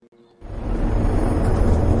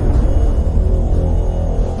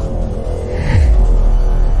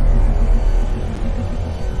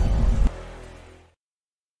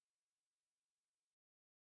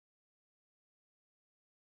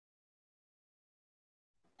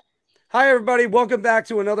Hi, everybody. Welcome back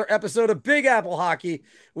to another episode of Big Apple Hockey.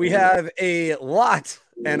 We have a lot,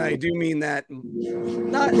 and I do mean that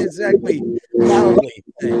not exactly loudly.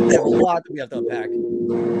 We have a lot that we have to unpack.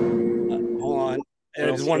 Hold on. And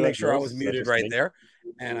I just want to make sure I was muted right there.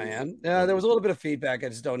 And I am. There was a little bit of feedback. I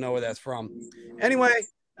just don't know where that's from. Anyway,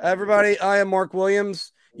 everybody, I am Mark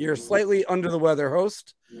Williams, your slightly under the weather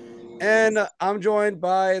host. And I'm joined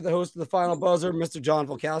by the host of the Final Buzzer, Mr. John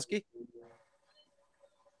Volkowski.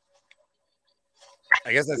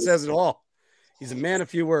 I guess that says it all. He's a man of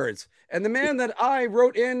few words. And the man that I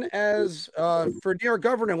wrote in as for New York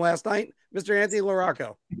Governor last night, Mr. Anthony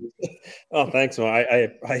LaRocco. Oh, thanks, Mark.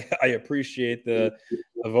 I appreciate the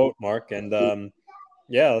vote, Mark. And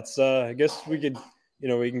yeah, let's. I guess we could,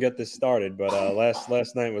 we can get this started. But last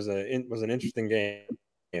night was an interesting game.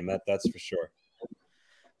 That's for sure.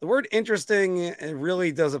 The word interesting, it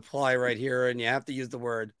really does apply right here, and you have to use the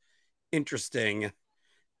word interesting.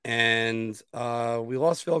 And we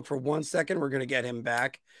lost Phil for 1 second. We're going to get him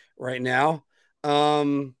back right now.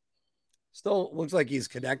 Still looks like he's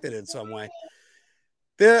connected in some way.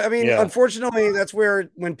 Unfortunately, that's where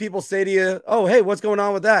when people say to you, "Oh, hey, what's going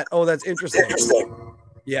on with that?" Oh, that's interesting.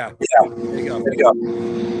 Yeah. There you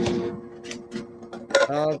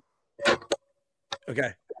go.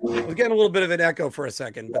 Okay. I was getting a little bit of an echo for a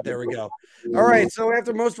second, but there we go. All right. So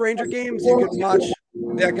after most Ranger games, you can watch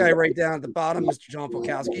that guy right down at the bottom, Mr. John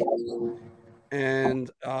Volkowski. And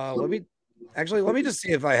let me just see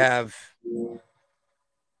if I have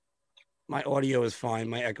my audio is fine.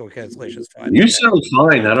 My echo cancellation is fine. You sound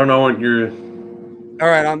fine. I don't know what you're. All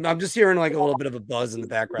right. I'm just hearing like a little bit of a buzz in the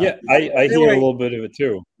background. Yeah, I hear a little bit of it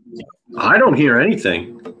too. I don't hear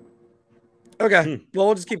anything. Okay. Well,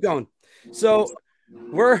 we'll just keep going. So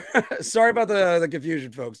we're sorry about the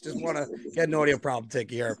confusion, folks. Just want to get an audio problem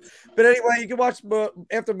taken care of. But anyway, you can watch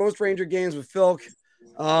after most Ranger games with Philk.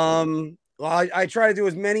 I try to do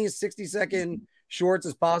as many 60-second shorts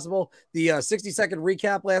as possible. The 60-second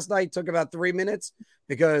recap last night took about 3 minutes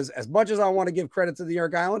because as much as I want to give credit to the New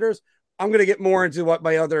York Islanders, I'm going to get more into what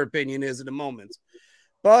my other opinion is in a moment.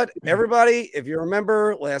 But everybody, if you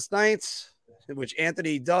remember last night, which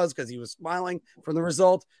Anthony does because he was smiling from the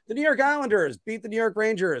result, the New York Islanders beat the New York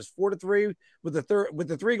Rangers 4-3 with the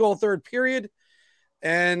 3-goal third period.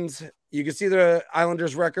 And you can see the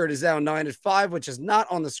Islanders record is now 9-5, which is not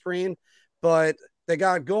on the screen, but they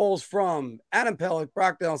got goals from Adam Pelech,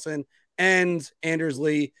 Brock Nelson, and Anders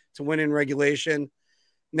Lee to win in regulation.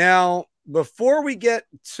 Now, before we get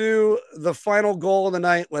to the final goal of the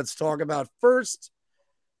night, let's talk about first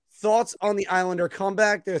thoughts on the Islander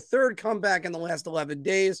comeback, their third comeback in the last 11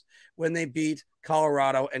 days when they beat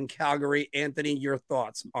Colorado and Calgary. Anthony, your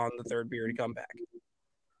thoughts on the third period comeback?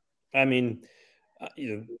 I mean,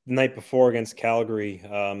 the night before against Calgary,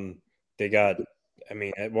 they got,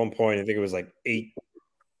 at one point, I think it was like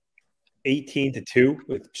 18-2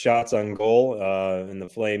 with shots on goal in the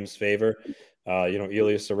Flames' favor.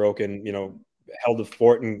 Ilya Sorokin, held the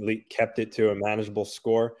fort and kept it to a manageable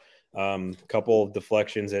score. A couple of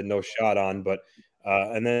deflections had no shot on, but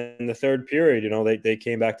and then in the third period, they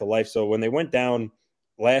came back to life. So when they went down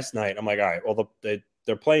last night, I'm like, all right, well,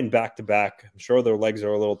 they're playing back to back. I'm sure their legs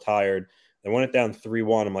are a little tired. They went it down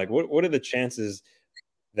 3-1. I'm like, what are the chances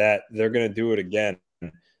that they're going to do it again?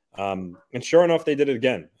 And sure enough, they did it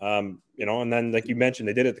again. And then like you mentioned,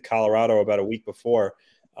 they did it to Colorado about a week before.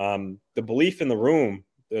 The belief in the room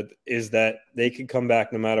is that they could come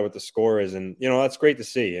back no matter what the score is. And, that's great to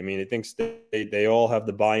see. I mean, I think they all have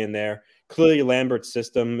the buy-in there. Clearly, Lambert's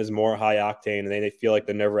system is more high octane, and they feel like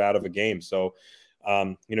they're never out of a game. So,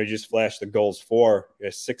 you just flashed the goals for. They're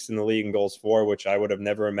sixth in the league in goals for, which I would have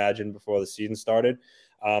never imagined before the season started.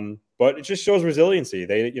 But it just shows resiliency.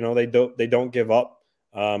 They don't give up.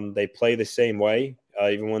 They play the same way,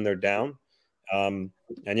 even when they're down. And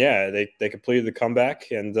yeah, they completed the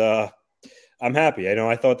comeback, and I'm happy.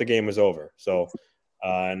 I thought the game was over. So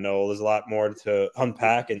I know there's a lot more to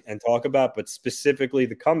unpack and talk about, but specifically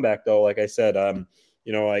the comeback, though, like I said,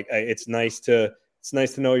 it's nice to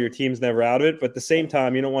know your team's never out of it, but at the same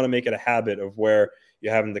time, you don't want to make it a habit of where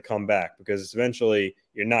you're having to come back because eventually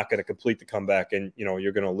you're not going to complete the comeback and,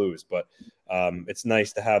 you're going to lose. But it's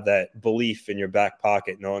nice to have that belief in your back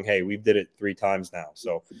pocket, knowing, hey, we've did it 3 times now.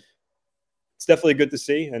 So it's definitely good to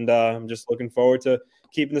see. And I'm just looking forward to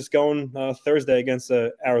keeping this going Thursday against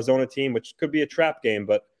the Arizona team, which could be a trap game,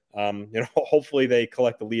 but hopefully they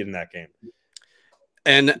collect the lead in that game.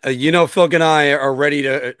 And Philk and I are ready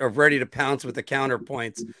to pounce with the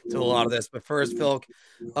counterpoints to a lot of this. But first, Philk,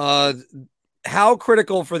 how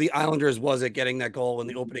critical for the Islanders was it getting that goal in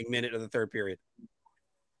the opening minute of the third period?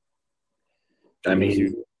 I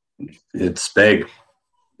mean, it's big.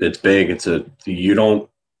 It's big.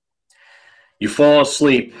 You fall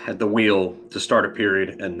asleep at the wheel to start a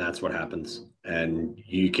period, and that's what happens. And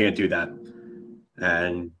you can't do that.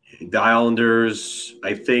 And the Islanders,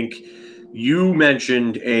 I think you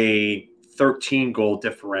mentioned a 13-goal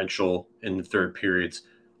differential in the third periods.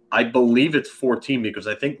 I believe it's 14 because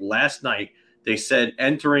I think last night they said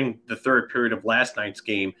entering the third period of last night's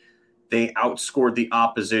game, they outscored the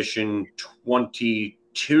opposition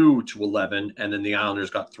 22-11, and then the Islanders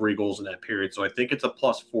got 3 goals in that period. So I think it's a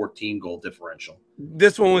plus 14 goal differential.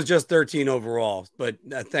 This one was just 13 overall, but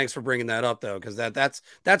thanks for bringing that up though, because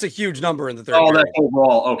that's a huge number in the third. Oh, that's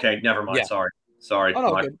overall. Okay, never mind. Yeah. Sorry. Oh,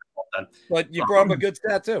 no, but you brought up a good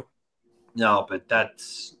stat too. No, but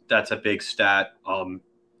that's a big stat.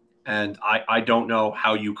 And I don't know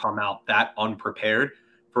how you come out that unprepared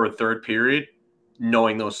for a third period,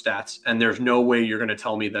 knowing those stats. And there's no way you're going to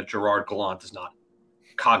tell me that Gerard Gallant is not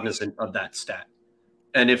cognizant of that stat.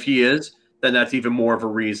 And if he is, then that's even more of a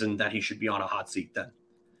reason that he should be on a hot seat then.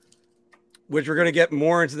 Which we're going to get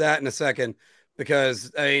more into that in a second,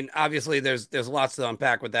 because I mean, obviously there's lots to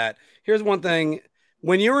unpack with that. Here's one thing.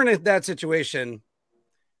 When you're in that situation,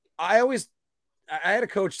 I had a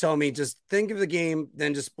coach tell me, just think of the game,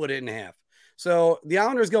 then just split it in half. So the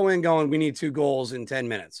Islanders go in going, we need 2 goals in 10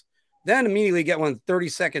 minutes. Then immediately get one 30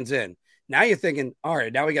 seconds in. Now you're thinking, all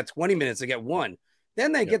right, now we got 20 minutes to get one.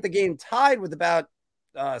 Then they get the game tied with about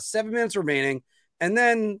 7 minutes remaining. And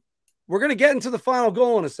then we're going to get into the final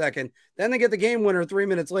goal in a second. Then they get the game winner 3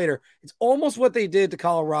 minutes later. It's almost what they did to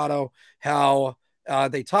Colorado, how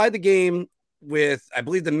they tied the game with, I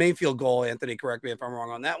believe, the Mayfield goal. Anthony, correct me if I'm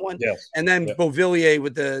wrong on that one. Yes. And then Beauvillier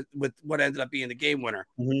with what ended up being the game winner.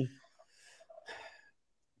 Mm-hmm.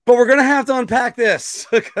 But we're going to have to unpack this,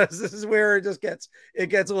 because this is where it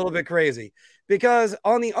gets a little bit crazy. Because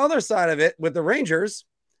on the other side of it, with the Rangers,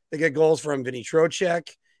 they get goals from Vinny Trocheck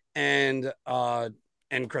and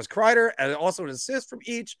Chris Kreider, and also an assist from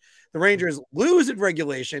each. The Rangers lose in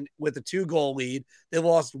regulation with a 2-goal lead. They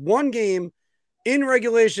lost 1 game in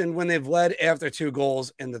regulation when they've led after 2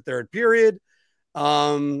 goals in the third period.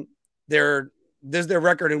 This is their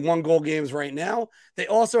record in 1-goal games right now. They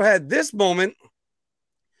also had this moment.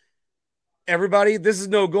 Everybody, this is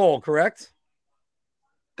no goal, correct?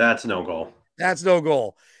 That's no goal. That's no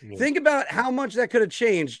goal. Mm-hmm. Think about how much that could have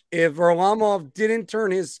changed if Varlamov didn't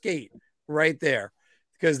turn his skate right there,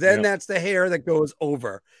 because then that's the hair that goes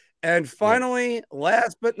over. And finally,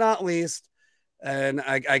 last but not least, and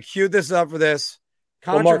I queued this up for this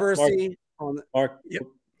controversy. Mark,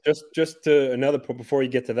 just to another point before you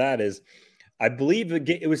get to that is, I believe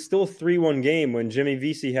it was still a 3-1 game when Jimmy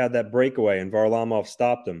Vesey had that breakaway and Varlamov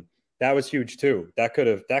stopped him. That was huge too. That could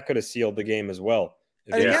have sealed the game as well.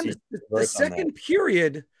 And again, the second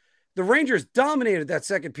period, the Rangers dominated that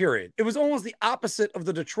second period. It was almost the opposite of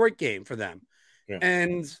the Detroit game for them. Yeah.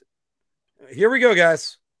 And here we go,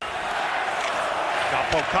 guys.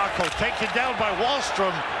 Capo taken down by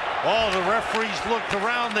Wahlstrom. Oh, the referees looked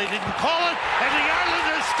around. They didn't call it, and the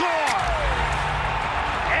Islanders score.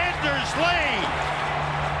 Anders Lee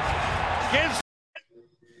gives.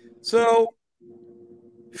 So,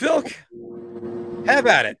 Philk, have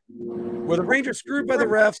at it. Were the Rangers screwed by the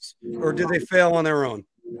refs, or did they fail on their own?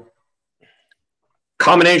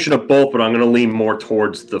 Combination of both, but I'm going to lean more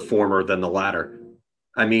towards the former than the latter.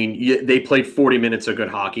 I mean, they played 40 minutes of good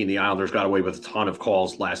hockey, and the Islanders got away with a ton of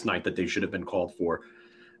calls last night that they should have been called for.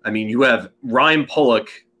 I mean, you have Ryan Pulock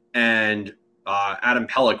and Adam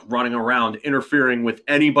Pelech running around interfering with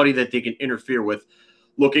anybody that they can interfere with,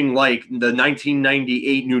 looking like the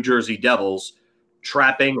 1998 New Jersey Devils,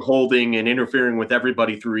 trapping, holding, and interfering with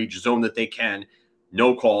everybody through each zone that they can.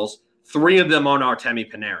 No calls. 3 of them on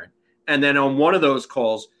Artemi Panarin. And then on one of those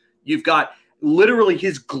calls, you've got literally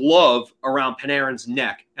his glove around Panarin's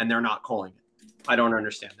neck, and they're not calling it. I don't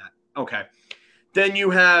understand that. Okay. Then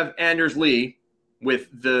you have Anders Lee with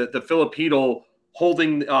the Filipino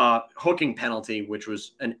holding hooking penalty, which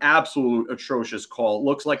was an absolute atrocious call. It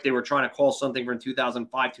looks like they were trying to call something from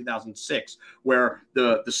 2005, 2006, where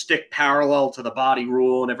the stick parallel to the body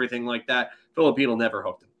rule and everything like that. Filipino never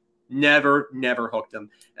hooked him. Never hooked him.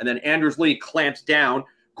 And then Anders Lee clamps down,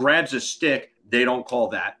 grabs his stick. They don't call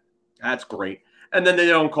that. That's great. And then they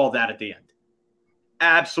don't call that at the end.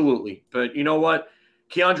 Absolutely. But you know what?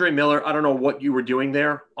 Keandre Miller, I don't know what you were doing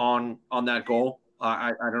there on that goal.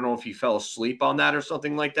 I don't know if you fell asleep on that or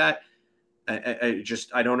something like that.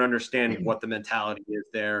 I don't understand what the mentality is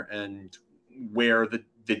there and where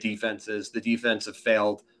the defense is. The defense have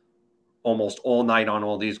failed almost all night on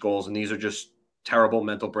all these goals, and these are just terrible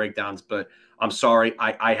mental breakdowns. But I'm sorry,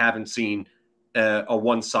 I haven't seen a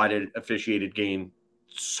one-sided officiated game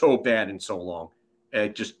so bad in so long.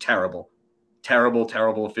 Just terrible.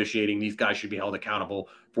 Terrible officiating. These guys should be held accountable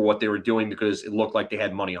for what they were doing because it looked like they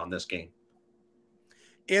had money on this game.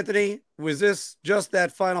 Anthony, was this just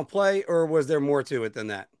that final play, or was there more to it than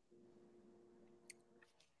that?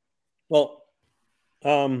 Well,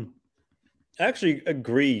 I actually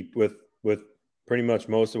agree with pretty much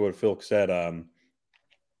most of what Phil said. I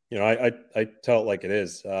tell it like it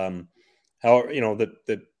is. How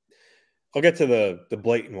I'll get to the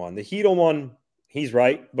blatant one, the Heedle one. He's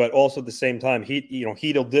right, but also at the same time,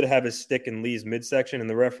 Heedle did have his stick in Lee's midsection, and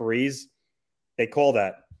the referees, they call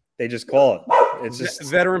that. They just call it. It's just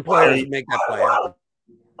veteran players make that play happen.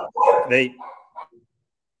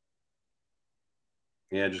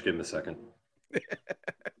 Yeah, just give him a second.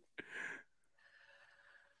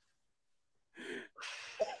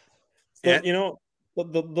 The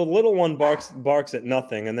little one barks at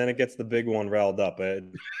nothing, and then it gets the big one riled up.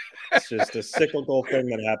 It's just a cyclical thing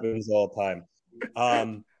that happens all the time.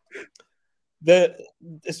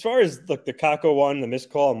 As far as the Kakko one, the missed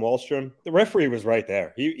call on Wahlstrom, the referee was right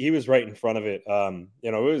there. He was right in front of it.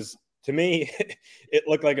 It was, to me, it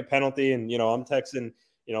looked like a penalty. And I'm texting,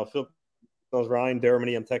 Phil knows Ryan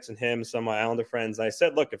Dermody. I'm texting him, some of my Islander friends. I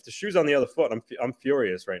said, look, if the shoe's on the other foot, I'm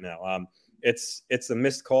furious right now. It's a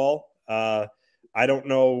missed call. I don't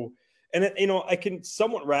know. And I can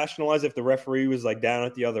somewhat rationalize if the referee was like down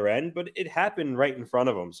at the other end, but it happened right in front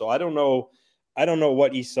of him. So I don't know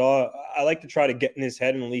what he saw. I like to try to get in his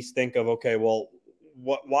head and at least think of, okay, well,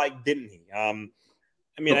 why didn't he?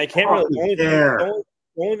 I can't really. The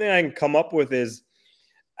only thing I can come up with is,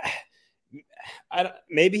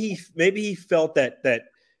 maybe he felt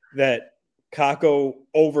that Kakko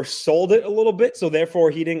oversold it a little bit, so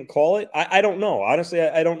therefore he didn't call it. I don't know. Honestly,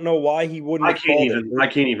 I don't know why he wouldn't. I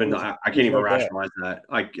can't even rationalize that.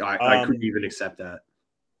 I couldn't even accept that.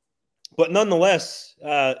 But nonetheless,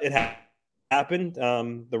 it happened.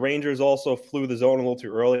 The Rangers also flew the zone a little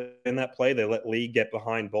too early in that play. They let Lee get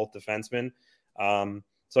behind both defensemen.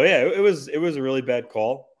 It was a really bad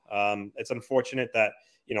call. It's unfortunate that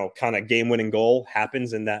kind of game-winning goal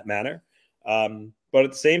happens in that manner. But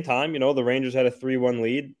at the same time, the Rangers had a 3-1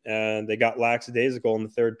 lead, and they got lackadaisical in the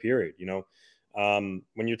third period. When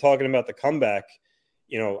you're talking about the comeback,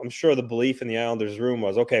 I'm sure the belief in the Islanders' room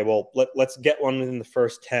was, okay, well, let's get one in the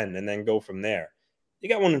first 10 and then go from there. You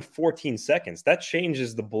got one in 14 seconds. That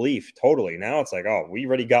changes the belief totally. Now it's like, oh, we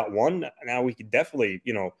already got one. Now we could definitely,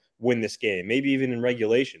 win this game, maybe even in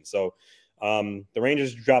regulation. So the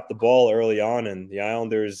Rangers dropped the ball early on, and the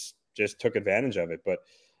Islanders just took advantage of it. But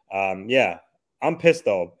I'm pissed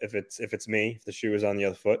though if it's me, if the shoe is on the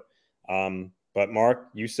other foot. But Mark,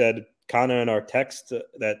 you said kind of in our text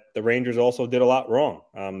that the Rangers also did a lot wrong.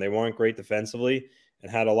 They weren't great defensively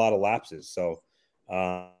and had a lot of lapses. So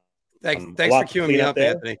thanks for queuing me up,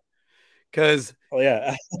 Anthony. Because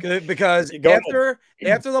after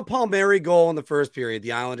the Palmieri goal in the first period,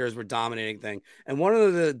 the Islanders were dominating thing. And one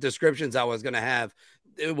of the descriptions I was going to have,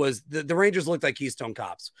 it was the Rangers looked like Keystone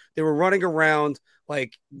Cops. They were running around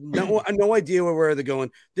like no idea where they're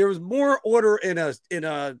going. There was more order in a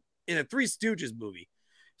Three Stooges movie.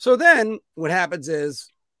 So then what happens is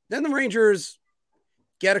then the Rangers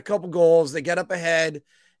get a couple goals, they get up ahead,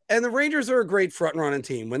 and the Rangers are a great front running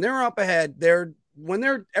team. When they're up ahead,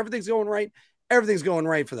 everything's going right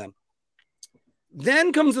for them.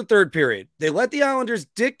 Then comes the third period. They let the Islanders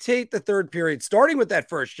dictate the third period, starting with that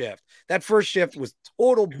first shift. That first shift was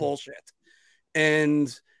total bullshit.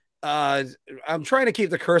 And I'm trying to keep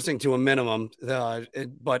the cursing to a minimum, but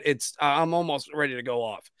I'm almost ready to go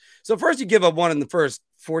off. So first you give up one in the first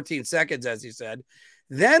 14 seconds, as you said.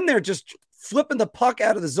 Then they're just flipping the puck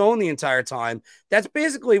out of the zone the entire time. That's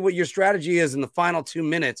basically what your strategy is in the final 2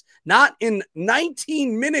 minutes, not in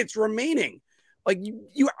 19 minutes remaining. Like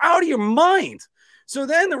you're out of your mind. So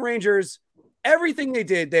then the Rangers, everything they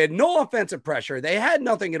did, they had no offensive pressure. They had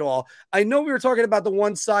nothing at all. I know we were talking about the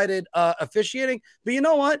one-sided officiating, but you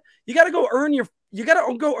know what? You got to go earn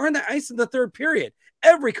the ice in the third period.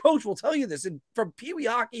 Every coach will tell you this, and from Pee Wee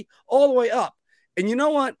hockey all the way up. And you know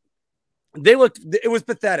what? It was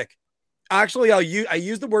pathetic. Actually, I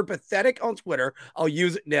use the word pathetic on Twitter. I'll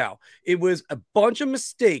use it now. It was a bunch of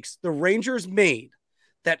mistakes the Rangers made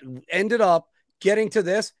that ended up getting to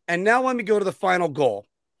this. And now let me go to the final goal,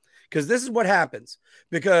 because this is what happens,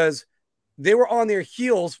 because they were on their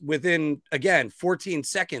heels within, again, 14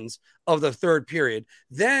 seconds of the third period.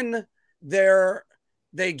 Then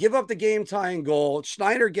they give up the game tying goal.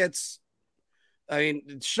 Schneider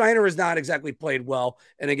has not exactly played well.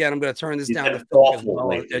 And again, I'm going to turn this down to Phil as well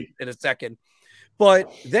in a second.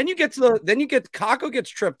 But then you get Kako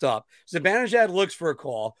gets tripped up. Zibanejad looks for a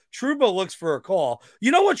call. Trouba looks for a call.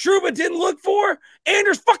 You know what Trouba didn't look for?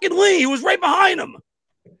 Anders fucking Lee, who was right behind him.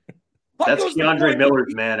 That's Keandre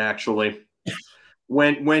Miller's man, actually.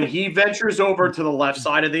 When he ventures over to the left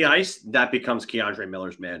side of the ice, that becomes Keandre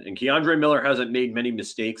Miller's man. And Keandre Miller hasn't made many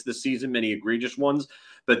mistakes this season, many egregious ones,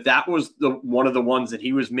 but that was one of the ones that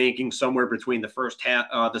he was making somewhere between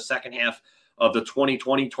the second half of the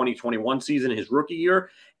 2020-2021 season, his rookie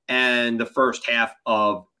year, and the first half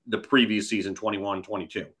of the previous season,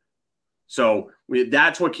 21-22. So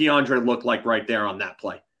that's what Keandre looked like right there on that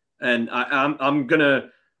play. And I'm going to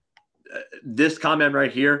this comment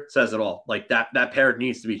right here says it all. Like that pair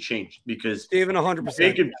needs to be changed because even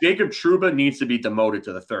 100%. Jacob Trouba needs to be demoted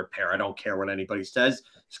to the third pair. I don't care what anybody says.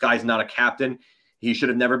 This guy's not a captain. He should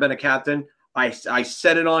have never been a captain. I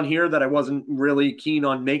said it on here that I wasn't really keen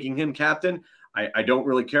on making him captain. I don't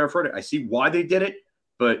really care for it. I see why they did it,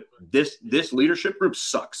 but this leadership group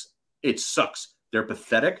sucks. It sucks. They're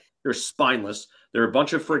pathetic. They're spineless. They're a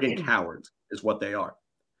bunch of friggin' cowards is what they are.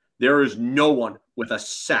 There is no one with a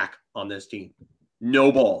sack on this team.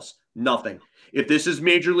 No balls. Nothing. If this is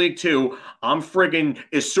Major League 2, I'm friggin'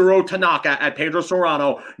 Isuro Tanaka at Pedro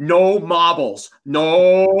Serrano. No marbles.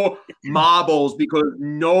 No marbles because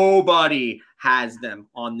nobody has them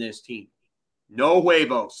on this team. No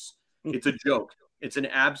huevos. It's a joke. It's an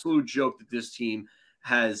absolute joke that this team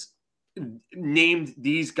has named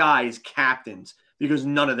these guys captains because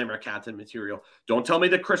none of them are captain material. Don't tell me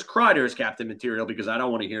that Chris Kreider is captain material because I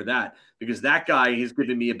don't want to hear that because that guy has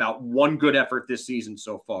given me about one good effort this season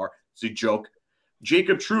so far. It's a joke.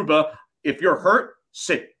 Jacob Trouba, if you're hurt,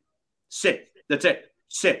 sit. Sit. That's it.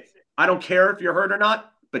 Sit. I don't care if you're hurt or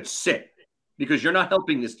not, but sit because you're not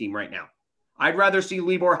helping this team right now. I'd rather see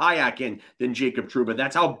Libor Hayek in than Jacob Trouba.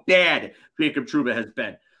 That's how bad Jacob Trouba has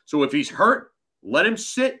been. So if he's hurt, let him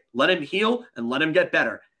sit, let him heal, and let him get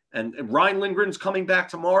better. And Ryan Lindgren's coming back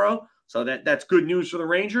tomorrow, so that's good news for the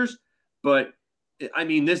Rangers. But, I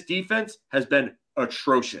mean, this defense has been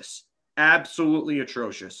atrocious, absolutely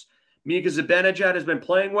atrocious. Mika Zibanejad has been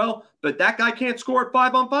playing well, but that guy can't score at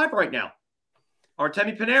 5-on-5 right now.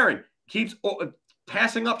 Artemi Panarin keeps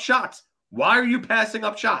passing up shots. Why are you passing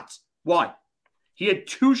up shots? Why? He had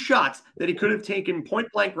 2 shots that he could have taken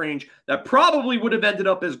point-blank range that probably would have ended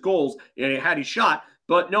up as goals had he shot,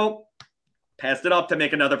 but no, passed it up to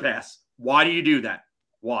make another pass. Why do you do that?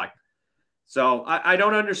 Why? So I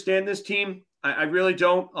don't understand this team. I really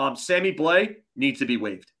don't. Sammy Blais needs to be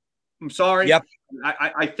waived. I'm sorry. Yep.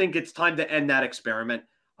 I think it's time to end that experiment.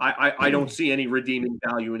 I don't see any redeeming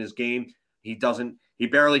value in his game. He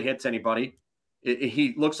barely hits anybody.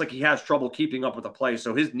 He looks like he has trouble keeping up with the play,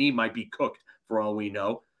 so his knee might be cooked for all we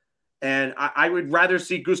know. And I would rather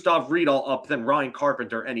see Gustav Riedel up than Ryan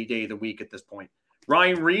Carpenter any day of the week at this point.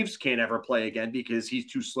 Ryan Reeves can't ever play again because he's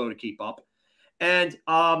too slow to keep up. And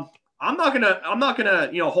I'm not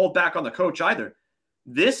gonna hold back on the coach either.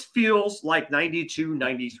 This feels like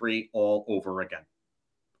 92-93 all over again.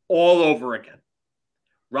 All over again.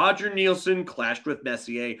 Roger Nielsen clashed with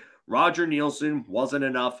Messier. Roger Nielsen wasn't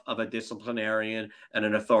enough of a disciplinarian and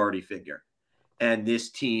an authority figure. And this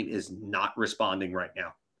team is not responding right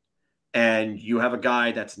now. And you have a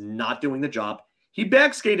guy that's not doing the job. He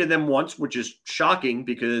backskated them once, which is shocking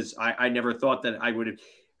because I never thought that I would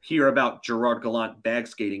hear about Gerard Gallant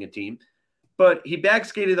backskating a team. But he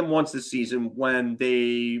backskated them once this season when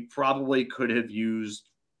they probably could have used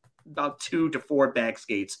about 2 to 4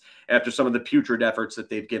 backskates after some of the putrid efforts that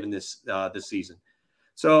they've given this season.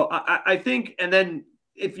 So I think, and then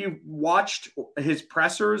if you watched his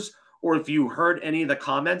pressers or if you heard any of the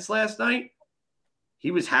comments last night,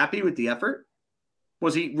 he was happy with the effort.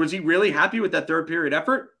 Was he really happy with that third period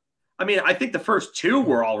effort? I mean, I think the first 2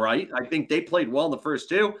 were all right. I think they played well in the first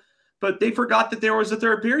 2, but they forgot that there was a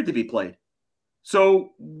third period to be played.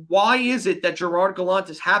 So why is it that Gerard Gallant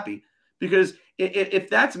is happy? Because if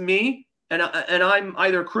that's me and I'm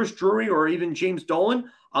either Chris Drury or even James Dolan,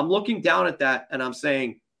 I'm looking down at that and I'm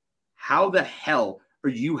saying, how the hell are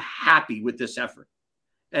you happy with this effort?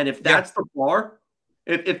 And if that's the bar,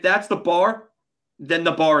 if that's the bar, then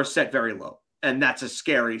the bar is set very low. And that's a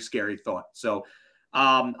scary, scary thought. So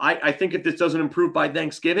I think if this doesn't improve by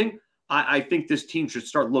Thanksgiving, I think this team should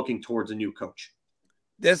start looking towards a new coach.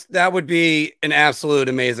 That would be an absolute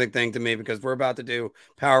amazing thing to me because we're about to do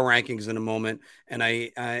power rankings in a moment. And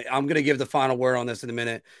I'm going to give the final word on this in a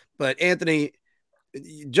minute. But Anthony,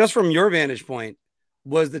 just from your vantage point,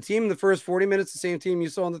 was the team in the first 40 minutes the same team you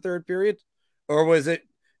saw in the third period? Or was it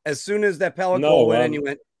as soon as that pellet goal went and you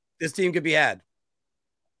went, this team could be had?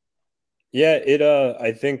 Yeah,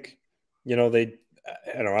 I think, I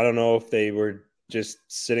don't know if they were just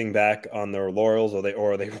sitting back on their laurels, or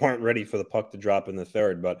they weren't ready for the puck to drop in the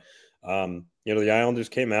third. But the Islanders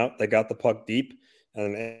came out, they got the puck deep,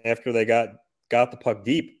 and after they got the puck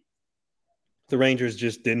deep, the Rangers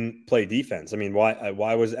just didn't play defense. I mean,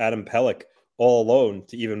 why was Adam Pelech all alone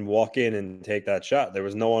to even walk in and take that shot? There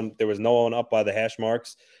was no one up by the hash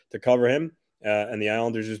marks to cover him, and the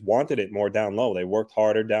Islanders just wanted it more down low. They worked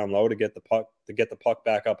harder down low to get the puck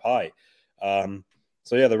back up high.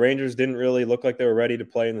 So yeah, the Rangers didn't really look like they were ready to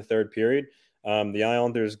play in the third period. The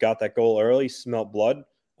Islanders got that goal early, smelt blood,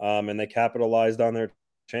 and they capitalized on their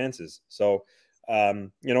chances. So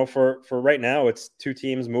for right now, it's two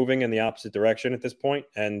teams moving in the opposite direction at this point.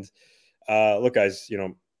 And look, guys,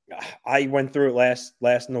 I went through it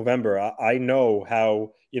last November. I know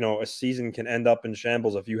how, a season can end up in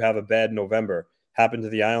shambles if you have a bad November. Happened to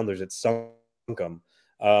the Islanders. It sunk them.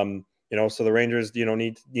 So the Rangers,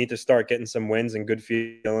 need to start getting some wins and good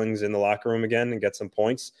feelings in the locker room again and get some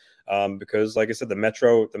points. Because like I said, the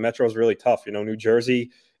Metro is really tough. New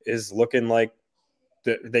Jersey is looking like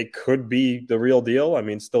they could be the real deal. I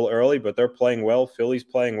mean, still early, but they're playing well. Philly's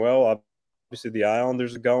playing well. Obviously, the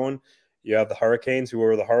Islanders are going. You have the Hurricanes, who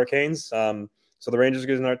are the Hurricanes. So the Rangers are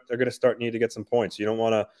going to start need to get some points. You don't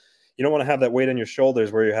want to have that weight on your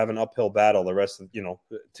shoulders where you have an uphill battle the rest of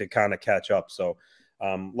to kind of catch up. So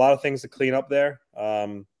a lot of things to clean up there.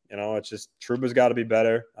 It's just Trouba's got to be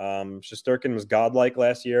better. Shesterkin was godlike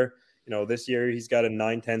last year. This year he's got a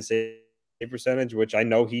 9-10 save percentage, which I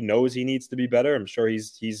know he knows he needs to be better. I'm sure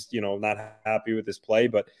he's not happy with his play,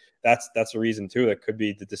 but that's a reason too. That could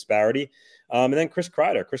be the disparity. And then Chris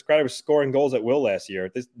Kreider. Chris Kreider was scoring goals at will last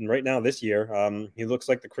year. This year, he looks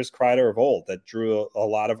like the Chris Kreider of old that drew a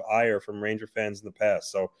lot of ire from Ranger fans in the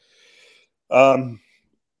past. So,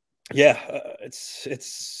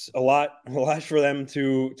 it's a lot for them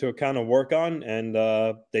to kind of work on, and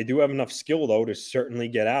they do have enough skill though to certainly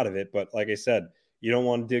get out of it. But like I said, you don't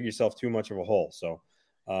want to dig yourself too much of a hole. So,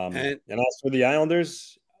 and as for the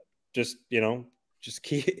Islanders, just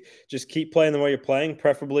keep playing the way you're playing,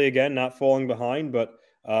 preferably again, not falling behind, but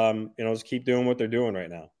just keep doing what they're doing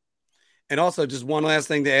right now. And also just one last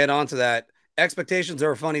thing to add on to that. Expectations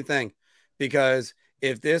are a funny thing, because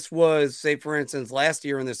if this was, say, for instance, last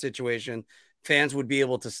year in this situation, fans would be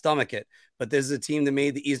able to stomach it. But this is a team that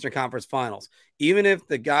made the Eastern Conference Finals. Even if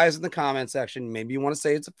the guys in the comment section, maybe you want to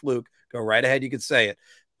say it's a fluke, go right ahead. You could say it.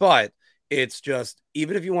 But it's just,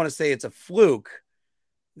 even if you want to say it's a fluke,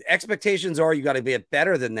 the expectations are you got to be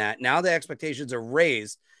better than that. Now the expectations are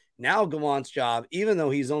raised. Now Gallant's job, even though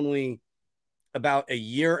he's only about a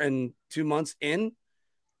year and 2 months in,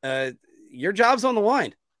 your job's on the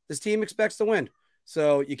line. This team expects to win.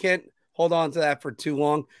 So you can't hold on to that for too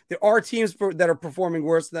long. There are teams that are performing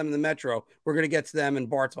worse than them in the Metro. We're going to get to them in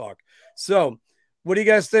Bar Talk. So what do you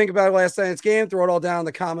guys think about last night's game? Throw it all down in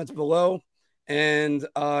the comments below. And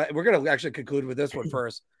we're going to actually conclude with this one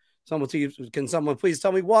first. Can someone please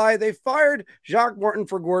tell me why they fired Jacques Martin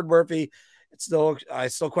for Gord Murphy? I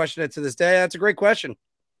still question it to this day. That's a great question.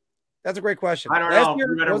 I don't know.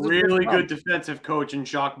 You had a really good defensive coach in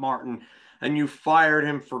Jacques Martin, and you fired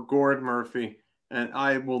him for Gord Murphy. And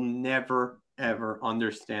I will never, ever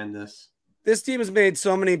understand this. This team has made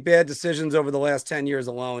so many bad decisions over the last 10 years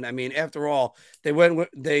alone. I mean, after all, they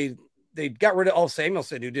got rid of Ulf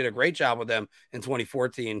Samuelsson, who did a great job with them in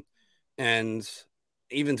 2014 and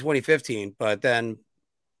even 2015. But then,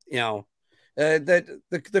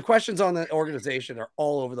 the questions on the organization are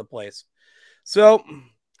all over the place. So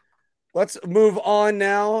let's move on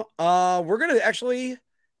now. We're going to actually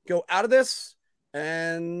go out of this,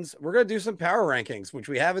 and we're going to do some power rankings, which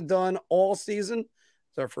we haven't done all season.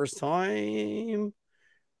 It's our first time.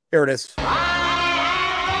 Here it is.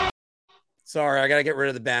 Sorry, I got to get rid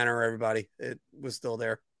of the banner, everybody. It was still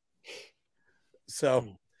there. So,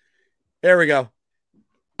 there we go.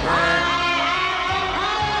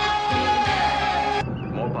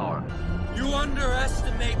 More power. You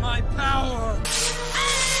underestimate my power.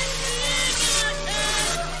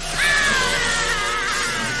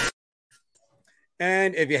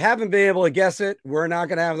 And if you haven't been able to guess it, we're not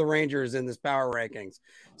going to have the Rangers in this power rankings.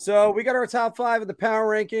 So we got our top 5 of the power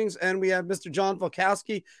rankings, and we have Mr. John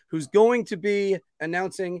Volkowski, who's going to be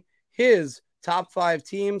announcing his top 5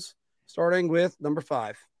 teams, starting with number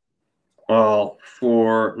 5. Well,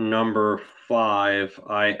 for number 5,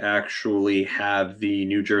 I actually have the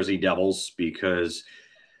New Jersey Devils, because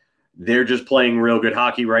they're just playing real good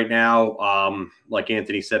hockey right now. Like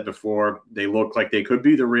Anthony said before, they look like they could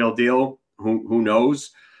be the real deal. Who knows?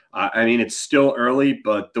 I mean, it's still early,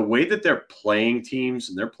 but the way that they're playing teams,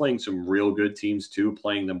 and they're playing some real good teams too,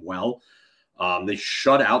 playing them well. They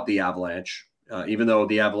shut out the Avalanche, even though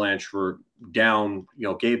the Avalanche were down,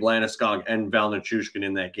 Gabe Landeskog and Val Nichushkin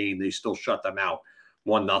in that game. They still shut them out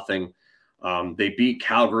 1-0. They beat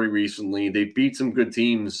Calgary recently. They beat some good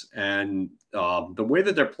teams. And the way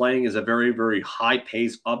that they're playing is a very, very high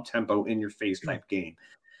pace, up tempo, in your face type game.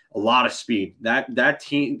 A lot of speed. That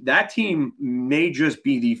team may just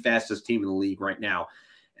be the fastest team in the league right now.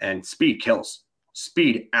 And speed kills.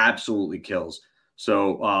 Speed absolutely kills.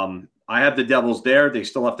 So I have the Devils there. They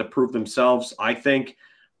still have to prove themselves, I think.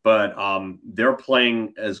 But they're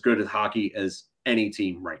playing as good at hockey as any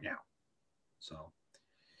team right now. So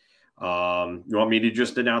you want me to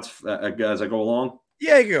just announce as I go along?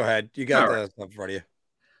 Yeah, you go ahead. You got that stuff in front of you.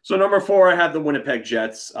 So number 4, I have the Winnipeg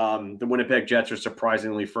Jets. The Winnipeg Jets are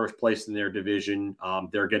surprisingly first place in their division.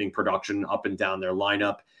 They're getting production up and down their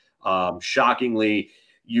lineup. Shockingly,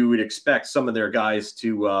 you would expect some of their guys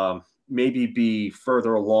to maybe be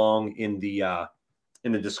further along in the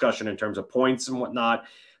discussion in terms of points and whatnot.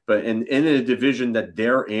 But in the division that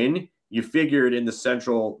they're in, you figured in the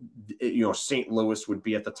Central, St. Louis would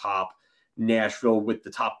be at the top, Nashville with the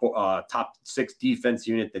top 6 defense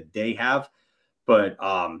unit that they have. But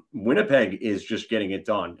Winnipeg is just getting it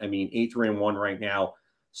done. I mean, 8-3-1 right now,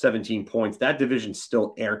 17 points. That division's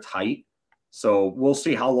still airtight. So we'll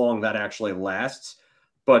see how long that actually lasts.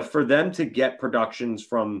 But for them to get productions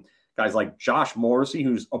from guys like Josh Morrissey,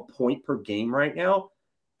 who's a point per game right now,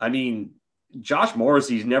 I mean, Josh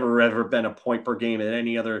Morrissey's never, ever been a point per game at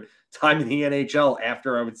any other time in the NHL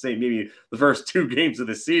after, I would say, maybe the first 2 games of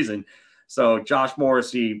the season. So Josh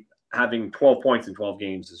Morrissey having 12 points in 12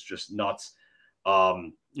 games is just nuts.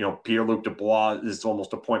 Pierre-Luc Dubois is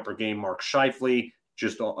almost a point per game. Mark Scheifele,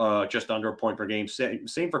 just under a point per game.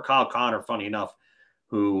 Same for Kyle Connor, funny enough,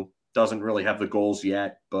 who doesn't really have the goals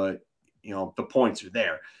yet, but, the points are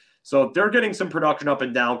there. So they're getting some production up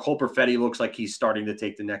and down. Cole Perfetti looks like he's starting to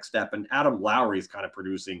take the next step, and Adam Lowry is kind of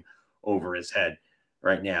producing over his head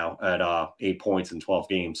right now at 8 points in 12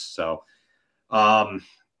 games. So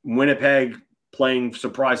Winnipeg playing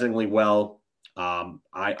surprisingly well. I'm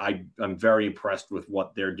very impressed with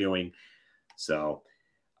what they're doing. So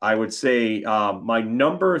I would say my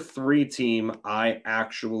number 3 team, I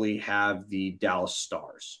actually have the Dallas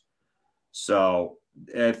Stars. So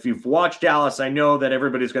if you've watched Dallas, I know that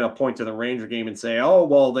everybody's going to point to the Ranger game and say, oh,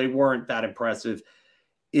 well, they weren't that impressive.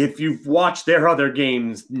 If you've watched their other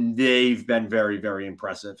games, they've been very, very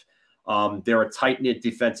impressive. They're a tight-knit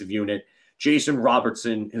defensive unit. Jason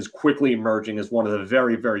Robertson is quickly emerging as one of the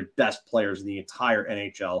very, very best players in the entire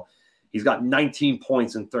NHL. He's got 19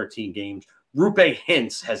 points in 13 games. Roope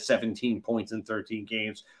Hintz has 17 points in 13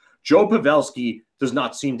 games. Joe Pavelski does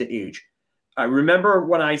not seem to age. I remember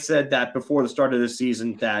when I said that before the start of the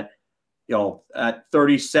season that, at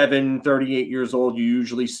 37, 38 years old, you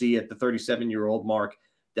usually see at the 37-year-old mark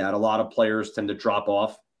that a lot of players tend to drop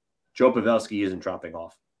off. Joe Pavelski isn't dropping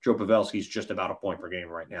off. Joe Pavelski is just about a point per game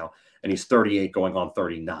right now, and he's 38 going on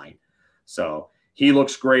 39. So he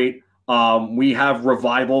looks great. We have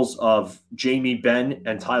revivals of Jamie Benn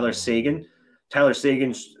and Tyler Seguin. Tyler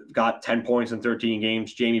Sagan's got 10 points in 13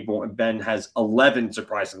 games. Jamie Benn has 11,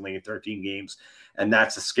 surprisingly, in 13 games. And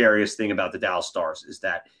that's the scariest thing about the Dallas Stars is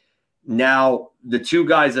that now the 2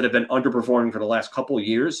 guys that have been underperforming for the last couple of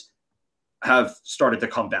years have started to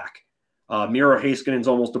come back. Miro Heiskanen's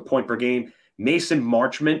almost a point per game. Mason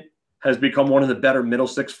Marchment has become one of the better middle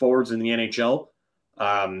 6 forwards in the NHL.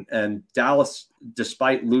 And Dallas,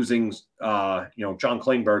 despite losing, John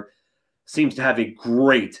Klingberg, seems to have a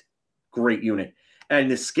great unit. And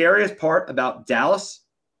the scariest part about Dallas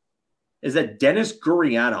is that Denis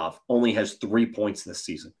Gurianov only has 3 points this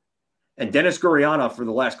season. And Denis Gurianov for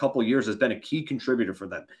the last couple of years has been a key contributor for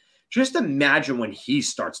them. Just imagine when he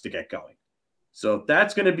starts to get going. So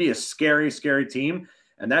that's going to be a scary, scary team.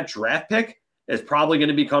 And that draft pick is probably going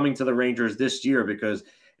to be coming to the Rangers this year because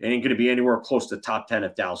it ain't going to be anywhere close to top 10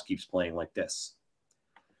 if Dallas keeps playing like this.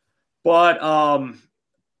 But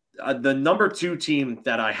the number 2 team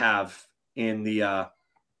that I have in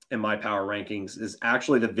my power rankings is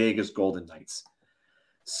actually the Vegas Golden Knights.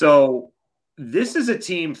 So this is a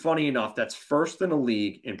team, funny enough, that's first in the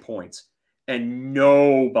league in points, and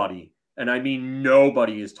nobody, and I mean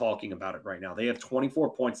nobody, is talking about it right now. They have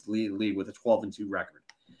 24 points to lead the league with a 12-2 record,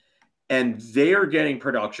 and they are getting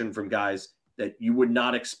production from guys that you would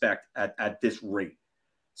not expect at this rate.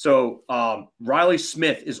 So Riley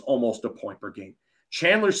Smith is almost a point per game.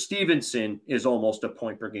 Chandler Stevenson is almost a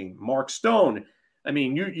point per game. Mark Stone, I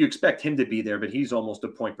mean, you expect him to be there, but he's almost a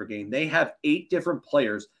point per game. They have 8 different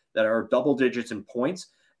players that are double digits in points,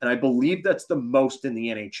 and I believe that's the most in the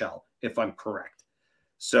NHL, if I'm correct.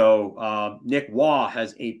 So Nick Waugh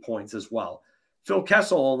has 8 points as well. Phil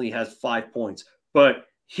Kessel only has 5 points, but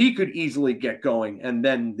he could easily get going, and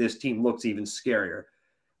then this team looks even scarier.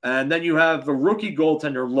 And then you have the rookie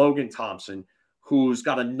goaltender, Logan Thompson, who's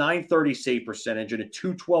got a .930 save percentage and a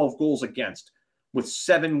 .212 goals against with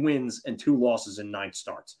 7 wins and 2 losses in 9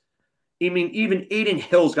 starts. I mean, even Aiden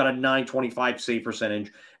Hill's got a .925 save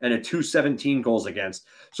percentage and a .217 goals against.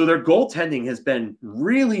 So their goaltending has been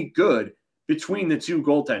really good between the 2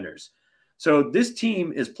 goaltenders. So this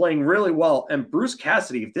team is playing really well. And Bruce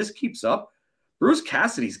Cassidy, if this keeps up, Bruce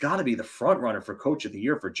Cassidy's got to be the front runner for Coach of the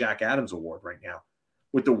Year for Jack Adams Award right now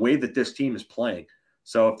with the way that this team is playing.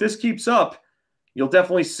 So if this keeps up, you'll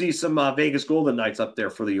definitely see some Vegas Golden Knights up there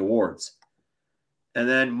for the awards. And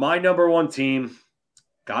then my number 1 team,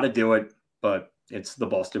 got to do it, but it's the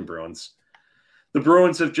Boston Bruins. The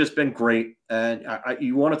Bruins have just been great. And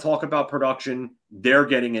you want to talk about production, they're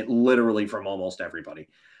getting it literally from almost everybody.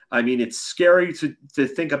 I mean, it's scary to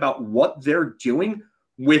think about what they're doing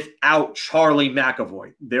without Charlie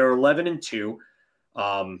McAvoy. They're 11-2.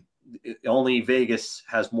 Only Vegas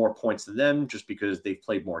has more points than them just because they've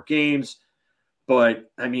played more games.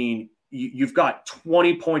 But, I mean, you've got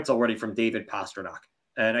 20 points already from David Pastrnak.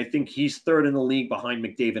 And I think he's 3rd in the league behind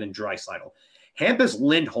McDavid and Draisaitl. Hampus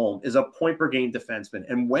Lindholm is a point-per-game defenseman.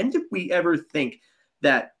 And when did we ever think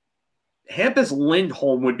that Hampus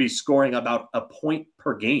Lindholm would be scoring about a point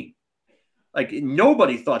per game? Like,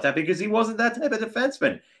 nobody thought that because he wasn't that type of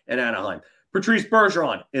defenseman in Anaheim. Patrice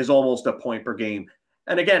Bergeron is almost a point per game.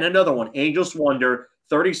 And again, another one, Angels Wonder,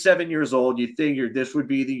 37 years old. You figured this would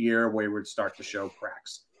be the year where it would start to show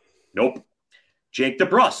cracks. Nope. Jake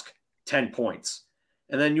DeBrusk, 10 points.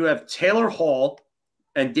 And then you have Taylor Hall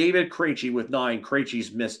and David Krejci with 9.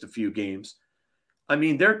 Krejci's missed a few games. I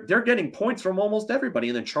mean, they're getting points from almost everybody.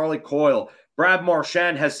 And then Charlie Coyle. Brad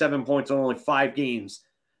Marchand has 7 points on only 5 games.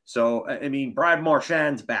 So, I mean, Brad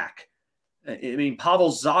Marchand's back. I mean,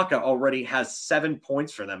 Pavel Zacha already has 7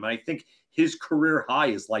 points for them. And I think his career high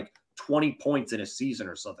is like 20 points in a season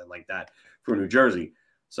or something like that for New Jersey.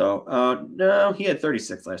 So, no, he had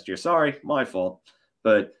 36 last year. Sorry, my fault.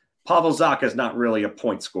 But Pavel Zacha is not really a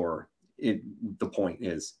point scorer. The point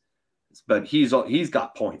is. But he's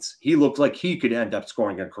got points. He looks like he could end up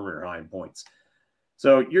scoring a career high in points.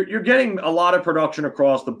 So you're getting a lot of production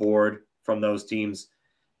across the board from those teams.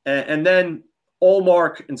 And then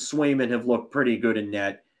Ullmark and Swayman have looked pretty good in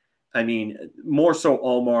net. I mean, more so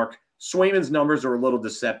Ullmark. Swayman's numbers are a little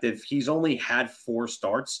deceptive. He's only had 3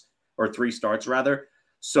 starts.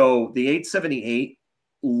 So the .878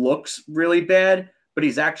 looks really bad, but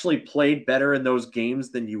he's actually played better in those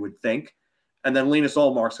games than you would think. And then Linus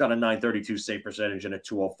Ullmark's got a .932 save percentage and a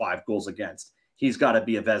 .205 goals against. He's got to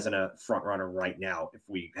be a Vezina front runner right now if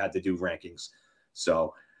we had to do rankings.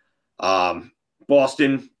 So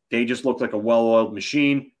Boston, they just look like a well-oiled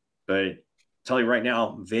machine. But I tell you right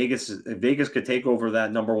now, Vegas could take over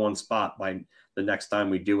that number 1 spot by the next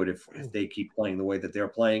time we do it if they keep playing the way that they're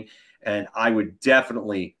playing. And I would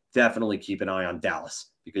definitely keep an eye on Dallas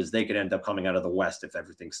because they could end up coming out of the West if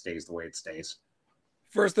everything stays the way it stays.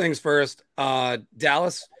 First things first,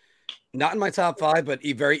 Dallas, not in my top 5, but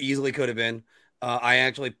he very easily could have been. I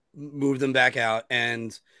actually moved them back out,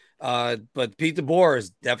 and but Pete DeBoer is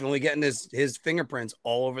definitely getting his fingerprints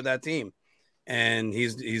all over that team, and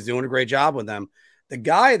he's doing a great job with them. The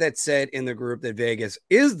guy that said in the group that Vegas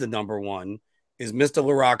is the number 1 is Mr.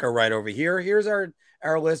 LaRocca right over here. Here's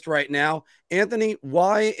our list right now. Anthony,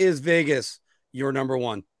 why is Vegas your number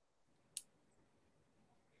 1?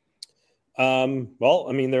 Well,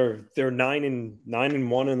 I mean, they're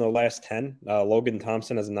 9-1 in the last 10. Logan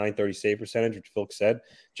Thompson has a .930 save percentage, which Phil said.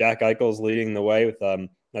 Jack Eichel's leading the way with, I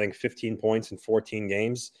think 15 points in 14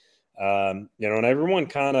 games. And everyone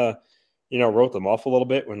kind of, wrote them off a little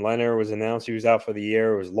bit when Leonard was announced he was out for the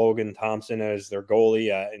year. It was Logan Thompson as their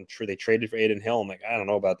goalie, and they traded for Aiden Hill. I'm like, I don't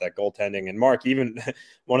know about that goaltending. And Mark, even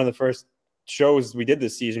one of the first shows we did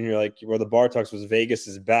this season, you're like, where the bar talks was Vegas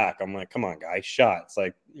is back. I'm like, come on, guys, shot. It's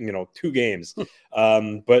like, 2 games.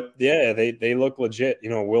 But yeah, they look legit.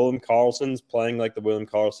 William Karlsson's playing like the William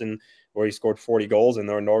Karlsson where he scored 40 goals in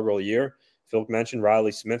their inaugural year. Phil mentioned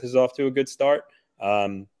Riley Smith is off to a good start.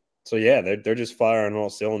 So yeah, they're just firing all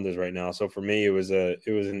cylinders right now. So for me, it was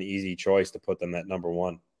an easy choice to put them at number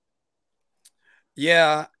 1.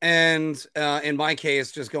 Yeah, and in my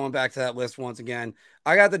case, just going back to that list once again,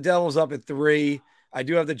 I got the Devils up at 3. I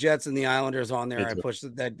do have the Jets and the Islanders on there. I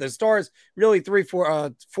pushed that. The Stars really 3,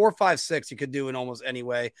 4, 4, 5, 6. You could do in almost any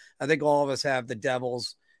way. I think all of us have the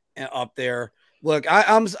Devils up there. Look,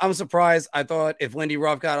 I'm surprised. I thought if Lindy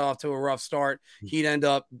Ruff got off to a rough start, he'd end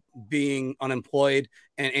up being unemployed,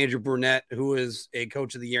 and Andrew Brunette, who is a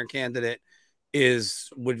Coach of the Year candidate,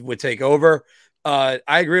 would take over. I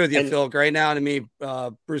agree with you, Phil. Right now, to me,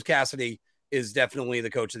 Bruce Cassidy is definitely the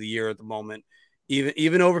coach of the year at the moment,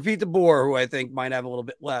 even over Pete DeBoer, who I think might have a little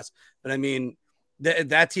bit less. But I mean,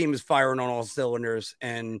 that team is firing on all cylinders,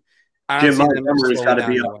 and Jim Montgomery's got to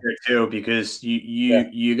be up there too, because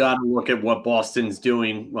you got to look at what Boston's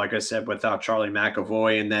doing. Like I said, without Charlie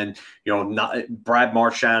McAvoy, and then Brad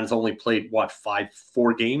Marchand's only played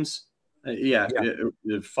 4 games.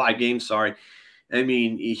 5 games. Sorry. I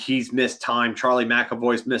mean, he's missed time. Charlie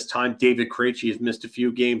McAvoy's missed time. David Krejci has missed a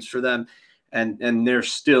few games for them, and they're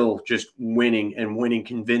still just winning and winning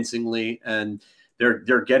convincingly, and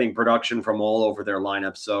they're getting production from all over their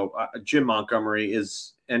lineup. So Jim Montgomery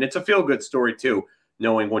is, and it's a feel-good story too,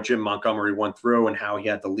 knowing what Jim Montgomery went through and how he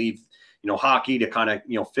had to leave, hockey to kind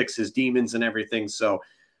of, fix his demons and everything. So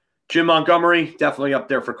Jim Montgomery definitely up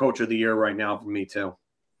there for coach of the year right now for me too.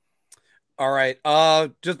 All right.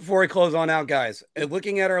 Just before we close on out, guys,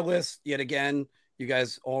 looking at our list yet again, you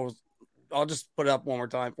guys I'll just put it up one more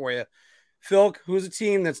time for you. Phil, who's a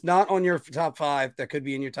team that's not on your top 5 that could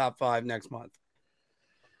be in your top 5 next month?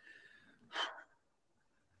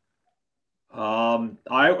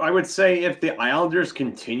 I would say if the Islanders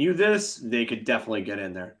continue this, they could definitely get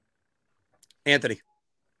in there. Anthony.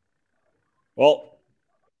 Well,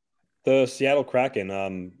 the Seattle Kraken,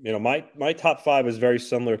 my top 5 is very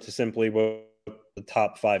similar to simply what the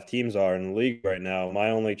top 5 teams are in the league right now. My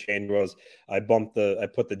only change was I put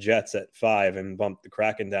the Jets at 5 and bumped the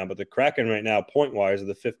Kraken down. But the Kraken right now, point-wise, are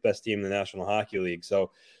the 5th best team in the National Hockey League.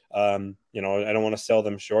 So, I don't want to sell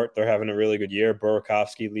them short. They're having a really good year.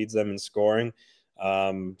 Burakovsky leads them in scoring.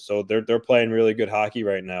 So they're playing really good hockey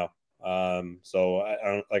right now. So I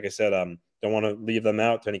don't, like I said, don't want to leave them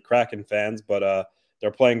out to any Kraken fans, but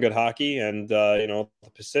they're playing good hockey, and the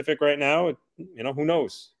Pacific right now, who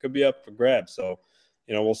knows? Could be up for grabs. So,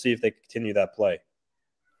 we'll see if they continue that play.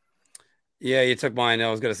 Yeah, you took mine. I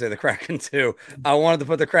was going to say the Kraken too. I wanted to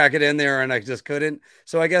put the Kraken in there, and I just couldn't.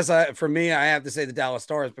 So I guess for me, I have to say the Dallas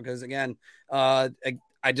Stars because again, I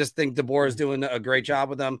just think DeBoer is doing a great job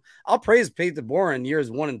with them. I'll praise Pete DeBoer in years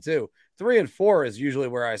 1 and 2. 3 and 4 is usually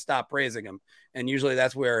where I stop praising him, and usually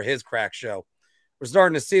that's where his cracks show. We're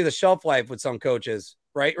starting to see the shelf life with some coaches,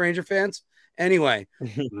 right, Ranger fans? Anyway,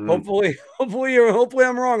 hopefully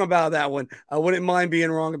I'm wrong about that one. I wouldn't mind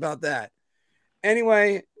being wrong about that.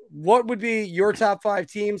 Anyway, what would be your top 5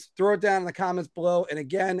 teams? Throw it down in the comments below. And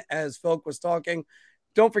again, as Folk was talking,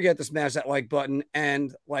 don't forget to smash that like button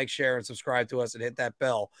and like, share, and subscribe to us and hit that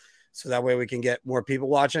bell. So that way we can get more people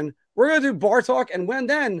watching. We're going to do bar talk. And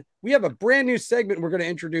then we have a brand new segment we're going to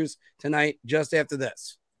introduce tonight just after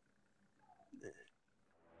this.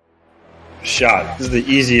 Shot. This is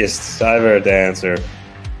the easiest I've ever to answer.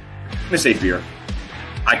 I'm going to say beer.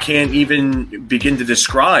 I can't even begin to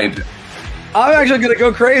describe. I'm actually going to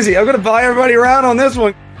go crazy. I'm going to buy everybody around on this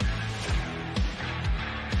one.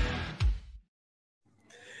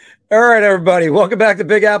 All right, everybody. Welcome back to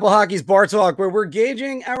Big Apple Hockey's Bar Talk, where we're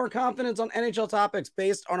gauging our confidence on NHL topics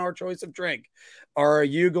based on our choice of drink. Are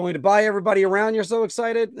you going to buy everybody around? You're so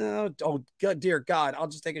excited? Oh, God, dear God. I'll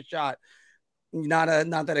just take a shot. Not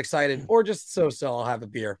that excited, or just so I'll have a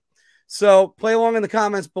beer. So play along in the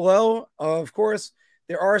comments below. Of course,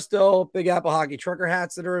 there are still Big Apple Hockey trucker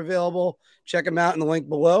hats that are available. Check them out in the link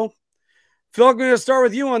below. Phil, I'm going to start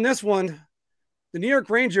with you on this one. The New York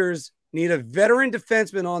Rangers need a veteran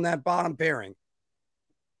defenseman on that bottom pairing.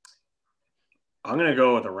 I'm going to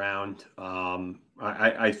go with around.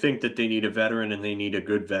 I think that they need a veteran, and they need a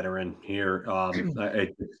good veteran here.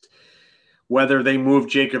 Whether they move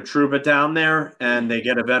Jacob Trouba down there and they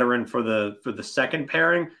get a veteran for the second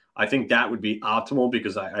pairing, I think that would be optimal,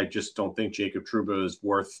 because I just don't think Jacob Trouba is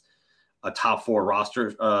worth a top 4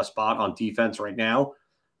 roster spot on defense right now.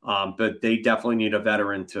 But they definitely need a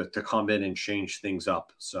veteran to come in and change things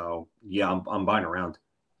up. So, yeah, I'm buying around.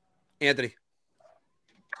 Anthony.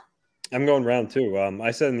 I'm going round 2.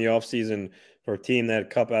 I said in the offseason for a team that had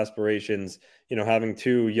cup aspirations, having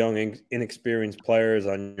 2 young, inexperienced players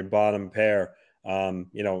on your bottom pair,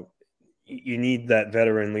 you need that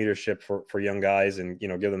veteran leadership for young guys and,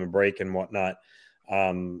 give them a break and whatnot.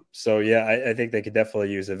 So, yeah, I think they could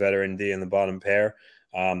definitely use a veteran D in the bottom pair.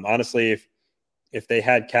 Honestly, if they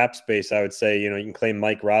had cap space, I would say, you can claim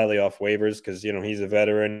Mike Riley off waivers because, he's a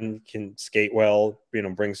veteran, can skate well,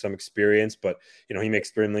 bring some experience, but, he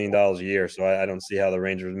makes $3 million a year. So I don't see how the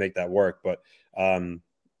Rangers would make that work. But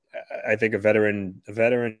I think a veteran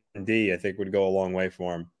D, I think, would go a long way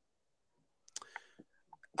for him.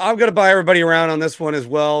 I'm going to buy everybody around on this one as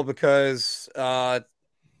well, because the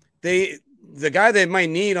guy they might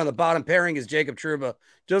need on the bottom pairing is Jacob Trouba.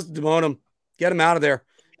 Just demote him, get him out of there.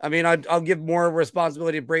 I mean, I'll give more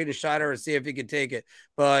responsibility to Braden Schneider and see if he can take it.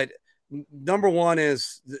 But number one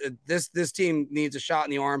is this team needs a shot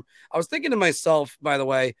in the arm. I was thinking to myself, by the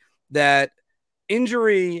way, that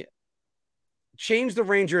injury changed the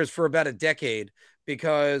Rangers for about a decade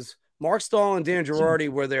because Mark Stahl and Dan Girardi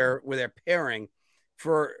were their pairing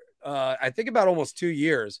for I think about almost 2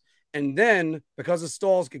 years. And then because of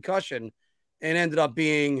Stahl's concussion, it ended up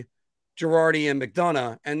being Girardi and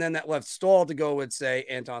McDonough. And then that left Stahl to go with, say,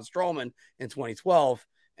 Anton Stralman in 2012,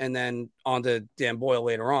 and then on to Dan Boyle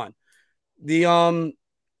later on. This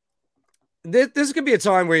could be a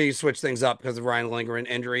time where you switch things up because of Ryan Lindgren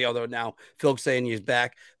injury, although now Phil's saying he's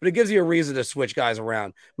back. But it gives you a reason to switch guys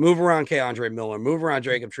around. Move around K'Andre Miller. Move around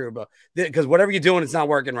Jacob Trouba. Because whatever you're doing, it's not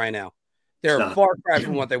working right now. They're a far cry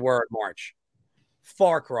from what they were in March.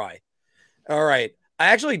 Far cry. All right. I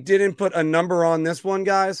actually didn't put a number on this one,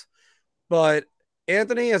 guys. But,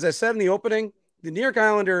 Anthony, as I said in the opening, the New York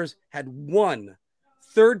Islanders had one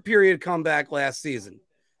third-period comeback last season.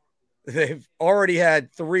 They've already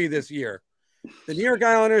had 3 this year. The New York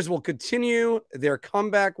Islanders will continue their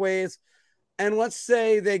comeback ways, and let's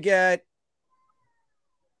say they get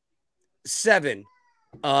 7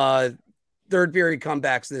 third-period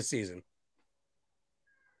comebacks this season.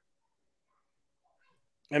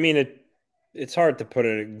 I mean, it's hard to put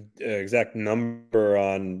an exact number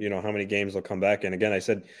on, how many games they'll come back. And again, I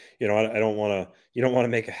said, I don't want to, you don't want to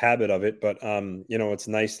make a habit of it, but, it's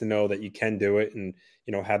nice to know that you can do it and,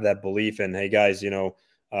 have that belief. And hey, guys,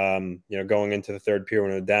 going into the third period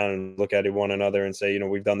when they're down and look at one another and say,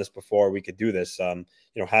 we've done this before, we could do this.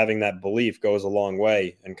 Having that belief goes a long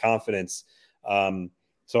way, and confidence.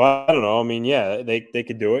 So I don't know. I mean, yeah, they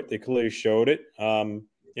could do it. They clearly showed it. So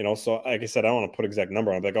like I said, I don't want to put exact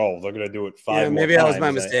number on it. Like, oh, they're going to do it 5 more maybe times. that was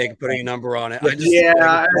my mistake, putting a number on it. That's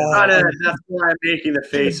why I'm making the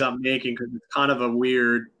face I'm making, because it's kind of a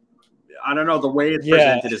weird, I don't know, the way it's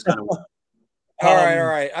presented is kind of weird. All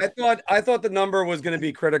right. I thought the number was going to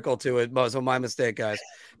be critical to it, so my mistake, guys.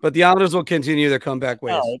 But the Islanders will continue their comeback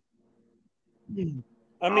ways.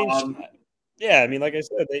 I mean, like I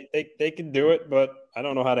said, they can do it, but I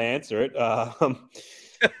don't know how to answer it.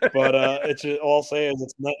 But it's just, all I'll say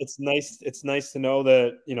is it's nice to know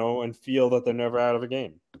that, and feel that they're never out of a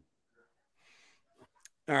game.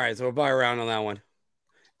 All right, so we'll buy around on that one.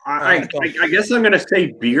 I guess I'm going to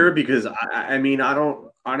say beer, because I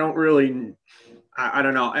don't really. I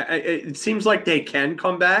don't know. It seems like they can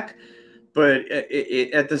come back, but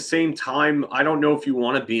at the same time, I don't know if you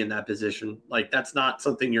want to be in that position. Like, that's not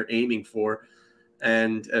something you're aiming for.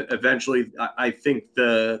 And eventually, I think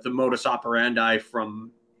the modus operandi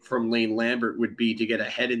from Lane Lambert would be to get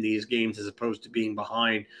ahead in these games as opposed to being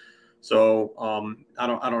behind. So I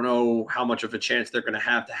don't know how much of a chance they're going to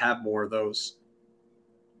have more of those.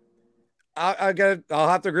 I'll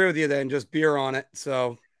have to agree with you then. Just beer on it.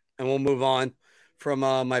 So, and we'll move on from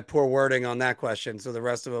my poor wording on that question. So the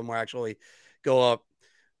rest of them will actually go up.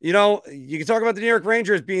 You can talk about the New York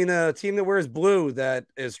Rangers being a team that wears blue that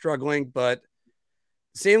is struggling, but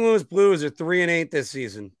St. Louis Blues are 3-8 this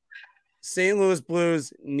season. St. Louis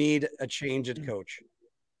Blues need a change at coach.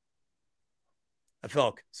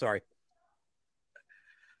 Philk, sorry.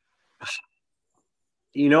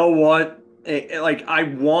 You know what? I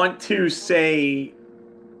want to say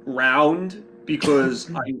round,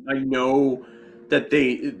 because I know that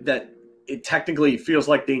it technically feels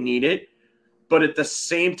like they need it. But at the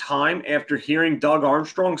same time, after hearing Doug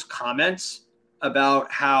Armstrong's comments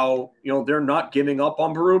about how, they're not giving up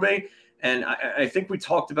on Berube, and I think we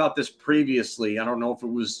talked about this previously. I don't know if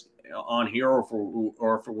it was on here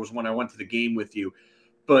or if it was when I went to the game with you.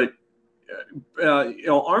 But,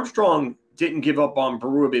 Armstrong didn't give up on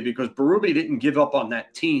Berube because Berube didn't give up on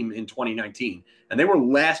that team in 2019. And they were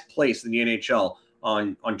last place in the NHL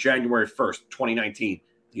on January 1st, 2019.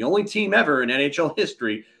 The only team ever in NHL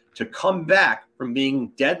history to come back from being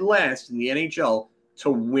dead last in the NHL to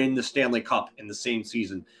win the Stanley Cup in the same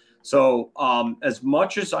season. So as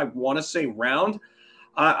much as I want to say round,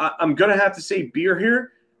 I'm going to have to say beer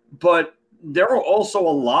here. But there are also a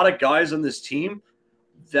lot of guys on this team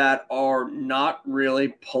that are not really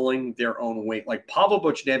pulling their own weight. Like, Pavel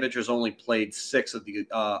Buchnevich has only played 6 of the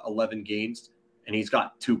 11 games, and he's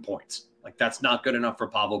got 2 points. Like, that's not good enough for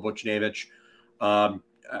Pavel Buchnevich.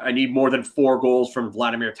 I need more than 4 goals from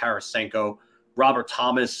Vladimir Tarasenko. Robert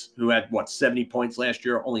Thomas, who had, 70 points last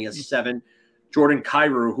year, only has 7. Jordan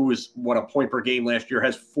Kyrou, who was, a point per game last year,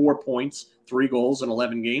 has 4 points, 3 goals in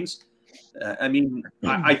 11 games.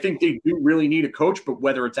 I think they do really need a coach, but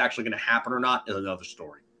whether it's actually going to happen or not is another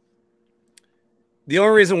story. The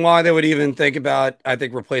only reason why they would even think about, I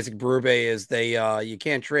think, replacing Berube is you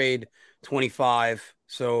can't trade 25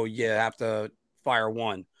 So you have to fire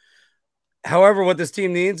one. However, what this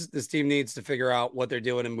team needs to figure out what they're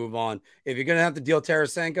doing and move on. If you're going to have to deal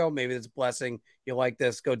Tarasenko, maybe it's a blessing. You like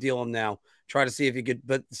this, go deal him now. Try to see if you could.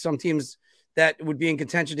 But some teams that would be in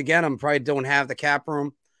contention to get him probably don't have the cap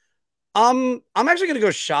room. I'm actually going to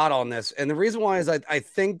go shot on this, and the reason why is I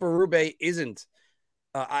think Berube isn't.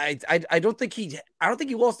 I don't think he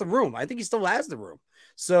lost the room. I think he still has the room.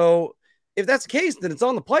 So if that's the case, then it's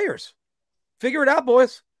on the players. Figure it out,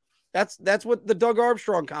 boys. That's what the Doug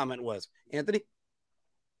Armstrong comment was. Anthony?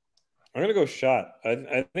 I'm going to go shot.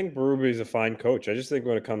 I think Berube is a fine coach. I just think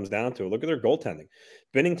when it comes down to it, look at their goaltending.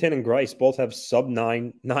 Binnington and Greiss both have sub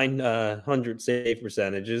 900 save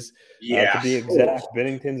percentages. Yeah. To be exact,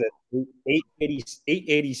 Binnington's at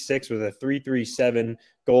 886 with a 337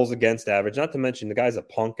 goals against average. Not to mention the guy's a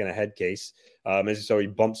punk and a head case. So he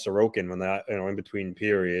bumped Sorokin when that in between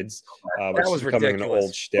periods. That was becoming ridiculous. An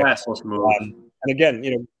old shtick. And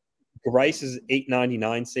again, Greiss is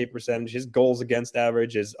 899 save percentage. His goals against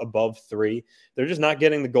average is above 3. They're just not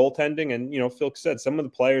getting the goaltending. And, Phil said some of the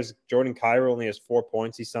players, Jordan Kyrou only has 4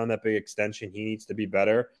 points. He signed that big extension. He needs to be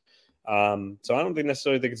better. So I don't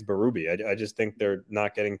necessarily think it's Berube. I just think they're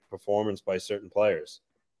not getting performance by certain players.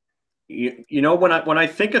 When I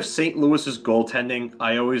think of St. Louis's goaltending,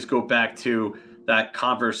 I always go back to that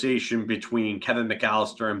conversation between Kevin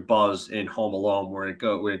McAllister and Buzz in Home Alone, where it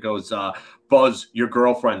goes, Buzz, your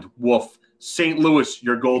girlfriend, woof. St. Louis,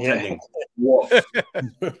 your goaltending, woof.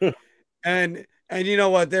 And you know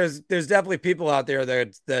what? There's definitely people out there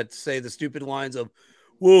that say the stupid lines of,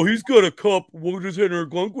 well, he's got a cup. What does Henrik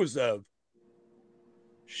Lundqvist have?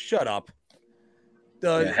 Shut up.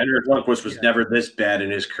 Henrik Lundqvist was never this bad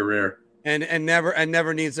in his career. And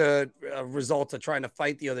never needs a result of trying to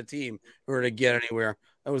fight the other team in order to get anywhere.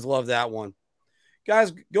 I always love that one.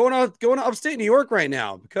 Guys, going to upstate New York right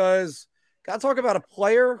now, because got to talk about a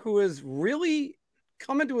player who has really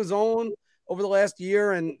come into his own over the last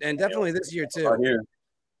year and definitely this year too.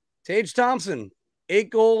 Tage Thompson,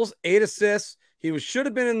 8 goals, 8 assists. He should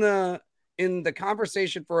have been in the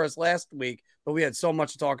conversation for us last week, but we had so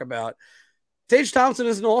much to talk about. Tage Thompson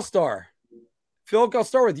is an all-star. Phil, I'll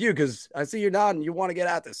start with you because I see you're nodding. You want to get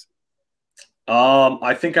at this.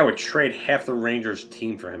 I think I would trade half the Rangers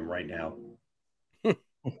team for him right now.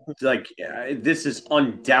 This is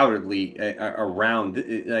undoubtedly around.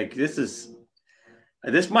 This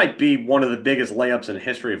might be one of the biggest layups in the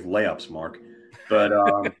history of layups, Mark. But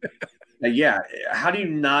yeah, how do you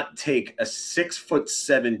not take a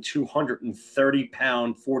 6'7",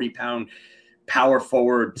 230-pound, 40-pound power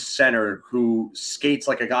forward center who skates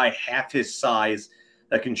like a guy half his size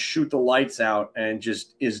that can shoot the lights out and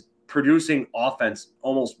just is producing offense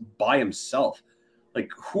almost by himself? Like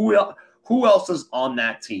who else is on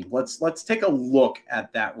that team? Let's take a look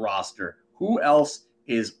at that roster. Who else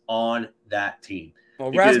is on that team?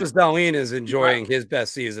 Well, Rasmus Dahlin is enjoying his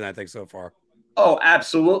best season, I think, so far. Oh,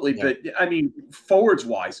 absolutely. Yeah. But I mean, forwards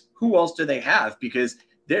wise, who else do they have? Because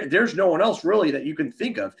there's no one else really that you can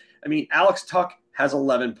think of. I mean, Alex Tuch has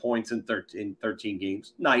 11 points in 13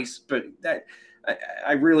 games. Nice, but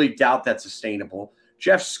I really doubt that's sustainable.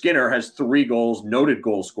 Jeff Skinner has 3 goals, noted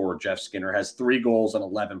goal scorer. Jeff Skinner has 3 goals and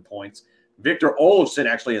 11 points. Victor Olofsson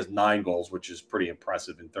actually has 9 goals, which is pretty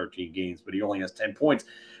impressive in 13 games, but he only has 10 points.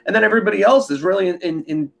 And then everybody else is really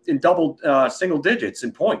in double single digits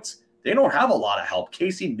in points. They don't have a lot of help.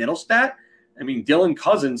 Casey Middlestat, I mean, Dylan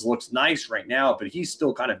Cousins looks nice right now, but he's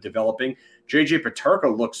still kind of developing. JJ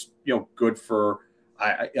Peterka looks, good for.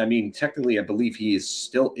 I mean, technically, I believe he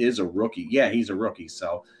still is a rookie. Yeah, he's a rookie.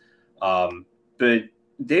 So, but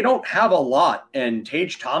they don't have a lot, and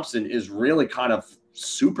Tage Thompson is really kind of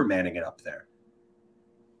Supermaning it up there.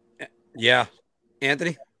 Yeah,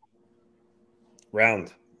 Anthony.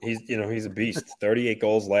 Round. He's a beast. 38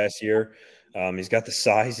 goals last year. He's got the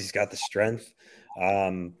size. He's got the strength.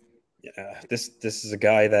 This is a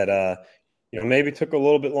guy that maybe took a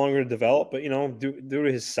little bit longer to develop, but due to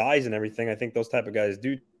his size and everything, I think those type of guys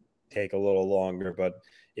do take a little longer. But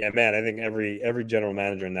yeah, man, I think every general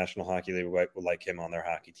manager in National Hockey League would like him on their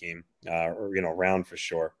hockey team. Round for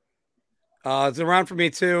sure. It's a round for me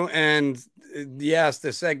too. And yes,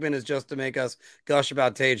 this segment is just to make us gush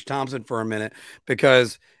about Tage Thompson for a minute,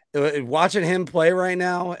 because watching him play right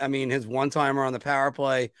now, I mean, his one-timer on the power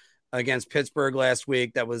play against Pittsburgh last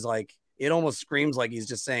week, that was like, it almost screams like he's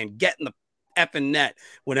just saying, get in the effing net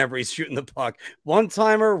whenever he's shooting the puck.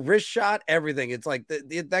 One-timer, wrist shot, everything. It's like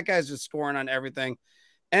that guy's just scoring on everything.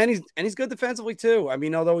 And he's good defensively too. I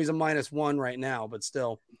mean, although he's a -1 right now, but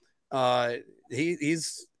still,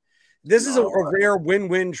 this is a rare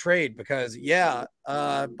win-win trade because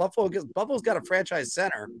Buffalo's got a franchise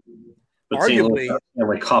center, But arguably,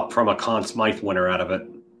 Stanley Cup from a Conn Smythe winner out of it.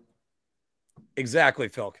 Exactly,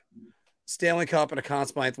 Phil. Stanley Cup and a Conn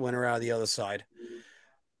Smythe winner out of the other side.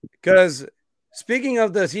 Because speaking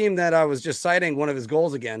of the team that I was just citing one of his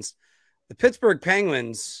goals against, the Pittsburgh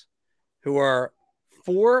Penguins, who are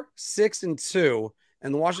 4-6-2,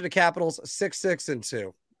 and the Washington Capitals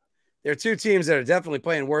 6-6-2. They're two teams that are definitely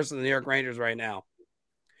playing worse than the New York Rangers right now.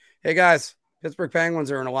 Hey guys, Pittsburgh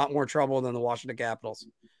Penguins are in a lot more trouble than the Washington Capitals.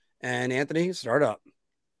 And Anthony, start up.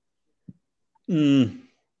 I'm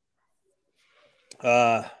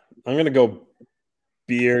going to go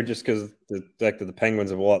Beer just because the fact that the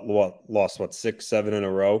Penguins have lost 6-7 in a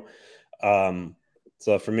row.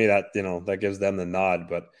 So for me, that gives them the nod.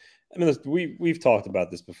 But I mean, we've talked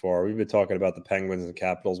about this before. We've been talking about the Penguins and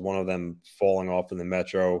Capitals, one of them falling off in the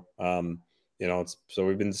Metro. So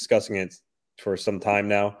we've been discussing it for some time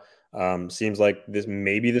now. Seems like this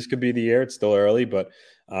could be the year. It's still early, but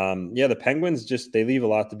the Penguins they leave a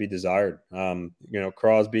lot to be desired.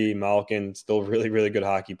 Crosby, Malkin, still really, really good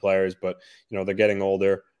hockey players, but they're getting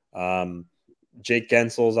older. Jake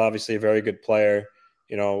Gensel's obviously a very good player,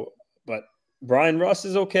 but Brian Russ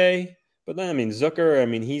is okay. But then,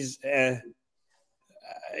 Zucker, he's after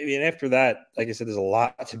that, like I said, there's a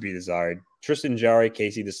lot to be desired. Tristan Jarry,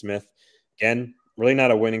 Casey DeSmith, again, really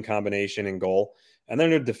not a winning combination in goal. And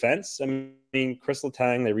then their defense, Chris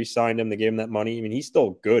Letang, they re-signed him. They gave him that money. He's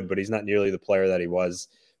still good, but he's not nearly the player that he was.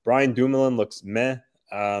 Brian Dumoulin looks meh.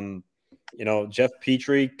 Jeff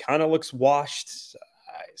Petrie kind of looks washed.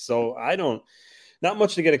 So not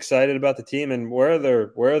much to get excited about the team. And where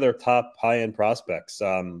are their top high-end prospects?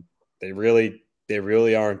 They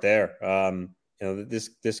really aren't there.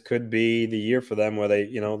 This could be the year for them where they,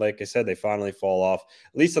 like I said, they finally fall off.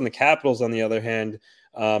 At least on the Capitals, on the other hand,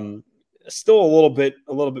 still a little bit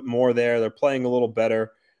more there. They're playing a little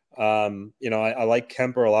better. I like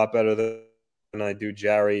Kemper a lot better than I do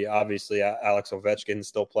Jarry. Obviously, Alex Ovechkin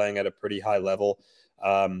still playing at a pretty high level.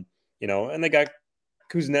 And they got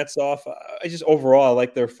Kuznetsov. Overall, I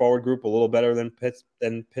like their forward group a little better than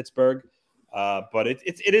Pittsburgh. But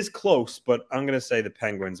it is close. But I'm going to say the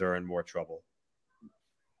Penguins are in more trouble.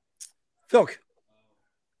 Phil,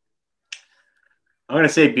 I'm going to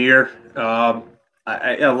say Beer.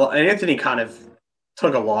 Anthony kind of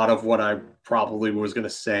took a lot of what I probably was going to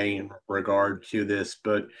say in regard to this,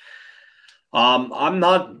 but I'm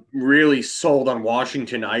not really sold on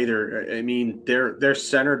Washington either. Their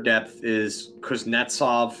center depth is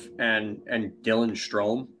Kuznetsov and Dylan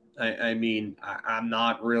Strome. I'm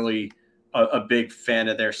not really a big fan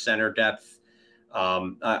of their center depth.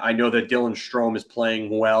 I know that Dylan Strome is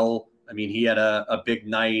playing well. He had a big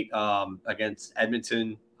night against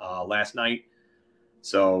Edmonton last night.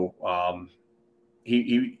 So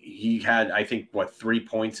he had, I think, 3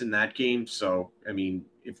 points in that game. So,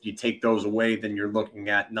 if you take those away, then you're looking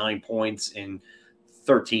at 9 points in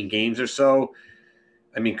 13 games or so.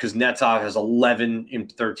 Kuznetsov has 11 in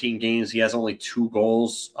 13 games. He has only 2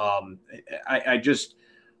 goals. I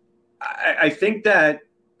think that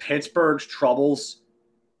Pittsburgh's troubles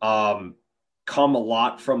come a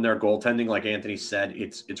lot from their goaltending. Like Anthony said,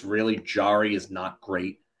 it's really Jarry is not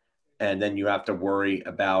great. And then you have to worry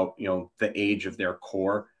about, the age of their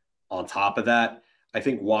core on top of that. I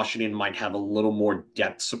think Washington might have a little more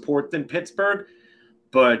depth support than Pittsburgh,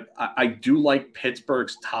 but I do like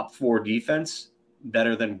Pittsburgh's top 4 defense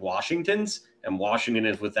better than Washington's. And Washington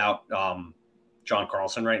is without John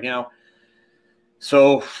Carlson right now.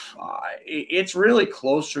 So it's really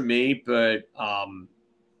close for me, but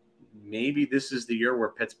maybe this is the year where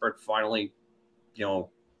Pittsburgh finally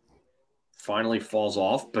falls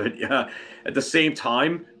off. But at the same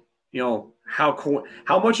time,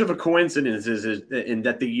 how much of a coincidence is it in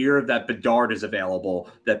that the year that Bedard is available,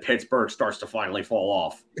 that Pittsburgh starts to finally fall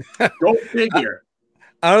off? Go figure.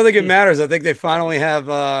 I don't think it matters. I think they finally have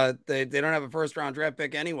they don't have a first round draft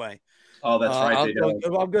pick anyway. Oh, that's right. I'm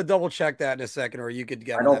going to double check that in a second, or you could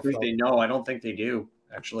get. I don't think they know. I don't think they do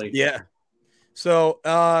actually. Yeah. So,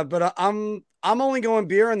 but I'm only going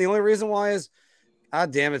Beer, and the only reason why is,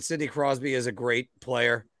 God damn it, Sidney Crosby is a great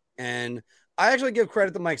player, and I actually give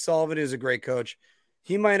credit to Mike Sullivan, who's a great coach.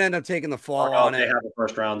 He might end up taking the fall on it. They have a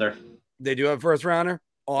first rounder. They do have a first rounder.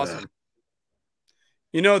 Awesome.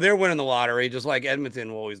 Yeah. They're winning the lottery just like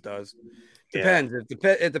Edmonton always does. Depends.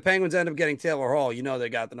 If the Penguins end up getting Taylor Hall, they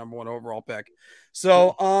got the number 1 overall pick.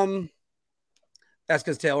 So that's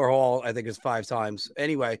because Taylor Hall, I think, is 5 times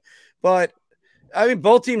anyway. But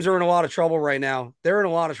both teams are in a lot of trouble right now. They're in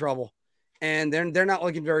a lot of trouble, and they're not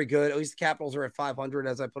looking very good. At least the Capitals are at 500,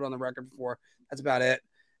 as I put on the record before. That's about it.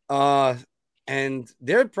 And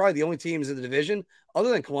they're probably the only teams in the division, other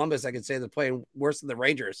than Columbus, I could say, they're playing worse than the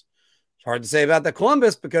Rangers. It's hard to say about the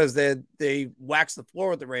Columbus because they waxed the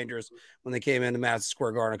floor with the Rangers when they came into Madison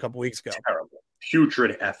Square Garden a couple weeks ago. Terrible.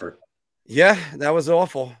 Putrid effort. Yeah, that was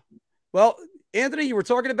awful. Well, Anthony, you were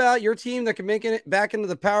talking about your team that can make it back into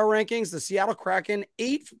the power rankings, the Seattle Kraken,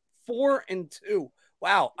 8-4-2.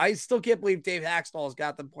 Wow, I still can't believe Dave Haxtell's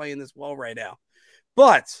got them playing this well right now.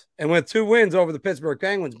 But, and with 2 wins over the Pittsburgh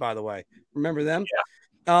Penguins, by the way. Remember them?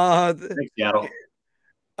 Yeah. Thanks, Seattle.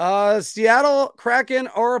 Seattle Kraken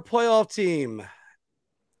are a playoff team.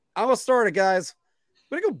 I'm going to start it, guys.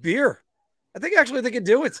 I'm going to go beer. I think actually they could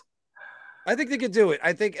do it. I think they could do it.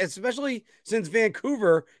 I think especially since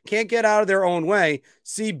Vancouver can't get out of their own way,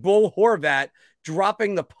 see Bull Horvat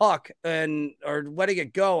dropping the puck or letting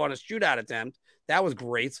it go on a shootout attempt. That was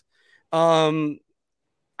great. If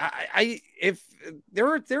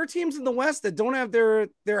there are teams in the West that don't have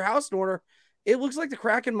their house in order, it looks like the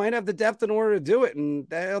Kraken might have the depth in order to do it, and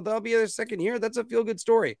that'll be their second year. That's a feel-good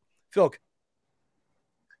story. Phil.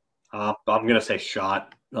 I'm going to say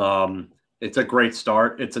shot. It's a great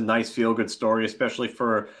start. It's a nice feel-good story, especially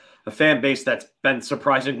for a fan base that's been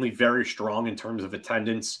surprisingly very strong in terms of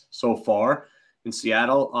attendance so far in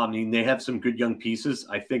Seattle. I mean, they have some good young pieces.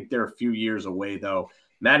 I think they're a few years away, though.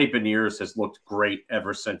 Matty Beniers has looked great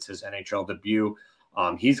ever since his NHL debut.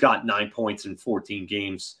 He's got 9 points in 14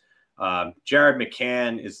 games. Jared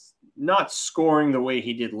McCann is not scoring the way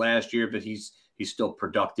he did last year, but he's still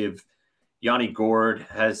productive. Yanni Gourde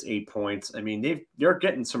has 8 points. I mean, they're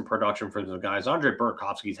getting some production from the guys. Andre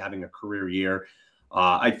Burakovsky's having a career year.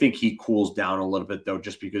 I think he cools down a little bit, though,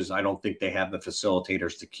 just because I don't think they have the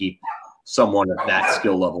facilitators to keep someone at that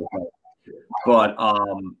skill level. But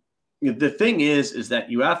the thing is that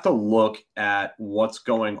you have to look at what's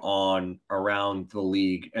going on around the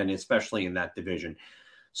league, and especially in that division.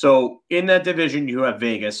 So in that division, you have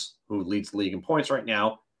Vegas, who leads the league in points right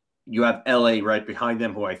now. You have LA right behind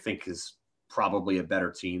them, who I think is probably a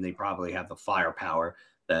better team. They probably have the firepower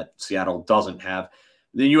that Seattle doesn't have.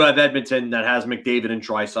 Then you have Edmonton that has McDavid and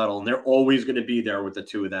Draisaitl, and they're always going to be there with the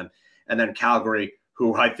two of them. And then Calgary,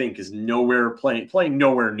 who I think is playing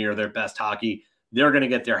nowhere near their best hockey. They're going to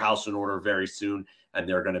get their house in order very soon, and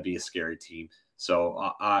they're going to be a scary team.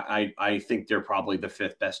 So I think they're probably the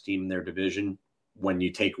 5th best team in their division when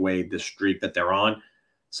you take away the streak that they're on.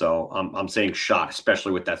 So I'm saying shot,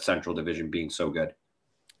 especially with that Central Division being so good.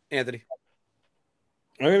 Anthony.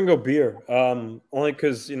 I'm going to go beer, only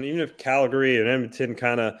because even if Calgary and Edmonton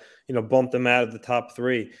kind of bump them out of the top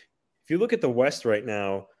 3, if you look at the West right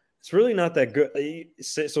now, it's really not that good.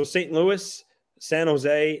 So St. Louis, San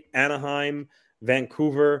Jose, Anaheim,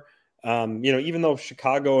 Vancouver, even though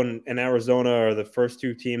Chicago and Arizona are the first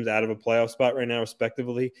 2 teams out of a playoff spot right now,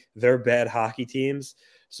 respectively, they're bad hockey teams.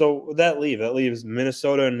 So that leaves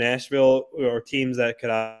Minnesota and Nashville are teams that could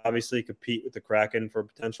obviously compete with the Kraken for a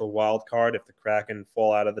potential wild card if the Kraken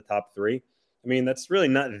fall out of the top 3. I mean, that's really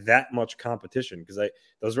not that much competition because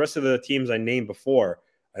those rest of the teams I named before,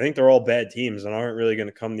 I think they're all bad teams and aren't really going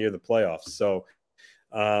to come near the playoffs. So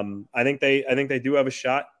I think they do have a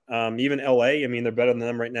shot. Even LA, I mean, they're better than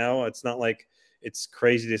them right now. It's not like it's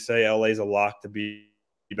crazy to say LA is a lock to be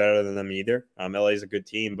better than them either. LA is a good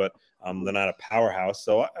team, but they're not a powerhouse.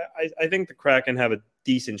 So I think the Kraken have a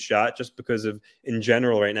decent shot just because of, in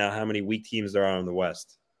general right now, how many weak teams there are in the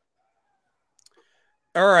West.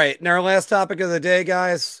 All right. And our last topic of the day,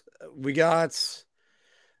 guys, we got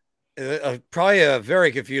probably a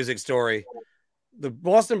very confusing story. The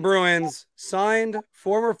Boston Bruins signed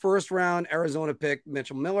former first-round Arizona pick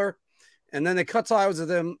Mitchell Miller, and then they cut ties with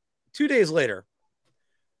him 2 days later.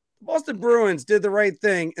 The Boston Bruins did the right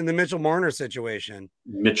thing in the Mitchell Marner situation.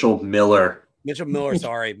 Mitchell Miller,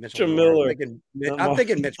 sorry. Mitchell Miller. I'm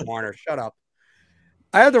thinking Mitch Marner. Shut up.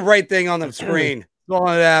 I had the right thing on the screen. That's all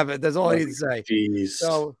I have. That's all I need to say. Jeez.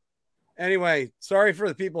 So, anyway, sorry for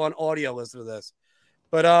the people on audio listening to this.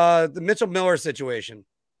 But the Mitchell Miller situation.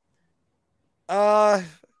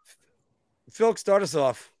 Phil, start us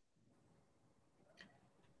off.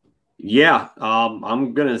 Yeah,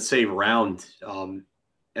 I'm gonna say round.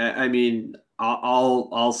 I mean,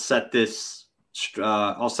 I'll set this.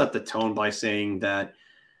 I'll set the tone by saying that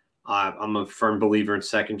I'm a firm believer in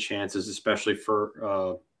second chances, especially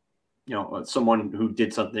for someone who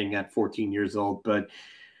did something at 14 years old. But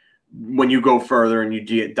when you go further and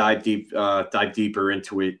you dive deeper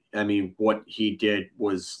into it, I mean, what he did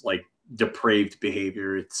was like depraved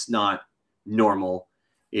behavior. It's not normal.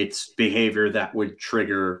 It's behavior that would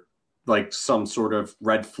trigger like some sort of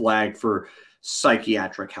red flag for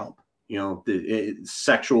psychiatric help.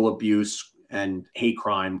 Sexual abuse and hate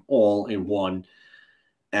crime all in one.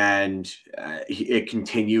 And it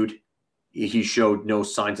continued. He showed no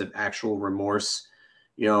signs of actual remorse.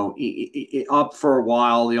 up for a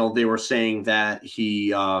while. They were saying that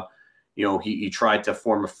he tried to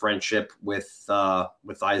form a friendship with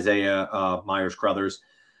Isaiah Myers Crothers,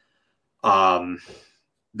 the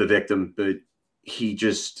victim, but he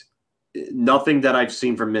just, nothing that I've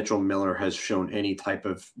seen from Mitchell Miller has shown any type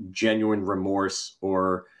of genuine remorse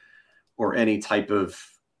or any type of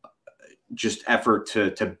just effort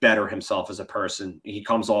to better himself as a person. He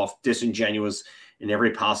comes off disingenuous in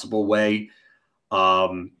every possible way.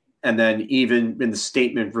 And then even in the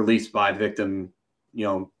statement released by the victim,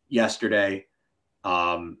 yesterday,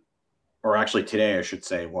 or actually today, I should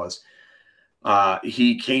say,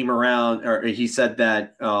 he came around, or he said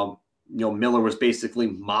that, Miller was basically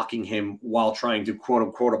mocking him while trying to quote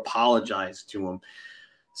unquote apologize to him.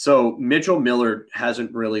 So Mitchell Miller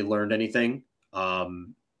hasn't really learned anything.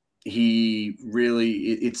 He really,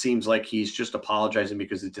 it seems like he's just apologizing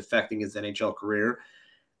because it's affecting his NHL career.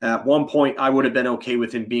 At one point, I would have been okay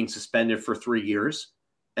with him being suspended for 3 years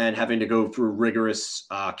and having to go through rigorous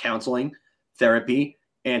counseling, therapy,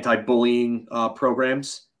 anti-bullying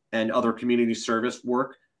programs, and other community service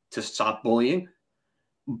work to stop bullying.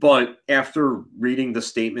 But after reading the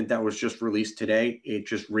statement that was just released today, it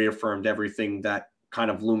just reaffirmed everything that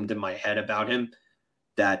kind of loomed in my head about him,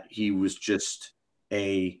 that he was just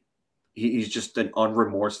he's just an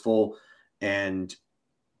unremorseful and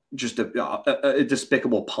just a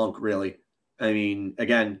despicable punk, really. I mean,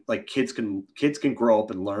 again, like kids can grow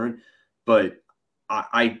up and learn, but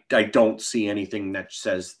I don't see anything that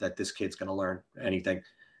says that this kid's going to learn anything.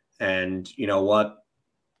 And you know what?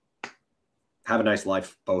 Have a nice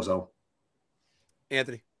life, bozo.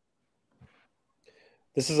 Anthony.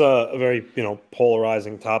 This is a very,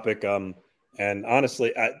 polarizing topic. And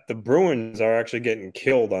honestly, the Bruins are actually getting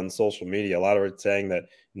killed on social media. A lot of it saying that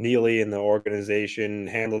Neely and the organization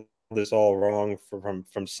handled this all wrong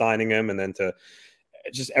from signing him, and then to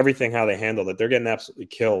just everything how they handled it. They're getting absolutely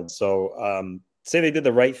killed. So say they did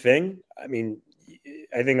the right thing. I mean,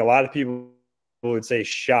 I think a lot of people would say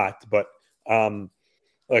shocked, but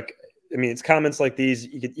it's comments like these.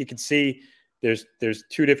 You could see there's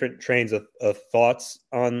two different trains of thoughts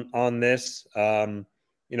on this.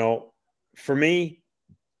 For me,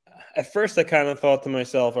 at first I kind of thought to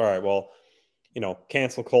myself, all right, well,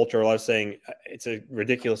 cancel culture. I was saying it's a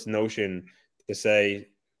ridiculous notion to say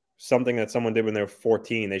something that someone did when they were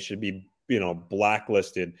 14, they should be,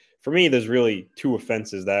 blacklisted. For me, there's really two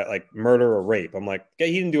offenses, that like murder or rape. I'm like, okay,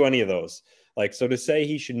 he didn't do any of those. Like, so to say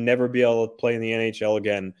he should never be able to play in the NHL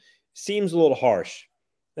again seems a little harsh.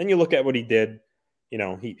 Then you look at what he did. He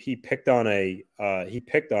bullied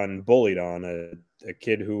on a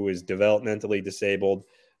kid who was developmentally disabled.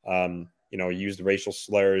 Used racial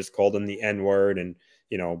slurs, called him the N-word and,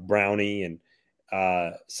 brownie. And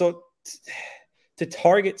so to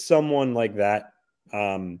target someone like that,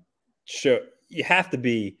 you have to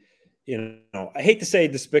be, I hate to say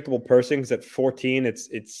despicable person, because at 14,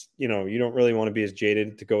 it's you don't really want to be as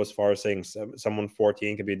jaded to go as far as saying someone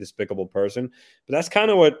 14 could be a despicable person. But that's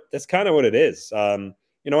kind of what it is. And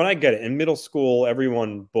I get it. In middle school,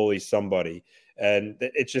 everyone bullies somebody, and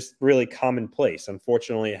it's just really commonplace.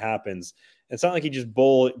 Unfortunately, it happens. It's not like he just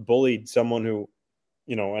bullied someone who,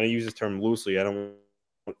 and I use this term loosely. I don't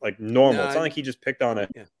like normal. It's not like he just picked on a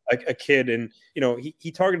kid, and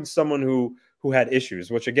he targeted someone who had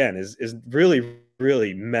issues, which again is really,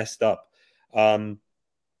 really messed up.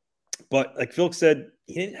 But like Phil said,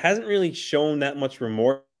 he hasn't really shown that much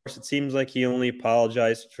remorse. It seems like he only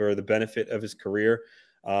apologized for the benefit of his career.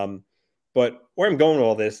 But where I'm going with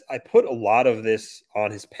all this, I put a lot of this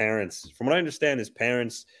on his parents. From what I understand, his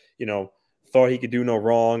parents, thought he could do no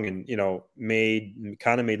wrong, and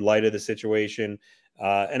made light of the situation.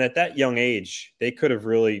 And at that young age, they could have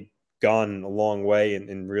really gone a long way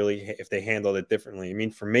and really, if they handled it differently. I mean,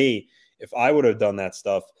 for me, if I would have done that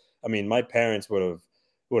stuff, I mean, my parents would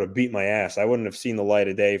have beat my ass. I wouldn't have seen the light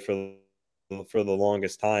of day for the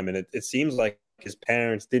longest time. And it seems like his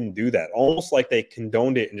parents didn't do that, almost like they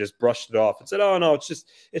condoned it and just brushed it off and said, oh no,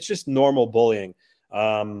 it's just normal bullying.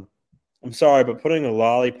 I'm sorry, but putting a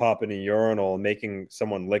lollipop in a urinal and making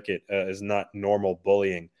someone lick it is not normal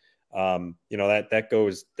bullying. That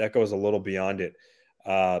goes a little beyond it.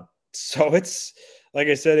 So it's, like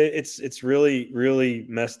I said, it's really, really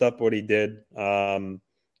messed up what he did.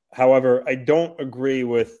 However, I don't agree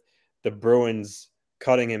with the Bruins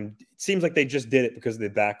cutting him. It seems like they just did it because of the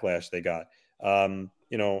backlash they got.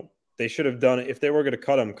 They should have done it. If they were going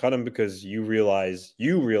to cut him because you realize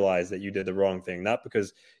that you did the wrong thing, not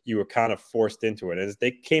because you were kind of forced into it. As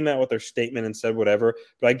they came out with their statement and said whatever,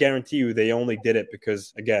 but I guarantee you they only did it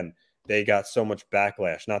because, again, they got so much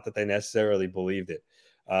backlash, not that they necessarily believed it.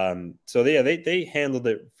 So yeah, they handled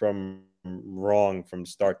it from wrong from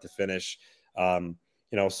start to finish. So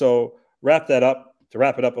to wrap it up,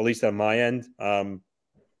 at least on my end,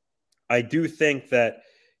 I do think that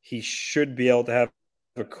he should be able to have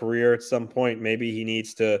a career at some point. Maybe he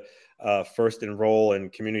needs to first enroll in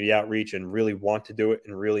community outreach and really want to do it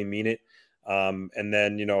and really mean it. And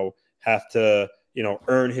then, have to,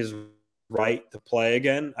 earn his right to play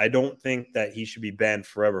again. I don't think that he should be banned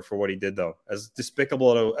forever for what he did, though. As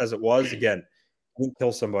despicable as it was, again, he didn't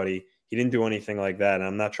kill somebody. He didn't do anything like that. And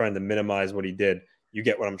I'm not trying to minimize what he did. You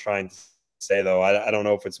get what I'm trying to say, though. I don't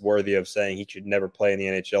know if it's worthy of saying he should never play in the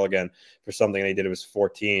NHL again for something that he did. It was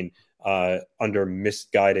 14 under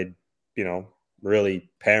misguided, really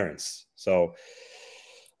parents. So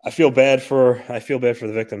I feel bad for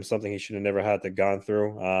the victim, something he should have never had to gone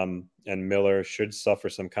through. And Miller should suffer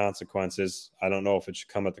some consequences. I don't know if it should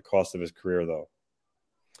come at the cost of his career, though.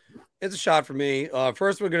 It's a shot for me.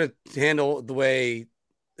 First, we're going to handle the way,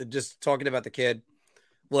 just talking about the kid.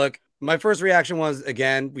 Look, my first reaction was,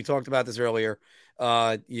 again, we talked about this earlier.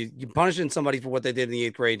 You punishing somebody for what they did in the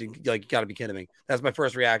 8th grade. You got to be kidding me. That's my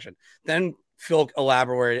first reaction. Then Phil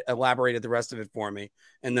elaborated the rest of it for me.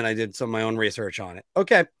 And then I did some of my own research on it.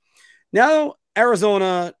 Okay. Now,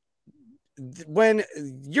 Arizona, when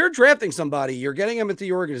you're drafting somebody, you're getting them into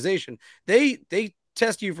your organization. They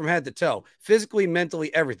test you from head to toe, physically,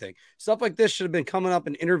 mentally, everything. Stuff like this should have been coming up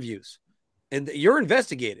in interviews. And you're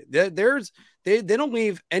investigated. They don't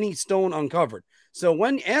leave any stone uncovered. So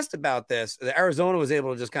when asked about this, Arizona was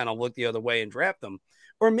able to just kind of look the other way and draft them.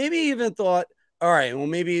 Or maybe even thought, all right, well,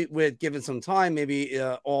 maybe with given some time, maybe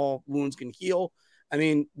all wounds can heal. I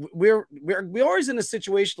mean, we're always in a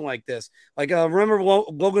situation like this. Like, remember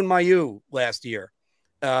Logan Mailloux last year,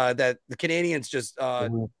 that the Canadians just,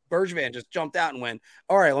 Bergevin just jumped out and went,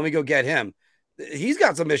 all right, let me go get him. He's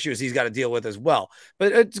got some issues he's got to deal with as well.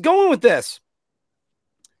 But it's going with this.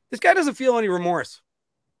 This guy doesn't feel any remorse.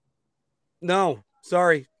 No,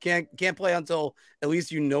 sorry. Can't play until at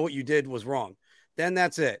least you know what you did was wrong. Then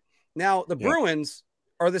that's it. Now, the Bruins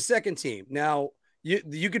are the second team. Now,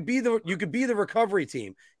 you could be the recovery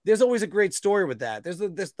team. There's always a great story with that. There's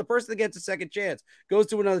the person that gets a second chance, goes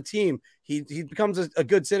to another team. He becomes a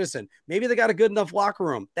good citizen. Maybe they got a good enough locker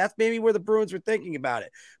room. That's maybe where the Bruins were thinking about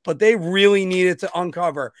it. But they really needed to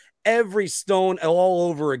uncover every stone all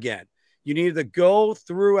over again. You needed to go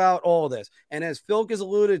throughout all this. And as Phil has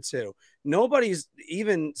alluded to, nobody's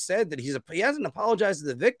even said that he hasn't apologized to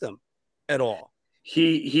the victim at all.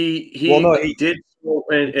 He did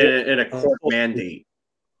in a court mandate.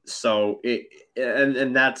 So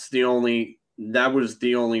that was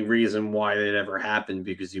the only reason why it ever happened,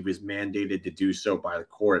 because he was mandated to do so by the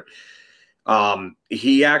court.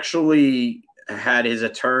 He actually had his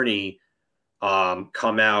attorney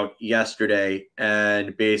come out yesterday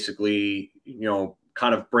and basically,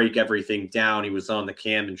 kind of break everything down. He was on the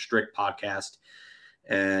Cam and Strick podcast,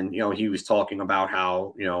 and he was talking about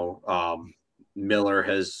how Miller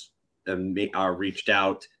has reached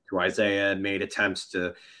out to Isaiah and made attempts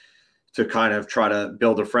to kind of try to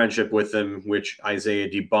build a friendship with him, which Isaiah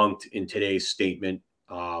debunked in today's statement.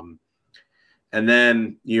 And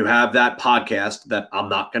then you have that podcast that I'm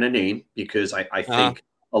not going to name because I think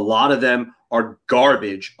a lot of them are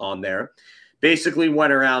garbage on there. Basically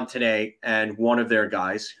went around today, and one of their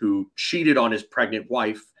guys who cheated on his pregnant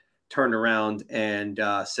wife turned around and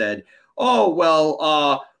said, "Oh,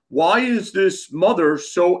 well, why is this mother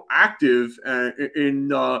so active in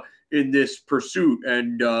this pursuit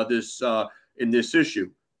and in this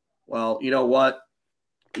issue?" Well, you know what?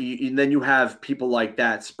 And then you have people like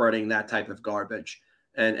that spreading that type of garbage,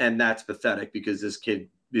 and that's pathetic, because this kid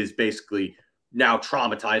is basically now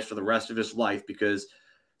traumatized for the rest of his life because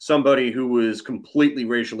somebody who was completely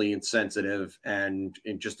racially insensitive and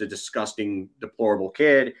just a disgusting, deplorable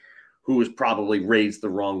kid who was probably raised the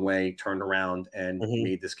wrong way, turned around and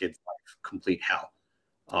made this kid's life complete hell.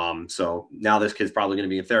 So now this kid's probably going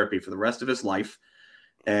to be in therapy for the rest of his life.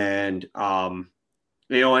 And, and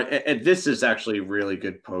this is actually a really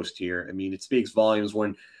good post here. I mean, it speaks volumes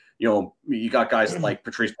when, you got guys like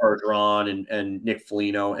Patrice Bergeron and Nick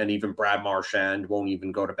Foligno and even Brad Marchand won't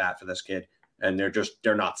even go to bat for this kid. And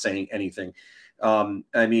they're not saying anything.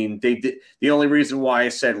 I mean, the only reason why I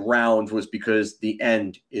said round was because the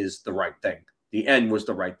end is the right thing. The end was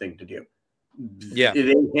the right thing to do. Yeah,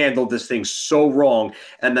 they handled this thing so wrong,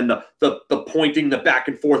 and then the pointing, the back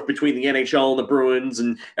and forth between the NHL and the Bruins,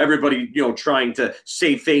 and everybody trying to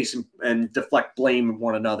save face and deflect blame on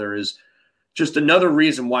one another is just another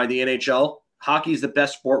reason why the NHL hockey is the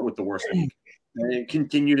best sport with the worst league. And I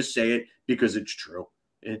continue to say it because it's true.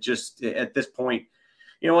 It just, at this point,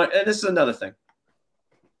 and this is another thing.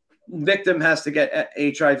 victim has to get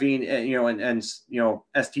HIV and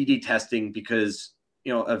STD testing because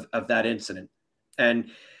of that incident, and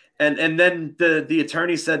then the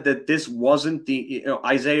attorney said that this wasn't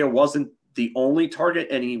Isaiah wasn't the only target,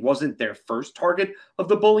 and he wasn't their first target of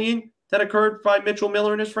the bullying that occurred by Mitchell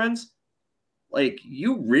Miller and his friends. Like,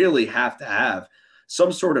 you really have to have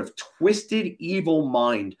some sort of twisted, evil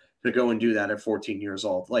mind to go and do that at 14 years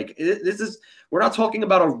old. Like, we're not talking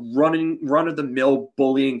about a run of the mill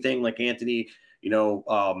bullying thing like Anthony,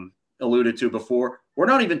 alluded to before. We're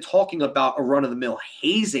not even talking about a run of the mill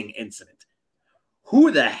hazing incident.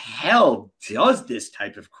 Who the hell does this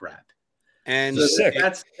type of crap? And so sick.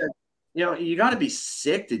 That's you got to be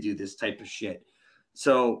sick to do this type of shit.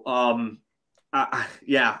 So, I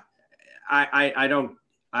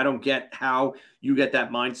don't get how you get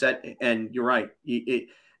that mindset. And you're right,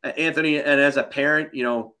 Anthony. And as a parent,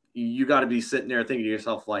 you got to be sitting there thinking to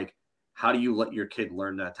yourself, like, how do you let your kid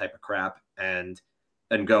learn that type of crap and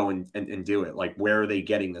go and do it? Like, where are they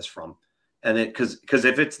getting this from? And then because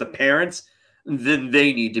if it's the parents, then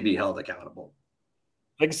they need to be held accountable.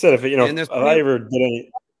 Like I said, if I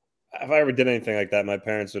ever did anything like that, my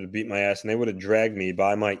parents would have beat my ass and they would have dragged me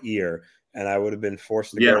by my ear, and I would have been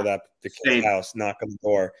forced to go to the kid's house, knock on the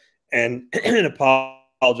door, and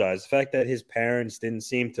apologize. The fact that his parents didn't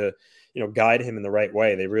seem to, guide him in the right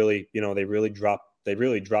way, they really dropped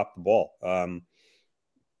the ball.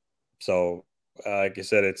 So, like I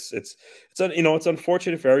said, it's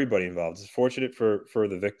unfortunate for everybody involved. It's fortunate for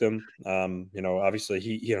the victim. Obviously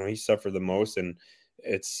he suffered the most, and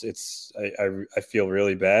I feel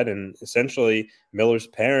really bad. And essentially Miller's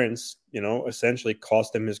parents, essentially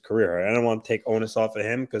cost him his career. I don't want to take onus off of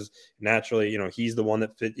him because naturally, he's the one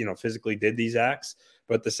that physically did these acts.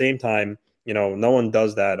 But at the same time, no one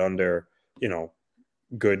does that under,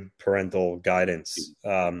 good parental guidance.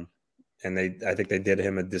 And I think they did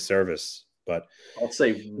him a disservice. But I'll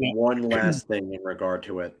say one last thing in regard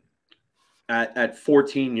to it. At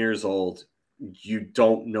 14 years old, you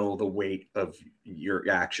don't know the weight of your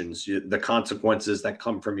actions, the consequences that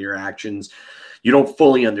come from your actions. You don't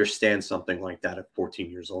fully understand something like that at 14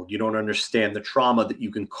 years old. You don't understand the trauma that you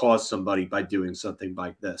can cause somebody by doing something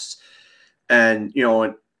like this. And,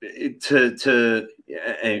 I'm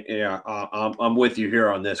with you here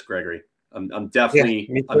on this, Gregory. I'm definitely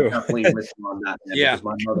with you on that. Man, yeah.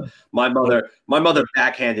 Because my mother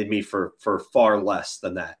backhanded me for far less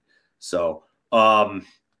than that. So, but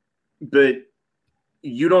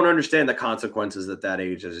you don't understand the consequences at that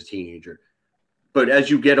age as a teenager. But as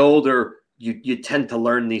you get older, you tend to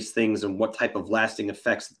learn these things and what type of lasting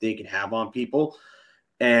effects that they can have on people.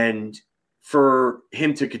 And for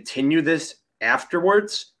him to continue this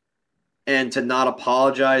afterwards and to not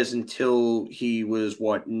apologize until he was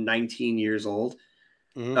 19 years old.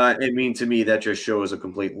 Mm-hmm. To me, that just shows a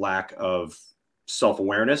complete lack of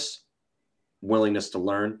self-awareness, willingness to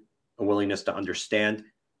learn, a willingness to understand,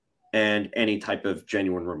 and any type of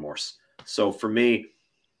genuine remorse. So for me,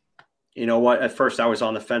 at first I was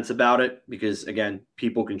on the fence about it because, again,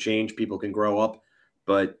 people can change, people can grow up,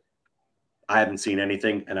 but I haven't seen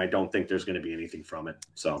anything, and I don't think there's going to be anything from it.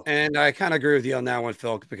 So, and I kind of agree with you on that one,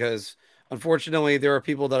 Phil, because unfortunately there are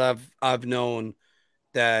people that I've known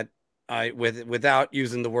that without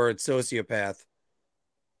using the word sociopath.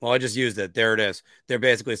 Well, I just used it. There it is. They're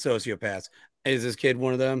basically sociopaths. Is this kid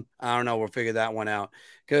one of them? I don't know. We'll figure that one out.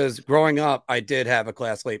 Because growing up, I did have a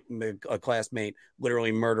classmate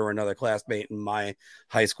literally murder another classmate in my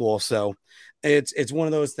high school. So it's one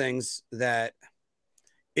of those things that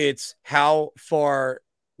it's how far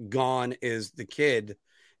gone is the kid,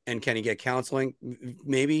 and can he get counseling?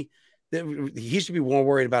 Maybe he should be more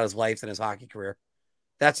worried about his life than his hockey career.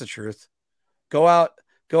 That's the truth. Go out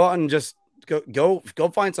and just go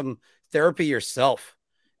find some therapy yourself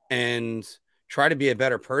and try to be a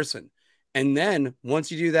better person. And then once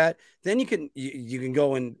you do that, then you can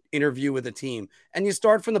go and interview with a team, and you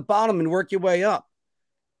start from the bottom and work your way up.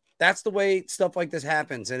 That's the way stuff like this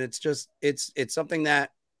happens. And it's something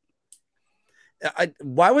that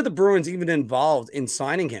why were the Bruins even involved in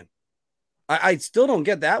signing him? I still don't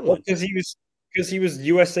get that one. Because he was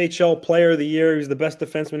USHL player of the year. He was the best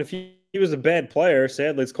defenseman. If he was a bad player,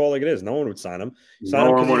 sadly, it's called like it is. No one would sign him. Sign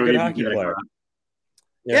him because he's a good hockey player.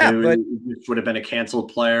 Yeah, but it would have been a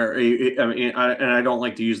canceled player. I mean, I don't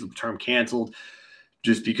like to use the term canceled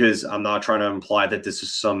just because I'm not trying to imply that this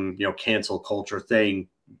is some, cancel culture thing.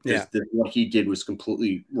 Yeah. What he did was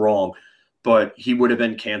completely wrong, but he would have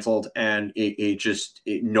been canceled, and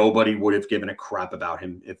nobody would have given a crap about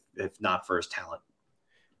him if not for his talent.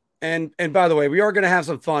 And by the way, we are going to have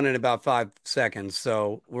some fun in about 5 seconds,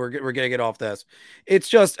 so we're going to get off this. It's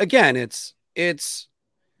just, again, it's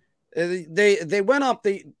They went up.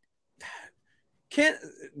 They can't.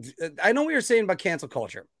 I know what you're saying about cancel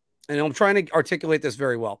culture, and I'm trying to articulate this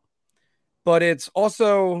very well, but it's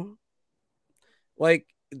also like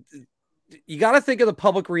you got to think of the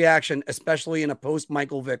public reaction, especially in a post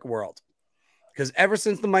Michael Vick world, because ever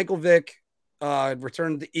since the Michael Vick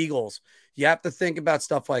returned to the Eagles, you have to think about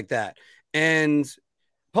stuff like that. And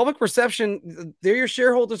public perception, they're your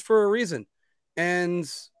shareholders for a reason. And,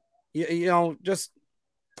 you know, just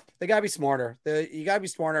they got to be smarter. You got to be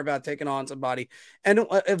smarter about taking on somebody. And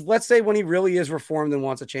let's say when he really is reformed and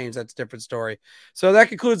wants to change, that's a different story. So that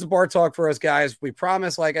concludes the bar talk for us, guys. We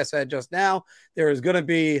promise, like I said just now, there is going to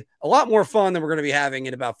be a lot more fun than we're going to be having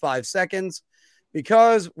in about 5 seconds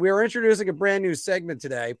because we're introducing a brand new segment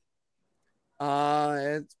today.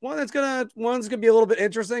 It's one's gonna be a little bit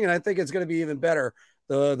interesting, and I think it's gonna be even better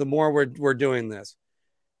the more we're doing this.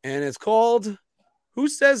 And it's called Who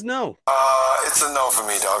Says No? It's a no for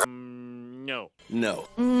me, dog. No.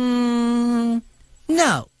 No.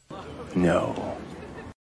 No. No.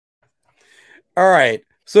 All right.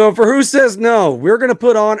 So for Who Says No, we're gonna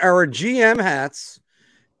put on our GM hats,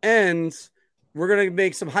 and we're gonna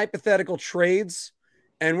make some hypothetical trades,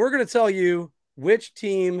 and we're gonna tell you which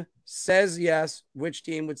team says yes, which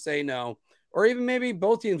team would say no, or even maybe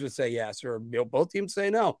both teams would say yes, or both teams say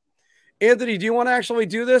no. Anthony, do you want to actually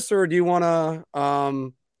do this, or do you want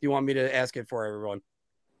me to ask it for everyone?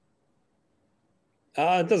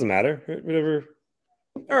 It doesn't matter. Whatever.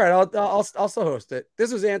 All right, I'll still host it.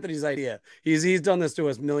 This was Anthony's idea. He's done this to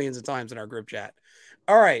us millions of times in our group chat.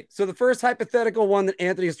 All right, so the first hypothetical one that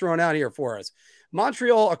Anthony's thrown out here for us: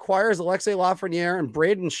 Montreal acquires Alexis Lafreniere and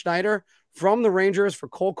Braden Schneider from the Rangers for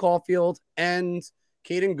Cole Caulfield and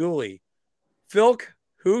Caden Gooley. Philk,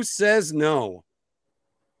 who says no?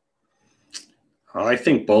 I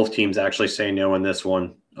think both teams actually say no in this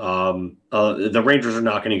one. The Rangers are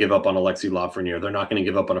not going to give up on Alexis Lafreniere. They're not going to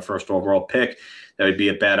give up on a first overall pick. That would be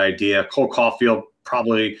a bad idea. Cole Caulfield,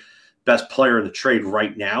 probably best player in the trade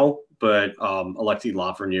right now, but Alexis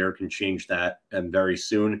Lafreniere can change that and very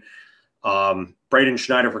soon. Braden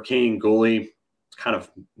Schneider for Caden Gooley, kind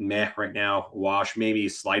of meh right now. Wash, maybe a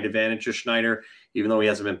slight advantage to Schneider, even though he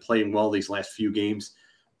hasn't been playing well these last few games.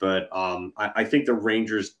 But I think the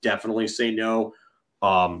Rangers definitely say no.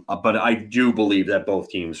 But I do believe that both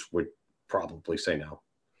teams would probably say no.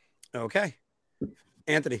 Okay.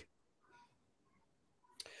 Anthony.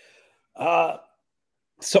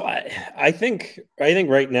 So I think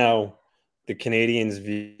right now the Canadians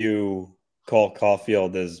view Cole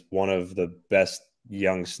Caulfield as one of the best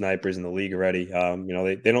young snipers in the league already.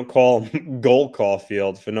 They don't call him Goal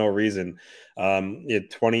Caulfield for no reason. He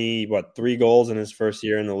had 3 goals in his first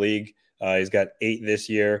year in the league. He's got 8 this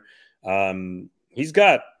year. He's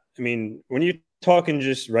got, when you're talking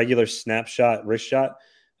just regular snapshot, wrist shot,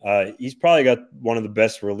 he's probably got one of the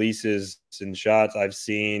best releases and shots I've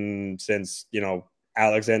seen since,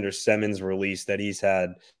 Alexander Semin's release that he's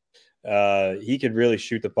had. He could really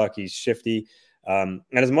shoot the puck. He's shifty. And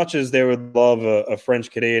as much as they would love a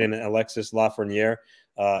French Canadian, Alexis Lafreniere,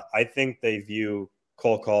 I think they view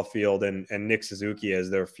Cole Caulfield and Nick Suzuki as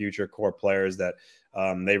their future core players that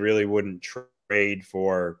they really wouldn't trade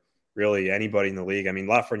for really anybody in the league.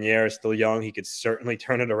 Lafreniere is still young. He could certainly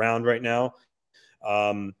turn it around right now.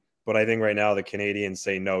 But I think right now the Canadians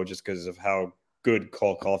say no just because of how good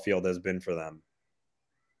Cole Caulfield has been for them.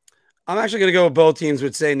 I'm actually going to go with both teams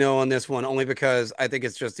would say no on this one, only because I think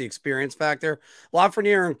it's just the experience factor.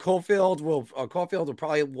 Lafreniere and Caulfield will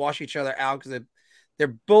probably wash each other out because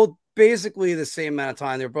they're both basically the same amount of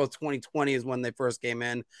time. They're both 2020 is when they first came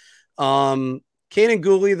in. Caden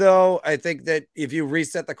Gooley, though, I think that if you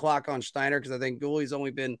reset the clock on Schneider, because I think Gooley's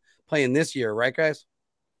only been playing this year, right, guys?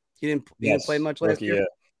 He didn't play much last year. Yeah.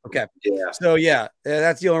 Okay. Yeah. So,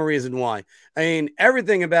 that's the only reason why.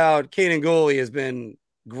 Everything about Caden Gooley has been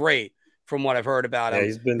great from what I've heard about him.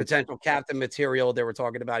 He's been potential captain material they were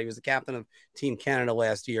talking about. He was the captain of Team Canada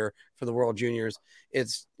last year for the World Juniors.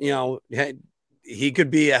 It's, he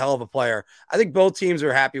could be a hell of a player. I think both teams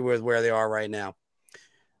are happy with where they are right now.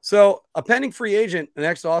 So a pending free agent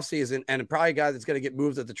next offseason and probably a guy that's going to get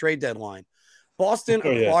moved at the trade deadline. Boston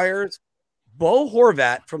acquires Bo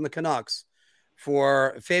Horvat from the Canucks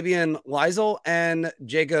for Fabian Lysell and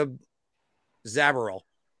Jacob Zaboral.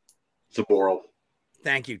 Zaboral.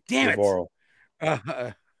 Thank you. Damn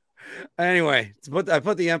it. Anyway, I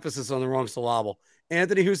put the emphasis on the wrong syllable.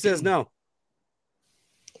 Anthony, who says no?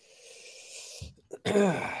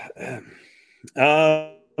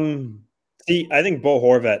 See, I think Bo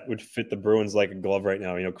Horvat would fit the Bruins like a glove right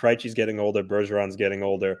now. Krejci's getting older, Bergeron's getting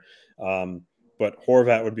older, but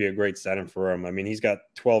Horvat would be a great center for him. He's got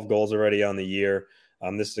 12 goals already on the year.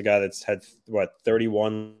 This is a guy that's had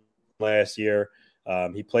 31 last year.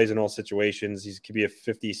 He plays in all situations. He could be a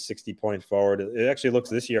 50, 60 point forward. It actually looks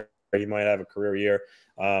this year he might have a career year.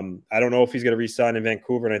 I don't know if he's going to re-sign in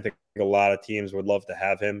Vancouver, and I think a lot of teams would love to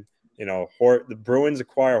have him. The Bruins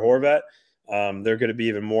acquire Horvat. They're going to be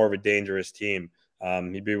even more of a dangerous team.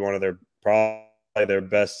 He'd be one of probably their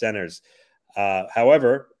best centers.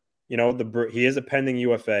 However, he is a pending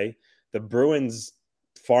UFA. The Bruins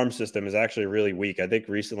farm system is actually really weak. I think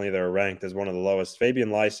recently they were ranked as one of the lowest. Fabian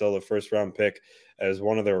Lysell, the first round pick, as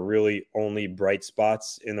one of their really only bright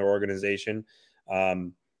spots in their organization.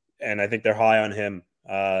 And I think they're high on him.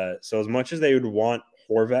 So as much as they would want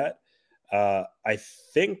Horvat, I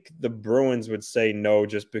think the Bruins would say no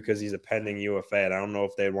just because he's a pending UFA. And I don't know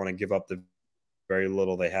if they'd want to give up the very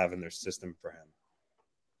little they have in their system for him.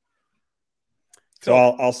 So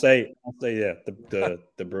I'll say yeah, the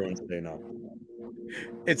Bruins say no.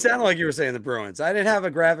 It sounded like you were saying the Bruins. I didn't have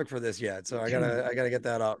a graphic for this yet, so I gotta get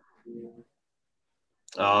that up.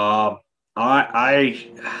 I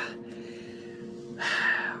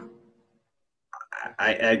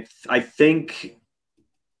think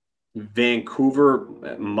Vancouver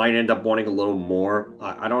might end up wanting a little more.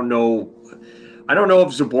 I don't know if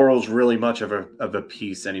Zaborov's really much of a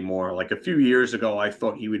piece anymore. Like a few years ago, I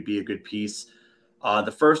thought he would be a good piece.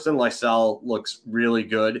 The first in Lysell looks really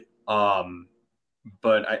good,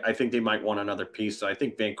 but I think they might want another piece. So I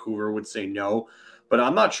think Vancouver would say no. But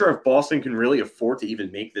I'm not sure if Boston can really afford to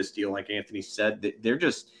even make this deal. Like Anthony said,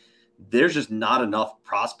 there's just not enough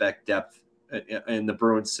prospect depth in the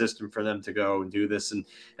Bruins system for them to go and do this. And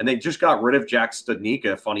they just got rid of Jack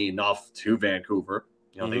Studnicka, funny enough, to Vancouver.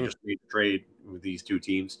 They just made a trade with these two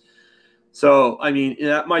teams. So, I mean,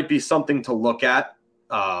 that might be something to look at.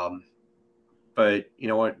 But you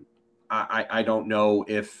know what? I don't know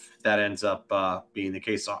if that ends up being the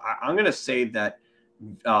case. So I'm going to say that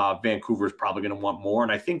Vancouver is probably going to want more.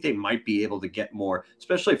 And I think they might be able to get more,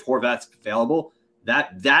 especially if Horvat's available.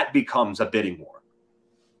 That becomes a bidding war.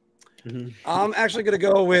 Mm-hmm. I'm actually going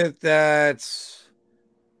to go with that.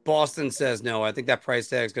 Boston says no. I think that price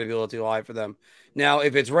tag is going to be a little too high for them. Now,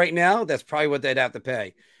 if it's right now, that's probably what they'd have to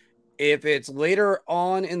pay. If it's later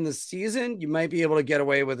on in the season, you might be able to get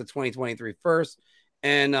away with a 2023 first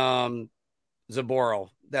and Zaboral.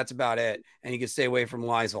 That's about it. And you can stay away from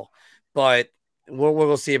Lysell. But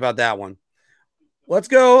we'll see about that one. Let's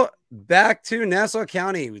go back to Nassau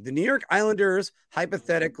County. The New York Islanders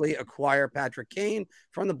hypothetically acquire Patrick Kane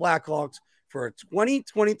from the Blackhawks for a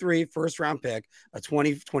 2023 first-round pick, a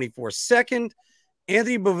 2024 second,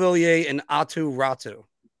 Anthony Beauvillier, and Aatu Räty.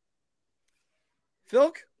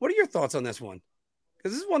 Phil, what are your thoughts on this one?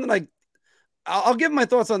 Because this is one that I'll give my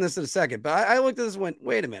thoughts on this in a second, but I looked at this and went,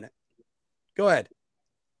 wait a minute. Go ahead.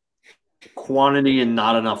 Quantity and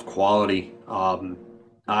not enough quality.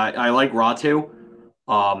 I like Räty.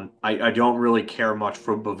 I don't really care much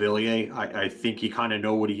for Beauvillier. I think you kind of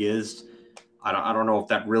know what he is. I don't know if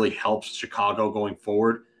that really helps Chicago going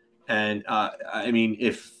forward. And I mean,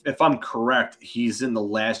 if I'm correct, he's in the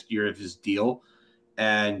last year of his deal,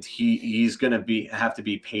 and he's going to have to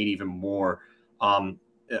be paid even more.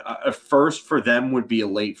 A first for them would be a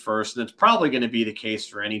late first, and it's probably going to be the case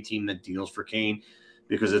for any team that deals for Kane,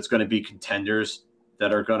 because it's going to be contenders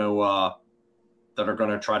that are going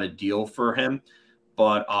to try to deal for him.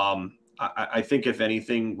 But I think if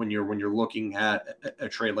anything, when you're looking at a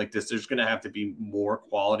trade like this, there's going to have to be more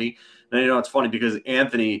quality. And it's funny because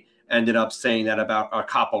Anthony ended up saying that about a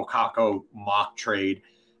Capo Caco mock trade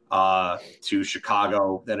to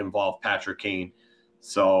Chicago that involved Patrick Kane.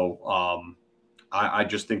 So I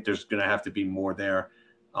just think there's going to have to be more there.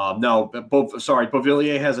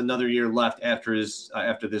 Beauvillier has another year left after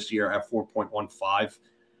this year at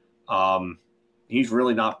 4.15. He's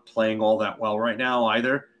really not playing all that well right now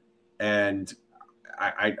either. And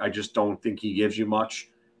I just don't think he gives you much.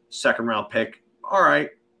 Second round pick, all right.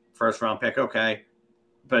 First round pick, okay.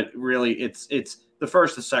 But really, it's the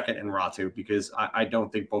first, the second, and Räty, because I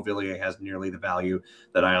don't think Beauvillier has nearly the value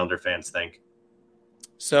that Islander fans think.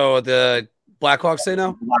 So the Blackhawks say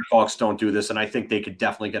no? Blackhawks don't do this, and I think they could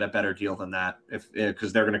definitely get a better deal than that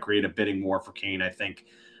because they're going to create a bidding war for Kane, I think.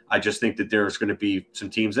 I just think that there's going to be some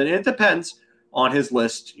teams, and it depends on his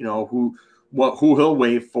list, who he'll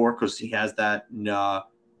waive for, because he has that no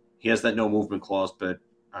movement clause. But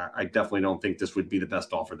I definitely don't think this would be the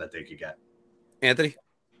best offer that they could get. Anthony?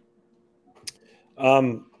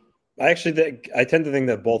 I tend to think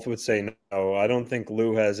that both would say no. I don't think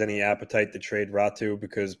Lou has any appetite to trade Räty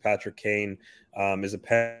because Patrick Kane is a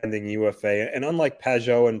pending UFA. And unlike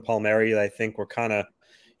Pajot and Palmieri, I think we're kind of,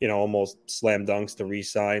 almost slam dunks to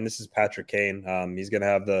re-sign. This is Patrick Kane. He's going to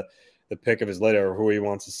have the the pick of his litter or who he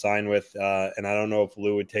wants to sign with. And I don't know if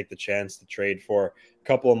Lou would take the chance to trade for a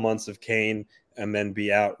couple of months of Kane and then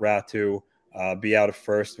be out Ratu, be out of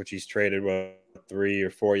first, which he's traded with 3 or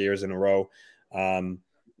 4 years in a row.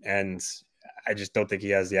 And I just don't think he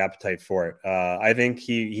has the appetite for it. I think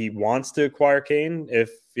he wants to acquire Kane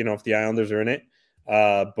if the Islanders are in it.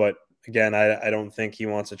 But again, I don't think he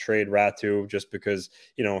wants to trade Ratu just because,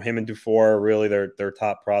 him and Dufour are really their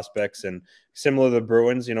top prospects, and similar to the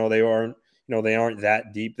Bruins, they aren't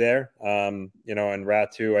that deep there. And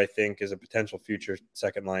Ratu, I think, is a potential future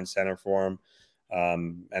second line center for him.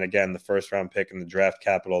 And again, the first round pick and the draft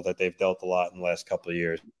capital that they've dealt a lot in the last couple of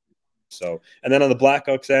years. So, and then on the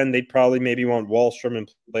Blackhawks end, they'd probably maybe want Wahlstrom in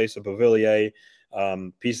place of Beauvillier,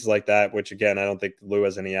 pieces like that, which again, I don't think Lou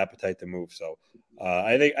has any appetite to move. So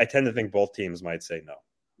I tend to think both teams might say no.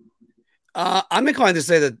 I'm inclined to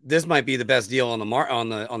say that this might be the best deal on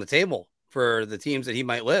the table for the teams that he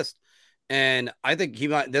might list. And I think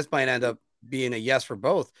this might end up being a yes for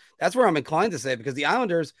both. That's where I'm inclined to say, because the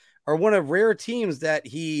Islanders are one of rare teams that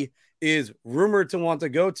he is rumored to want to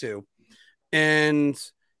go to. And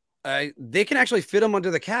they can actually fit him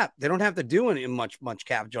under the cap. They don't have to do any much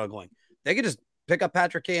cap juggling. They could just pick up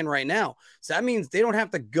Patrick Kane right now. So that means they don't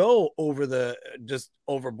have to go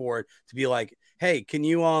overboard to be like, hey, can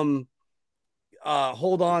you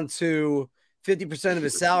hold on to 50% of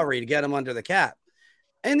his salary to get him under the cap?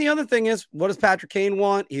 And the other thing is, what does Patrick Kane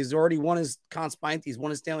want? He's already won his Conn Smythe. He's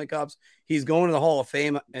won his Stanley Cups. He's going to the Hall of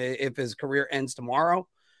Fame if his career ends tomorrow.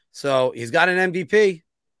 So he's got an MVP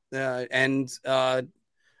and an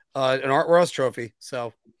Art Ross trophy.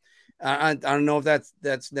 So I don't know if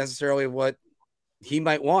that's necessarily what he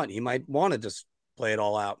might want. He might want to just play it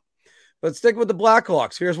all out. But stick with the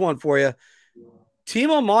Blackhawks. Here's one for you.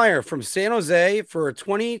 Timo Meier from San Jose for a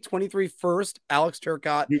 2023 first, Alex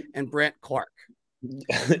Turcotte and Brandt Clark. LA.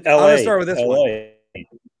 I'm going to start with this LA. one.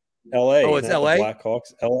 LA. Oh, it's LA?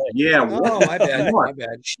 Blackhawks. LA. Yeah. Oh, my bad. My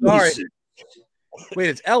bad. Sorry. Wait,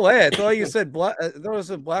 it's LA. I thought you said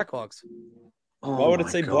Blackhawks. Oh, why would it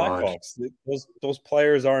say God. Blackhawks? Those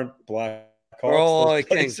players aren't Blackhawks. Oh, Those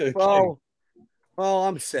Kings. players are Well,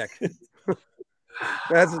 I'm sick.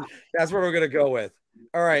 That's what we're gonna go with.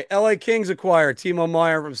 All right, LA Kings acquire Timo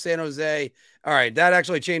Meier from San Jose. All right, that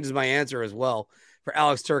actually changes my answer as well for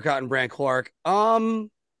Alex Turcotte and Brandt Clark.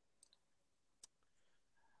 I'm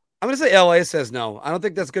gonna say LA says no. I don't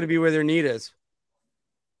think that's gonna be where their need is.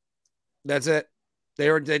 That's it.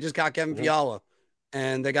 They just got Kevin Fiala,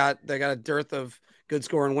 and they got a dearth of good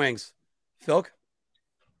scoring wings. Phil?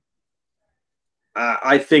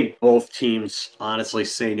 I think both teams honestly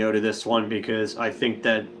say no to this one, because I think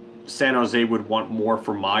that San Jose would want more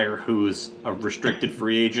for Meier, who's a restricted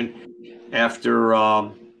free agent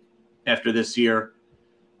after this year.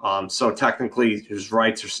 So technically his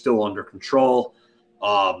rights are still under control.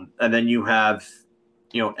 And then you have,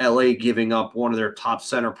 LA giving up one of their top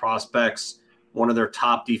center prospects, one of their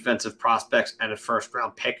top defensive prospects, and a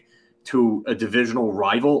first-round pick to a divisional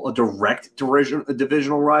rival, a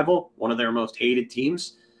divisional rival, one of their most hated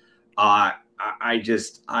teams. I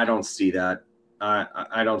don't see that.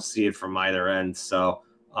 I don't see it from either end. So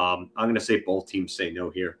I'm going to say both teams say no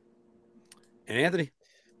here. And Anthony?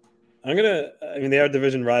 They are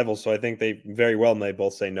division rivals, so I think they very well may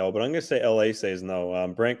both say no, but I'm going to say LA says no.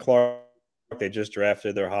 Brandt Clark, they just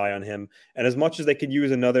drafted. They're high on him. And as much as they could use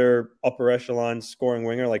another upper echelon scoring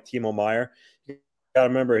winger like Timo Meier, you got to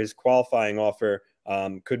remember his qualifying offer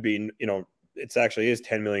could be, it's actually is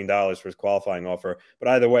 $10 million for his qualifying offer. But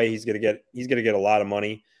either way, he's going to get a lot of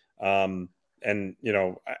money. And,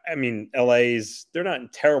 LA's, they're not in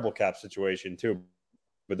terrible cap situation too,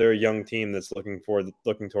 but they're a young team that's looking toward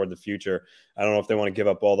the future. I don't know if they want to give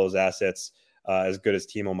up all those assets as good as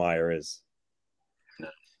Timo Meier is.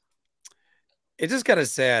 It's just kind of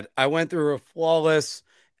sad. I went through a flawless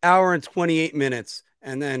hour and 28 minutes,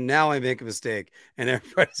 and then now I make a mistake, and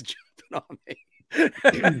everybody's jumping on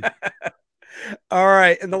me. All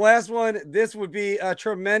right, and the last one, this would be a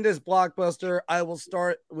tremendous blockbuster. I will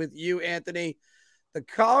start with you, Anthony. The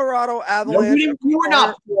Colorado Avalanche. No, you were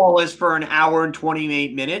not flawless for an hour and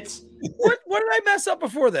 28 minutes. What did I mess up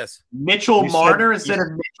before this? Mitchell Marner instead of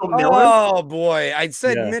Mitchell Miller? Oh, boy. I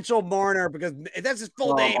said Mitchell Marner because that's his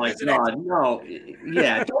full name, isn't it? No.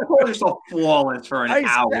 Yeah, don't call yourself flawless for an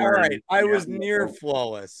hour. All right. I was near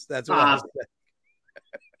flawless. That's what I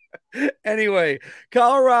said. Anyway,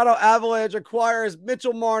 Colorado Avalanche acquires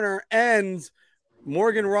Mitchell Marner and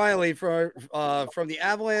Morgan Riley from the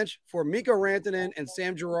Avalanche for Mikko Rantanen and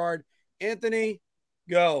Sam Girard. Anthony,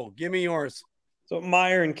 go. Give me yours. So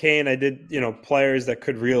Meier and Kane, I did, players that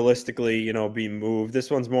could realistically, be moved.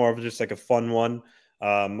 This one's more of just like a fun one.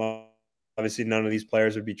 Obviously, none of these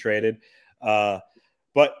players would be traded.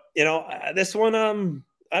 But this one,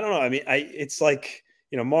 I don't know. I mean, it's like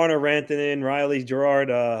Marner, Rantanen, Riley, Girard.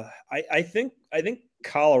 I think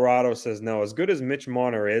Colorado says no. As good as Mitch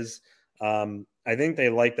Marner is, I think they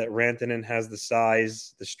like that Rantanen has the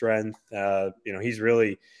size, the strength. He's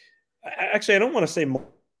really. Actually, I don't want to say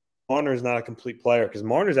Marner is not a complete player because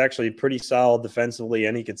Marner is actually pretty solid defensively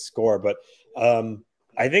and he could score. But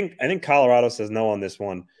I think Colorado says no on this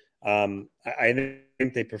one. I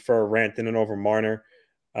think they prefer Rantanen over Marner.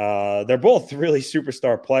 They're both really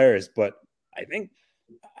superstar players, but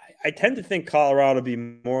I tend to think Colorado would be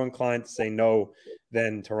more inclined to say no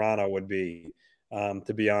than Toronto would be,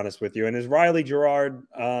 to be honest with you. And is Riley Girard,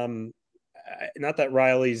 not that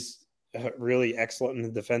Riley's really excellent in the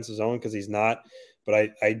defensive zone because he's not,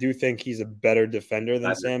 but I do think he's a better defender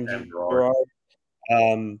than Sam Girard.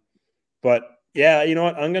 But yeah, you know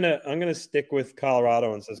what? I'm gonna stick with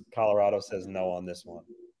Colorado and says Colorado says no on this one.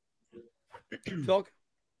 Phil?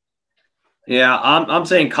 Yeah, I'm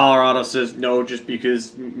saying Colorado says no just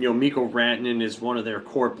because Mikko Rantanen is one of their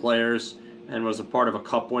core players and was a part of a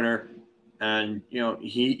cup winner, and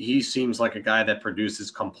he seems like a guy that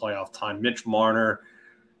produces come playoff time. Mitch Marner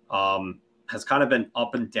has kind of been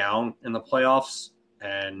up and down in the playoffs,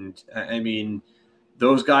 and I mean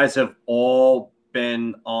those guys have all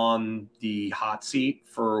been on the hot seat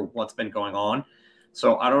for what's been going on.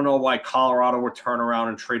 So I don't know why Colorado would turn around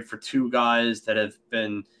and trade for two guys that have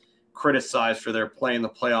been criticized for their play in the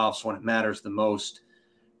playoffs when it matters the most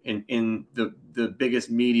in the biggest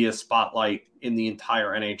media spotlight in the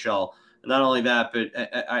entire NHL. And not only that, but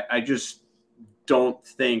I just don't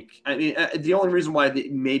think – I mean, the only reason why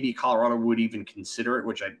maybe Colorado would even consider it,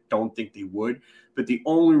 which I don't think they would, but the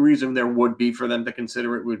only reason there would be for them to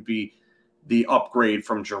consider it would be the upgrade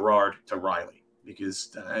from Girard to Riley.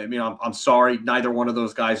 Because, I mean, I'm sorry, neither one of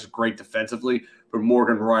those guys is great defensively, but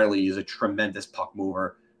Morgan Riley is a tremendous puck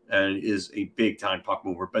mover and is a big-time puck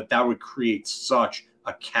mover. But that would create such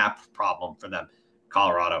a cap problem for them,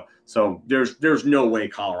 Colorado. So there's no way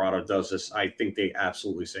Colorado does this. I think they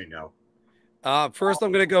absolutely say no. First,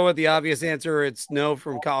 I'm going to go with the obvious answer. It's no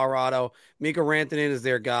from Colorado. Mikko Rantanen is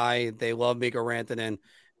their guy. They love Mikko Rantanen,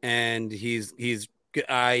 and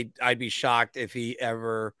I'd be shocked if he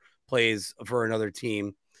ever plays for another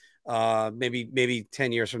team. Maybe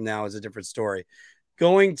 10 years from now is a different story.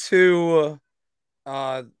 Going to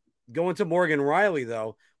Morgan Riley,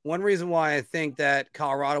 though, one reason why I think that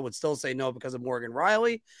Colorado would still say no because of Morgan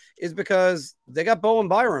Riley is because they got Bowen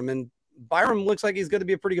Byram, and Byram looks like he's going to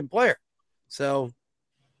be a pretty good player. So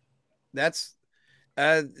that's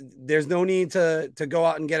there's no need to go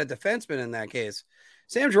out and get a defenseman in that case.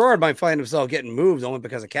 Sam Girard might find himself getting moved only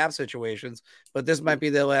because of cap situations, but this might be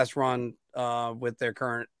their last run with their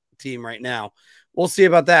current team right now. We'll see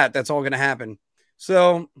about that. That's all going to happen.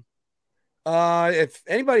 So if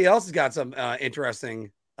anybody else has got some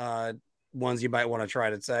interesting ones you might want to try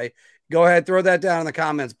to say, go ahead, throw that down in the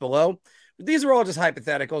comments below. But these are all just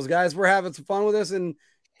hypotheticals, guys. We're having some fun with this, and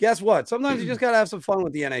guess what? Sometimes you just got to have some fun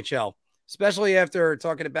with the NHL, especially after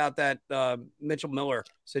talking about that Mitchell Miller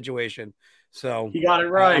situation. So he got it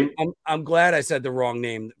right. I'm glad I said the wrong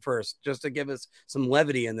name first, just to give us some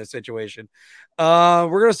levity in this situation. We're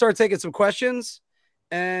going to start taking some questions.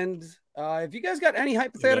 And if you guys got any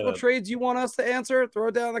hypothetical trades you want us to answer, throw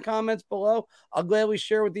it down in the comments below. I'll gladly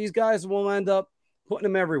share with these guys, and we'll end up putting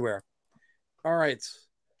them everywhere. All right.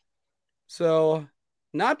 So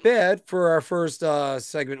not bad for our first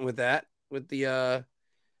segment with that, with the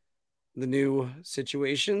new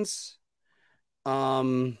situations.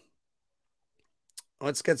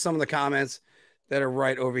 Let's get some of the comments that are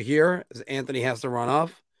right over here as Anthony has to run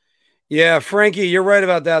off. Yeah, Frankie, you're right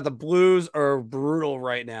about that. The Blues are brutal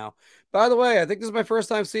right now. By the way, I think this is my first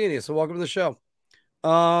time seeing you, so welcome to the show.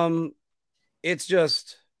 It's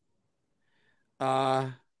just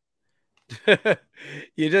Corey,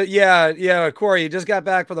 you just got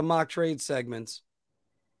back for the mock trade segments.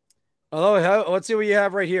 Although, let's see what you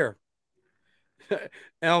have right here.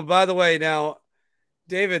 Now, by the way,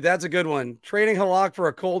 David, that's a good one. Trading Halak for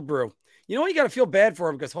a cold brew. You know what? You got to feel bad for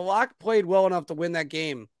him because Halak played well enough to win that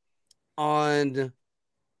game on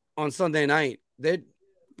Sunday night. The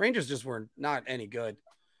Rangers just were not any good,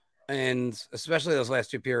 and especially those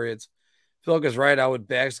last two periods. Phil is right. I would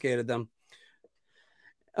backskated them.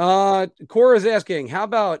 Cora is asking, how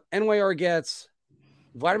about NYR gets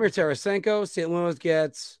Vladimir Tarasenko, St. Louis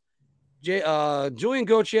gets Julian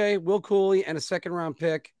Gauthier, Will Cooley, and a second-round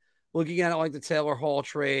pick. Looking at it like the Taylor Hall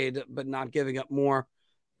trade, but not giving up more.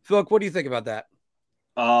 Phil, what do you think about that?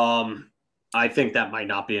 I think that might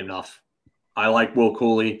not be enough. I like Will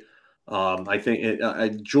Cooley. I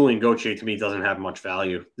think Julian Gauthier to me doesn't have much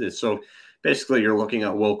value. So basically, you're looking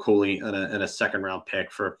at Will Cooley and a second round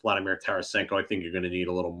pick for Vladimir Tarasenko. I think you're going to need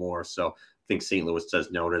a little more. So I think St. Louis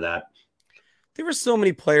says no to that. There were so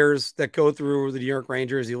many players that go through the New York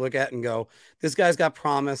Rangers you look at and go, this guy's got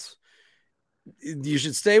promise. You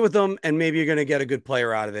should stay with them, and maybe you're going to get a good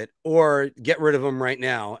player out of it, or get rid of them right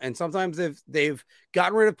now. And sometimes they've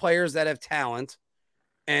gotten rid of players that have talent,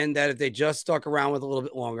 and that if they just stuck around with a little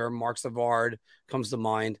bit longer, Mark Savard comes to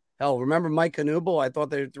mind. Hell, remember Mike Knuble? I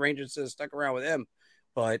thought the Rangers should have stuck around with him,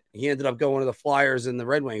 but he ended up going to the Flyers and the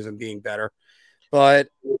Red Wings and being better. But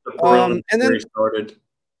and then started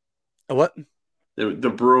what?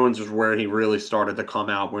 The Bruins was where he really started to come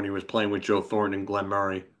out when he was playing with Joe Thornton and Glenn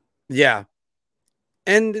Murray. Yeah.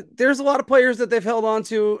 And there's a lot of players that they've held on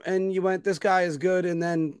to, and you went, this guy is good, and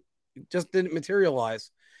then just didn't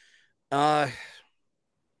materialize. Trying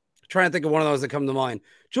to think of one of those that come to mind.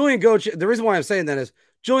 Julian Gauthier, the reason why I'm saying that is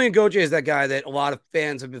Julian Gauthier is that guy that a lot of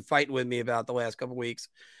fans have been fighting with me about the last couple of weeks.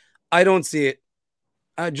 I don't see it.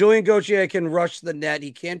 Julian Gauthier can rush the net.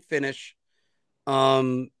 He can't finish.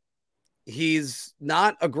 He's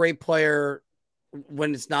not a great player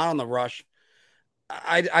when it's not on the rush.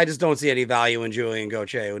 I just don't see any value in Julian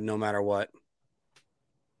Gauthier, no matter what.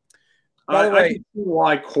 By the way, I can see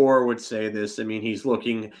why Core would say this. I mean, he's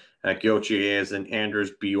looking at Gauthier as an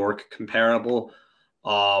Anders Bjork comparable.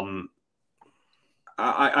 I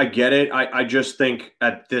get it. I just think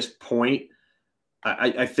at this point,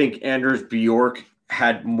 I think Anders Bjork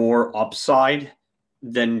had more upside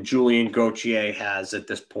than Julian Gauthier has at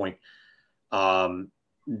this point.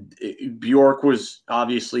 Bjork was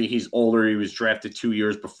obviously, he's older. He was drafted 2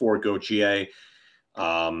 years before Gauthier.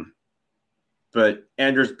 But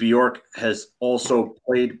Anders Bjork has also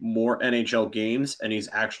played more NHL games, and he's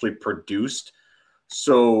actually produced.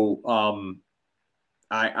 So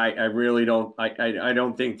I really don't I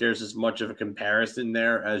don't think there's as much of a comparison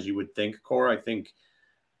there as you would think, Core. I think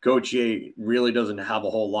Gauthier really doesn't have a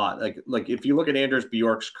whole lot. Like if you look at Anders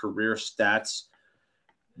Bjork's career stats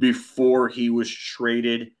before he was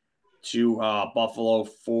traded to Buffalo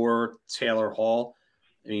for Taylor Hall,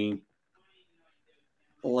 I mean,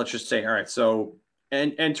 let's just say, all right, so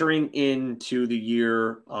and entering into the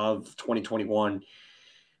year of 2021,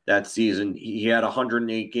 that season, he had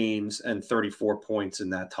 108 games and 34 points in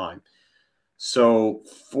that time. So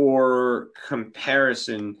for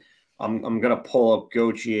comparison, I'm going to pull up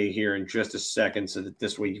Gauthier here in just a second so that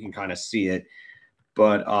this way you can kind of see it.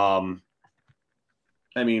 But,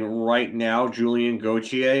 I mean, right now, Julian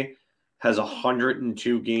Gauthier has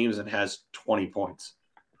 102 games and has 20 points.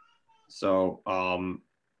 So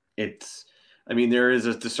it's, I mean, there is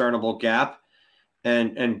a discernible gap.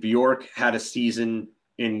 And Bjork had a season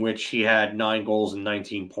in which he had 9 goals and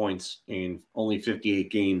 19 points in only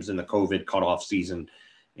 58 games in the COVID cutoff season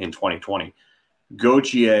in 2020.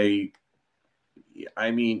 Gauthier,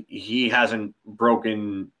 I mean, he hasn't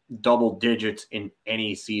broken double digits in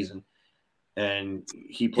any season. And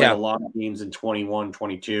he played a lot of games in 21,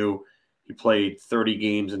 22. He played 30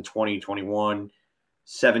 games in 2021,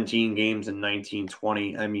 17 games in 19,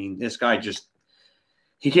 20. I mean, this guy just,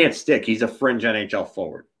 he can't stick. He's a fringe NHL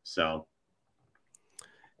forward. So.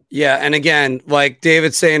 Yeah, and again, like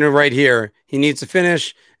David's saying right here, he needs to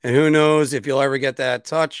finish, and who knows if you'll ever get that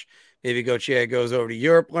touch. Maybe Gauthier goes over to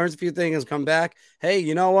Europe, learns a few things, come back. Hey,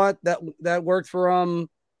 you know what? That worked for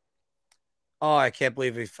Oh, I can't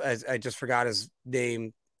believe I just forgot his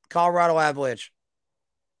name. Colorado Avalanche.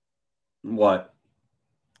 What?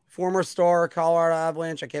 Former star Colorado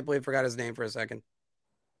Avalanche. I can't believe I forgot his name for a second.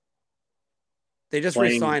 They just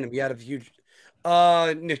re-signed him. He had a huge.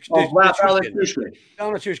 Nichushkin.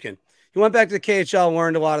 He went back to the KHL,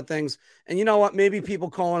 learned a lot of things, and you know what? Maybe people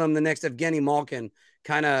calling him the next Evgeny Malkin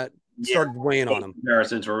kind of started weighing on him.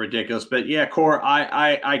 Comparisons were ridiculous, but yeah, Core,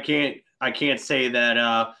 I can't say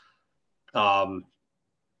that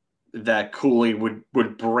that Cooley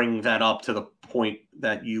would bring that up to the point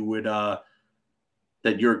that you would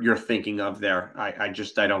that you're thinking of there. I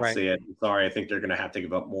don't see it. Sorry, I think they're going to have to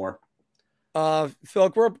give up more.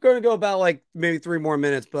 Phil, we're going to go about like maybe 3 more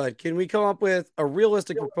minutes, but can we come up with a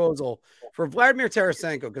realistic proposal for Vladimir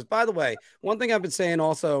Tarasenko? Because by the way, one thing I've been saying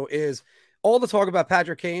also is all the talk about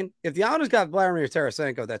Patrick Kane. If the Islanders got Vladimir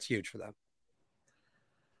Tarasenko, that's huge for them.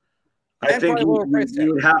 I think you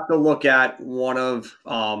would have to look at one of,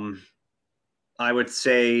 I would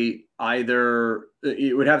say either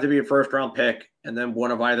it would have to be a first round pick and then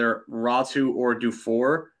one of either Ratu or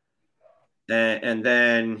Dufour. And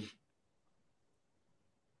then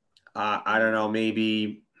I don't know,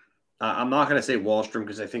 maybe I'm not going to say Wahlstrom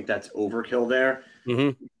because I think that's overkill there.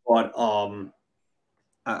 Mm-hmm. But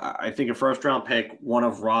I think a first-round pick, one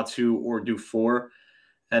of Ratu or Dufour,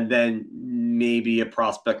 and then maybe a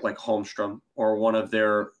prospect like Holmstrom or one of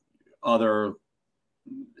their other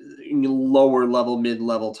lower-level,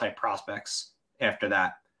 mid-level type prospects after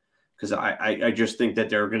that. Because I just think that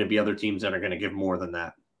there are going to be other teams that are going to give more than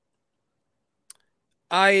that.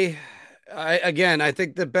 I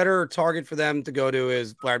think the better target for them to go to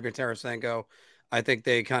is Vladimir Tarasenko. I think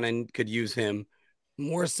they kind of could use him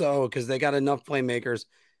more so because they got enough playmakers.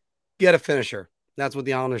 Get a finisher. That's what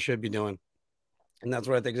the Islanders should be doing. And that's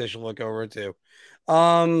what I think they should look over to.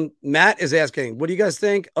 Matt is asking, what do you guys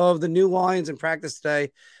think of the new lines in practice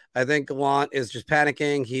today? I think Gallant is just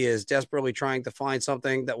panicking. He is desperately trying to find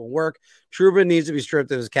something that will work. Trouba needs to be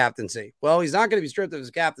stripped of his captaincy. Well, he's not going to be stripped of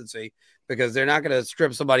his captaincy because they're not going to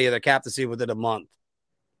strip somebody of their captaincy within a month.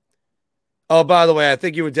 Oh, by the way, I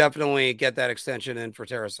think you would definitely get that extension in for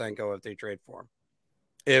Tarasenko if they trade for him.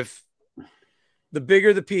 If the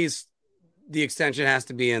bigger the piece, the extension has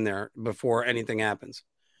to be in there before anything happens.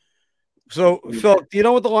 So, Phil, do you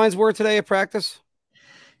know what the lines were today at practice?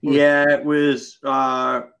 Yeah, it was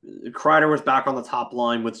Kreider was back on the top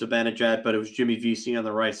line with Zibanejad, but it was Jimmy Vesey on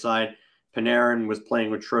the right side. Panarin was playing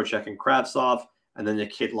with Trocheck and Kravtsov, and then the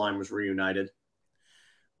kid line was reunited.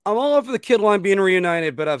 I'm all up for the kid line being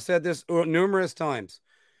reunited, but I've said this numerous times.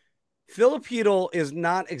 Filip Chytil is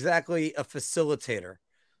not exactly a facilitator.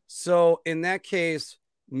 So in that case,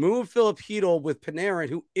 move Filip Chytil with Panarin,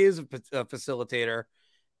 who is a facilitator.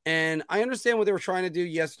 And I understand what they were trying to do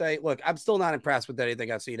yesterday. Look, I'm still not impressed with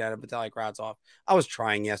anything I've seen out of Vitaly Kravtsov. I was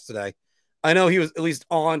trying yesterday. I know he was at least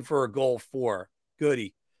on for a goal for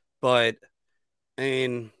goody, but I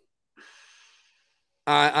mean,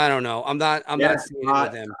 I don't know. I'm not seeing it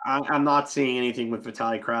with him. I'm not seeing anything with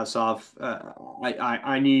Vitaly Kravtsov.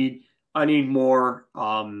 I need more.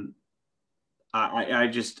 I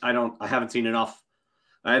haven't seen enough.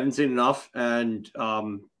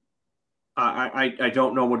 And I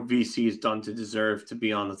don't know what VC has done to deserve to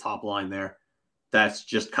be on the top line there. That's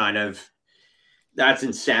just that's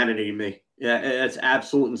insanity to me. Yeah, it's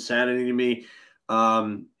absolute insanity to me. I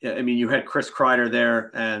mean, you had Chris Kreider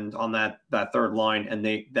there and on that third line, and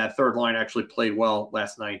that third line actually played well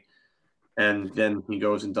last night. And then he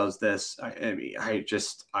goes and does this. I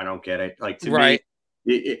don't get it. Like, to right.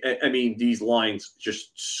 me, I mean, these lines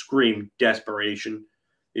just scream desperation.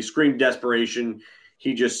 They scream desperation.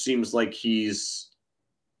 He just seems like I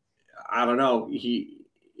don't know.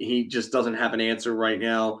 He just doesn't have an answer right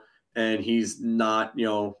now, and he's not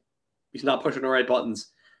pushing the right buttons.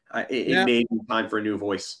 It may be time for a new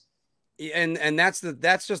voice. And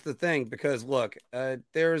that's just the thing, because look,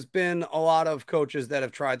 there's been a lot of coaches that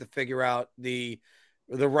have tried to figure out the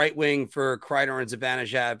right wing for Kreider and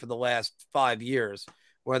Zibanejad for the last 5 years,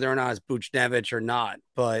 whether or not it's Buchnevich or not.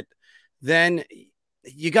 But then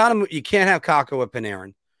you can't have Kakko with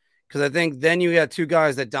Panarin, because I think then you got two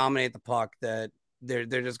guys that dominate the puck that they're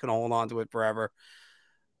just going to hold on to it forever.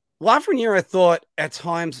 Lafreniere, I thought at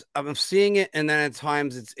times I'm seeing it, and then at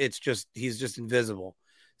times it's just he's just invisible.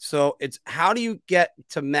 So it's how do you get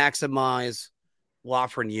to maximize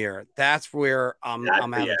Lafreniere? That's where I'm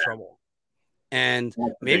having trouble. And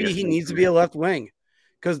maybe he needs to be a left wing,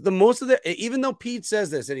 because even though Pete says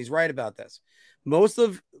this, and he's right about this, most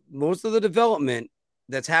of the development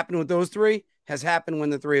that's happened with those three has happened when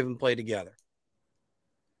the three of them play together.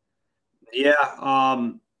 Yeah,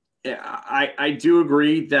 I do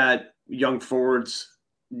agree that young forwards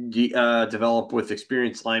develop with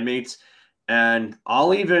experienced line mates, and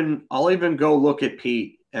I'll even go look at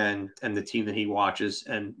Pete and the team that he watches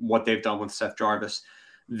and what they've done with Seth Jarvis.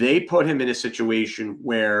 They put him in a situation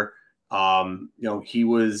where he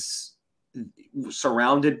was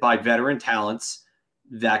surrounded by veteran talents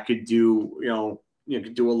that could do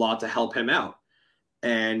could do a lot to help him out.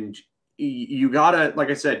 And you gotta, like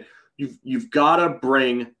I said, you've gotta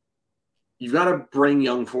bring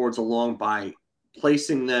young forwards along by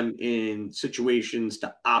placing them in situations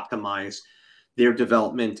to optimize their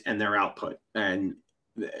development and their output. And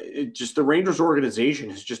the Rangers organization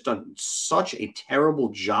has just done such a terrible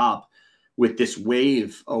job with this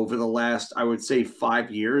wave over the last, I would say, 5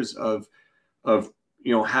 years of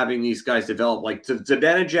having these guys develop. Like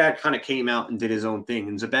Zibanejad kind of came out and did his own thing,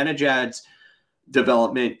 and Zibanejad's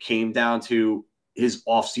development came down to his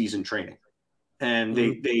off-season training, and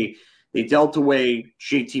they dealt away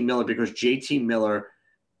JT Miller because JT Miller,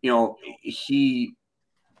 he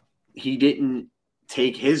didn't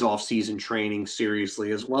take his off-season training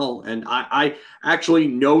seriously as well. And I actually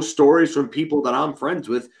know stories from people that I'm friends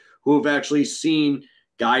with who have actually seen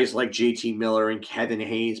guys like JT Miller and Kevin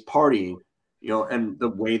Hayes partying and the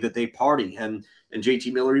way that they party. And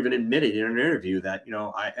JT Miller even admitted in an interview that,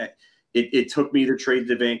 it took me to trade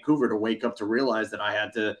to Vancouver to wake up to realize that I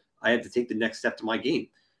had to take the next step to my game.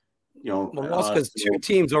 Well, that's because two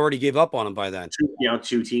teams already gave up on him by then.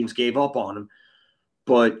 Two teams gave up on him,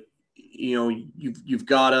 but you've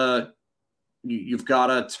got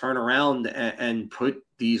to turn around and put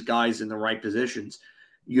these guys in the right positions.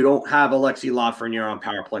 You don't have Alexi Lafreniere on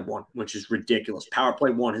power play 1, which is ridiculous. Power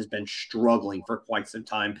play 1 has been struggling for quite some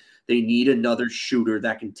time. They need another shooter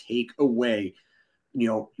that can take away,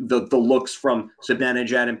 the looks from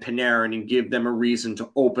Zibanejad and Panarin and give them a reason to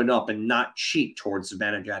open up and not cheat towards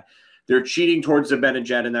Zibanejad. They're cheating towards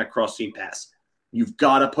Zibanejad in that cross-seam pass. You've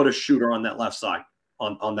got to put a shooter on that left side,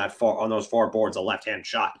 on those far boards, a left-hand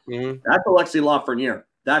shot. Mm-hmm. That's Alexi Lafreniere.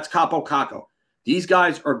 That's Capo Caco. These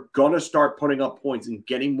guys are going to start putting up points and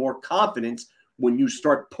getting more confidence when you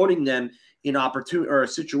start putting them in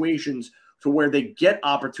situations to where they get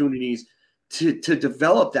opportunities to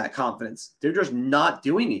develop that confidence. They're just not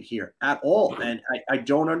doing it here at all. And I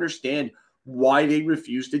don't understand why they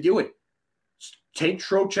refuse to do it. Take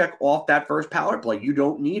Trocheck off that first power play. You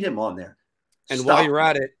don't need him on there. And while you're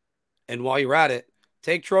at it,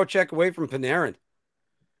 take Trocheck away from Panarin.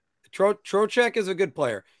 Trocheck is a good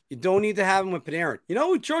player. You don't need to have him with Panarin. You know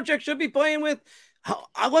who Trocheck should be playing with?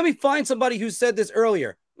 Let me find somebody who said this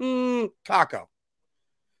earlier. Kako.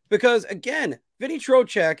 Because again, Vinny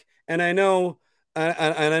Trocheck, and I know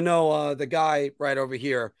the guy right over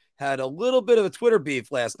here had a little bit of a Twitter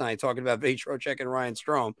beef last night talking about Vinny Trocheck and Ryan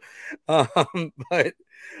Strome. But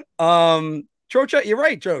Trocheck, you're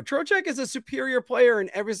right, Joe. Trocheck is a superior player in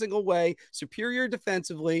every single way. Superior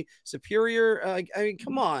defensively. Superior.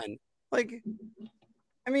 Come on. Vinny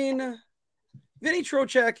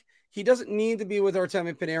Trocheck, he doesn't need to be with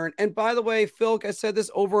Artemi Panarin. And by the way, Phil, I said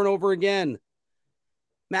this over and over again.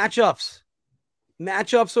 Matchups.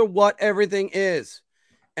 Matchups are what everything is.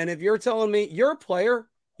 And if you're telling me you're a player,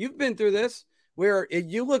 you've been through this, where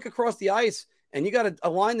you look across the ice and you got a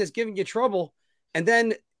line that's giving you trouble, and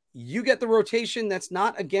then you get the rotation that's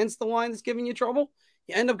not against the line that's giving you trouble,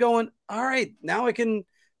 you end up going, all right, now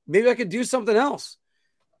maybe I could do something else.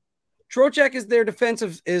 Trocheck is their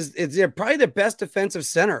defensive, is probably the best defensive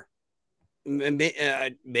center.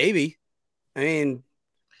 Maybe.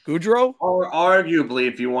 Gaudreau? Or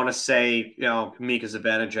arguably, if you want to say, Mika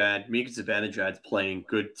Zibanejad's playing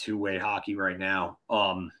good two-way hockey right now.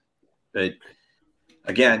 But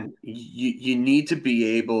again, you need to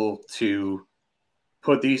be able to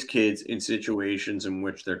put these kids in situations in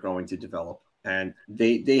which they're going to develop. And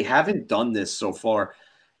they haven't done this so far.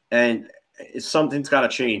 And something's got to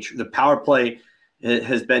change. The power play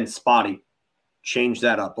has been spotty. Change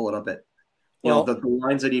that up a little bit. The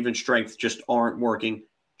lines at even strength just aren't working.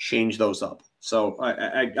 Change those up. So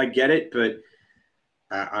I get it, but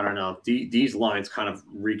I don't know. These lines kind of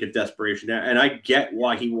reek of desperation. And I get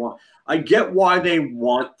why they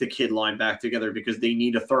want the kid line back together, because they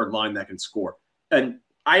need a third line that can score. And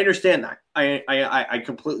I understand that. I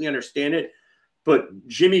completely understand it. But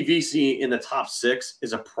Jimmy Vesey in the top 6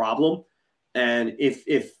 is a problem. And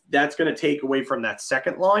if that's going to take away from that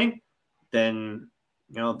second line, then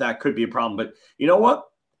that could be a problem. But you know what?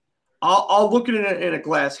 I'll look at it in a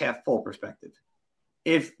glass half full perspective.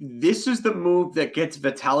 If this is the move that gets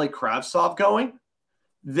Vitaly Kravtsov going,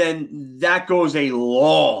 then that goes a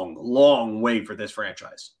long, long way for this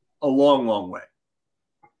franchise. A long, long way.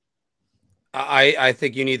 I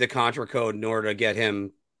think you need the contra code in order to get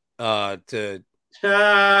him to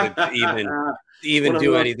even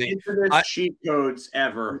do anything. Cheat codes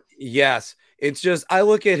ever. Yes. It's just, I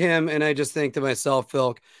look at him and I just think to myself,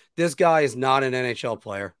 Phil, this guy is not an NHL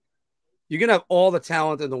player. You can have all the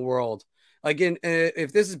talent in the world. Again,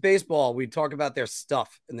 if this is baseball, we talk about their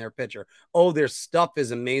stuff in their pitcher. Oh, their stuff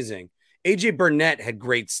is amazing. AJ Burnett had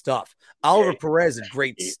great stuff. Oliver Perez had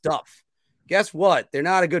great stuff. Guess what? They're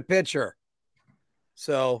not a good pitcher.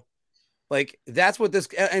 So, that's what this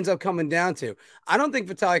ends up coming down to. I don't think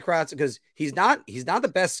Vitaly Kravtsov, because he's not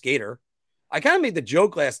the best skater. I kind of made the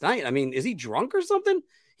joke last night. Is he drunk or something?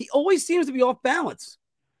 He always seems to be off balance.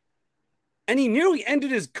 And he nearly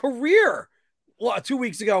ended his career 2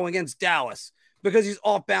 weeks ago against Dallas because he's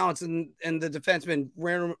off balance and the defenseman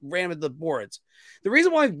ran with the boards. The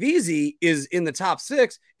reason why Vesey is in the top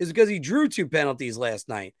 6 is because he drew 2 penalties last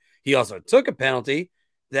night. He also took a penalty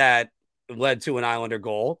that led to an Islander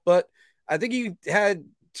goal, but I think he had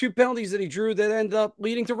 2 penalties that he drew that ended up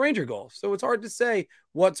leading to Ranger goals. So it's hard to say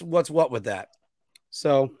what's what with that.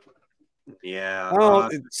 So yeah,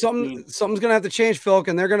 something's gonna have to change, Phil,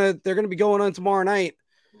 and they're gonna be going on tomorrow night.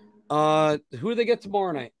 Who do they get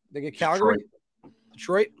tomorrow night? They get Calgary,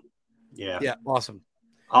 Detroit. Yeah, awesome.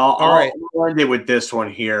 I'll end it with this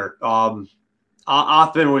one here.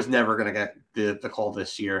 Othman was never going to get the call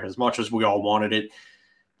this year, as much as we all wanted it.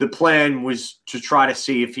 The plan was to try to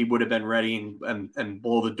see if he would have been ready and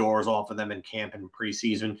blow the doors off of them in camp and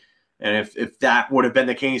preseason. And if that would have been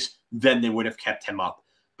the case, then they would have kept him up.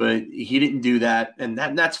 But he didn't do that, and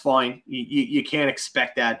that's fine. You can't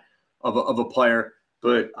expect that of a player.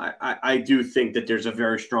 But I do think that there's a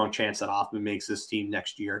very strong chance that Othman makes this team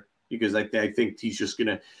next year, because I think he's just going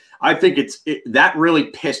to – I think that really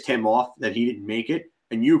pissed him off that he didn't make it.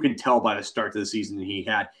 And you can tell by the start of the season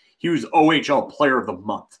that he was OHL Player of the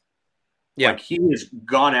Month. Yeah. Like, he has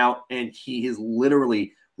gone out and he is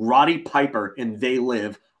literally Roddy Piper in They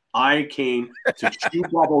Live. I came to chew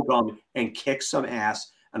bubblegum and kick some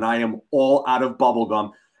ass, and I am all out of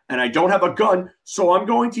bubblegum. And I don't have a gun, so I'm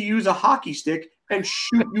going to use a hockey stick and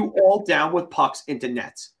shoot you all down with pucks into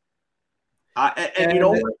nets. And you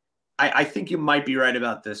know what? I think you might be right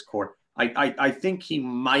about this, Court. I think he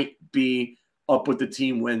might be up with the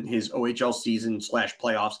team when his OHL season /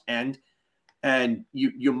 playoffs end, and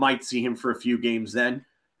you might see him for a few games then.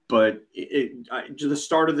 But the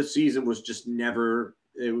start of the season was just never –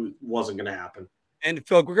 it wasn't going to happen. And,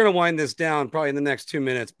 Phil, we're going to wind this down probably in the next 2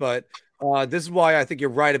 minutes, but this is why I think you're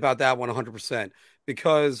right about that one 100%,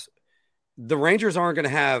 because the Rangers aren't going to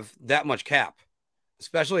have that much cap,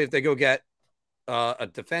 especially if they go get a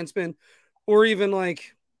defenseman, or even,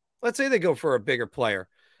 like, let's say they go for a bigger player.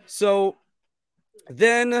 So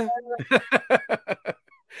then,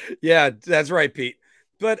 yeah, that's right, Pete.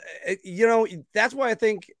 But, that's why I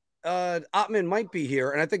think Othman might be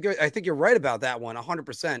here. And I think you're right about that one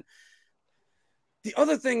 100%. The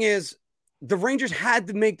other thing is, the Rangers had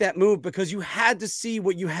to make that move because you had to see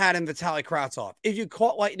what you had in Vitaly Kravtsov. If you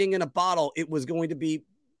caught lightning in a bottle, it was going to be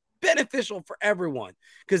beneficial for everyone,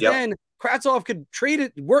 because then Kravtsov could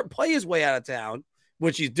play his way out of town,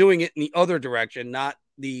 which he's doing it in the other direction, not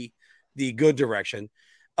the good direction.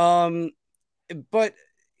 But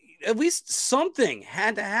at least something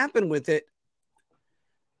had to happen with it.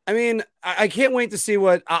 I mean, I can't wait to see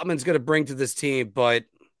what Ottman's going to bring to this team, but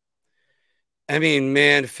I mean,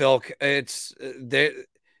 man, Phil, it's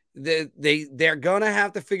they're gonna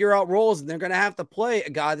have to figure out roles, and they're gonna have to play a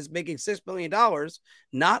guy that's making $6 million,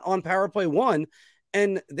 not on power play one,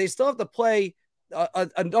 and they still have to play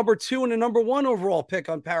a number 2 and a number 1 overall pick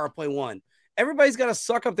on power play one. Everybody's got to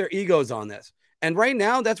suck up their egos on this, and right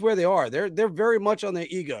now that's where they are. They're very much on their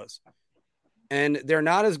egos, and they're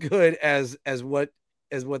not as good as what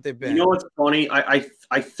they've been. You know what's funny? I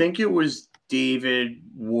think it was David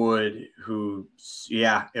Wood who,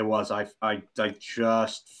 it was. I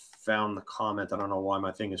just found the comment. I don't know why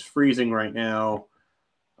my thing is freezing right now.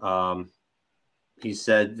 He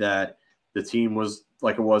said that the team was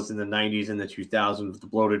like it was in the 90s and the 2000s with the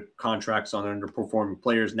bloated contracts on underperforming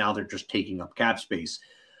players. Now they're just taking up cap space.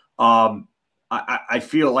 I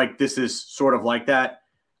feel like this is sort of like that.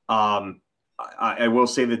 I will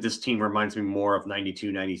say that this team reminds me more of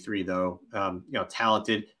 92, 93, though.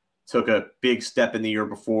 Talented. Took a big step in the year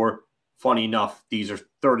before. Funny enough, these are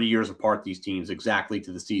 30 years apart, these teams, exactly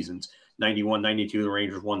to the seasons. 91, 92, the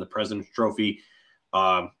Rangers won the President's Trophy.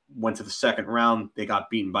 Went to the second round. They got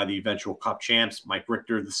beaten by the eventual Cup champs, Mike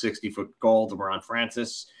Richter, the 60-foot goal, DeBron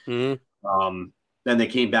Francis. Mm-hmm. Then they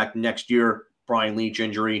came back next year, Brian Leetch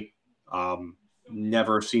injury.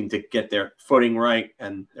 Never seemed to get their footing right,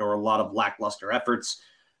 and there were a lot of lackluster efforts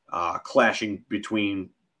clashing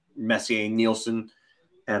between Messier and Nielsen.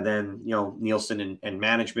 And then, Nielsen and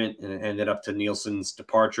management, and it ended up to Nielsen's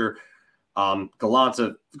departure. Gallant's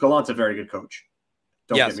a very good coach.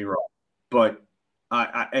 Don't get me wrong. But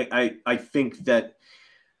I think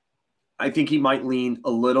he might lean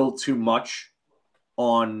a little too much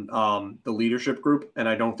on the leadership group. And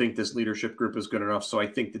I don't think this leadership group is good enough. So I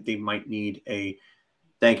think that they might need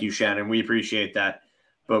thank you, Shannon. We appreciate that.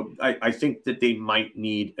 But I think that they might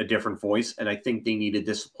need a different voice, and I think they need a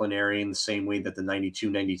disciplinarian the same way that the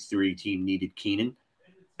 92-93 team needed Keenan,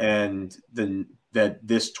 and then that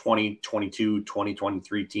this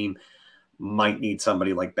 2022-2023 team might need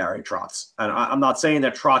somebody like Barry Trotz. And I'm not saying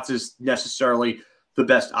that Trotz is necessarily the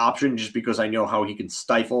best option just because I know how he can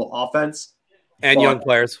stifle offense. And young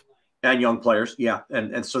players. And young players, yeah.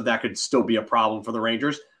 And so that could still be a problem for the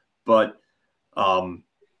Rangers. But I'll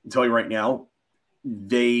tell you right now,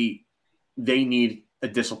 they need a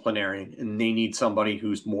disciplinarian, and they need somebody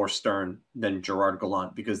who's more stern than Gerard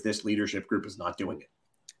Gallant, because this leadership group is not doing it.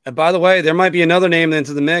 And by the way, there might be another name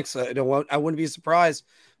into the mix. I wouldn't be surprised.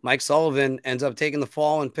 Mike Sullivan ends up taking the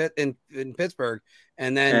fall in Pittsburgh,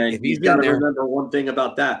 and then if he's got to there, remember one thing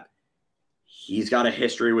about that: he's got a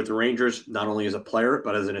history with the Rangers, not only as a player,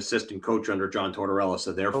 but as an assistant coach under John Tortorella.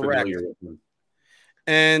 So they're familiar with him.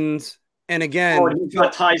 And again, he's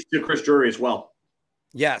got ties to Chris Drury as well.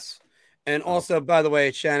 Yes. And also, by the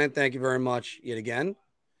way, Shannon, thank you very much yet again.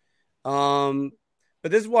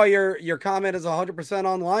 But this is why your comment is 100%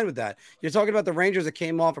 online with that. You're talking about the Rangers that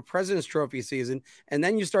came off a President's Trophy season, and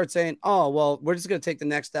then you start saying, oh, well, we're just going to take the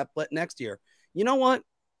next step next year. You know what?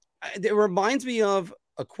 It reminds me of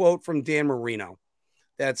a quote from Dan Marino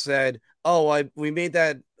that said, we made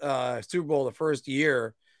that Super Bowl the first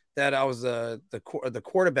year that I was the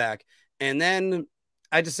quarterback. And then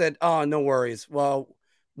I just said, oh, no worries. Well,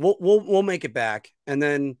 we'll make it back. And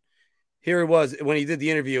then here he was when he did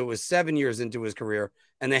the interview. It was 7 years into his career,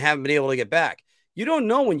 and they haven't been able to get back. You don't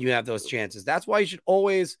know when you have those chances. That's why you should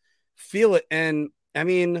always feel it. And I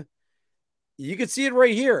mean, you could see it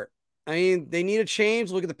right here. I mean, they need a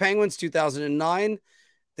change. Look at the Penguins, 2009.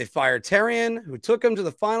 They fired Terrien, who took them to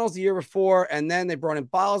the finals the year before, and then they brought in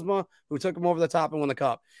Bylsma, who took them over the top and won the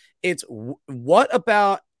cup. It's what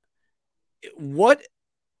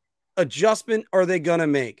adjustment are they going to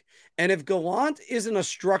make? And if Gallant isn't a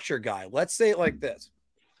structure guy, let's say it like this.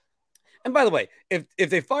 And by the way, if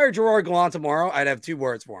they fire Gerard Gallant tomorrow, I'd have 2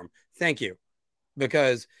 words for him. Thank you.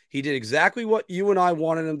 Because he did exactly what you and I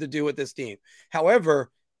wanted him to do with this team. However,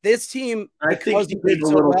 this team, because he did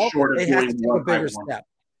so well, they have to take a bigger step.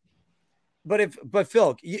 But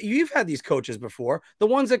Phil, you've had these coaches before, the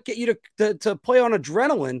ones that get you to play on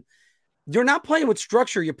adrenaline. You're not playing with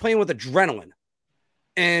structure, you're playing with adrenaline.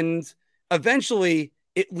 And eventually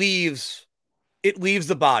it leaves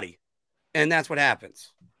the body. And that's what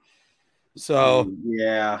happens. So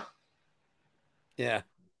yeah.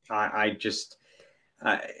 I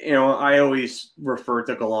always refer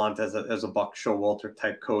to Gallant as a Buck Showalter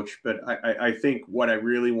type coach, but I think what I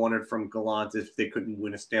really wanted from Gallant, if they couldn't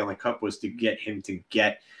win a Stanley Cup, was to get him to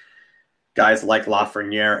get guys like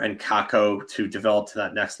Lafreniere and Kakko to develop to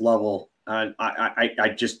that next level. And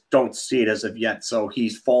I just don't see it as of yet. So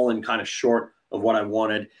he's fallen kind of short of what I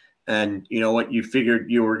wanted. And you know what? You figured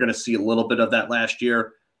you were going to see a little bit of that last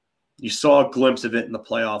year. You saw a glimpse of it in the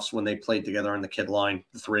playoffs when they played together on the kid line,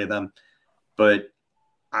 the 3 of them. But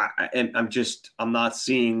I'm not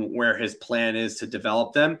seeing where his plan is to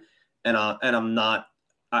develop them. And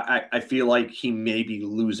I feel like he may be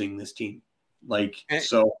losing this team.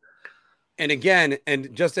 And again,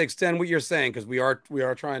 and just to extend what you're saying, because we are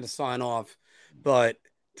trying to sign off, but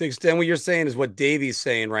to extend what you're saying is what Davey's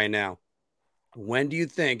saying right now. When do you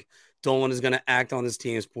think Dolan is going to act on this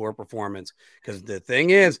team's poor performance? Because the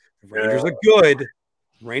thing is, the Rangers are good.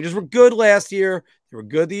 Rangers were good last year. They were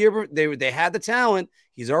good the year. They had the talent.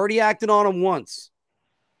 He's already acted on them once.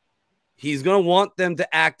 He's going to want them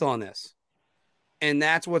to act on this. And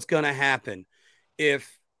that's what's going to happen. It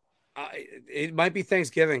might be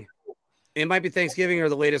Thanksgiving. It might be Thanksgiving or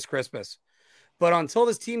the latest Christmas. But until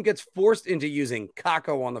this team gets forced into using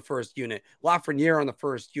Kakko on the first unit, Lafreniere on the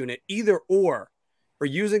first unit, either or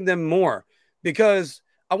using them more. Because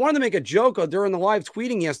I wanted to make a joke during the live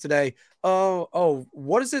tweeting yesterday.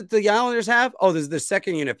 What is it the Islanders have? Oh, there's the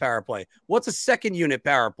second unit power play. What's a second unit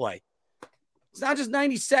power play? It's not just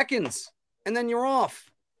 90 seconds and then you're off.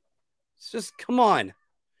 It's just, come on.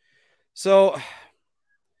 So,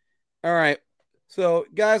 all right. So,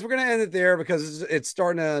 guys, we're going to end it there because it's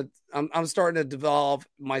starting to, I'm starting to devolve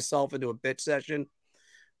myself into a bitch session,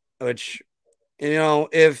 which,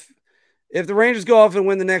 if the Rangers go off and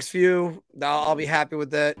win the next few, I'll be happy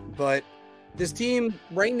with that. But this team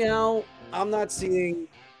right now, I'm not seeing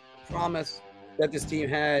promise that this team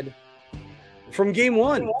had from game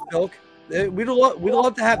 1. Silk. We'd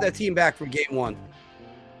love to have that team back from game 1.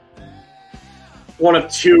 One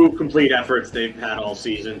of 2 complete efforts they've had all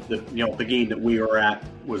season. The game that we were at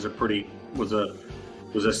was a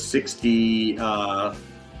 65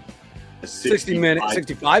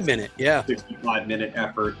 minute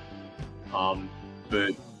effort.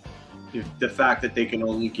 But the fact that they can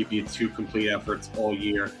only give you 2 complete efforts all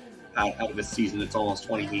year out of a season that's almost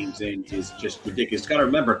 20 games in is just ridiculous. Got to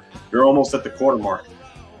remember, you're almost at the quarter mark.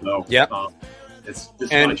 So,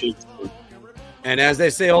 and as they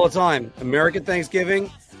say all the time, American Thanksgiving,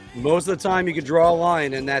 most of the time you could draw a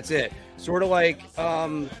line and that's it. Sort of like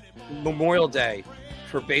Memorial Day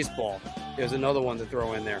for baseball. There's another one to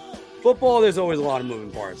throw in there. Football, there's always a lot of moving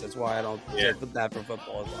parts. That's why I don't put that for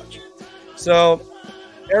football as much. So,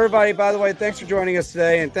 everybody, by the way, thanks for joining us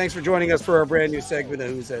today, and thanks for joining us for our brand new segment of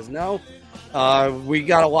Who Says No. We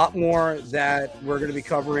got a lot more that we're going to be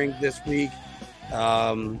covering this week.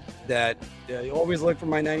 Always look for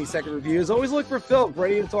my 90-second reviews. Always look for Phil,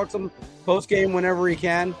 ready to talk some post-game whenever he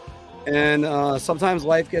can. And sometimes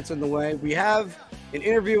life gets in the way. We have an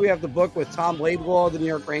interview. We have the book with Tom Laidlaw of the New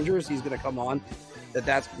York Rangers. He's going to come on.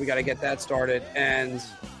 We got to get that started. And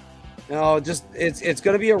it's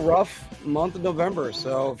going to be a rough month of November.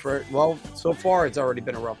 So so far it's already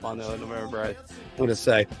been a rough month of November, I'm going to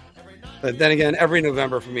say. But then again, every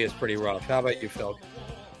November for me is pretty rough. How about you, Phil?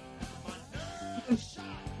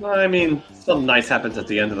 I mean, something nice happens at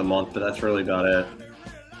the end of the month, but that's really about it.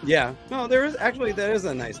 Yeah. No, there is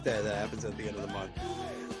a nice day that happens at the end of the month.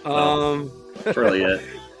 That's really it.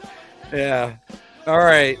 Yeah. All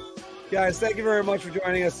right. Guys, thank you very much for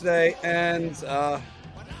joining us today. And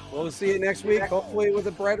we'll see you next week, hopefully with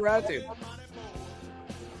a brighter attitude.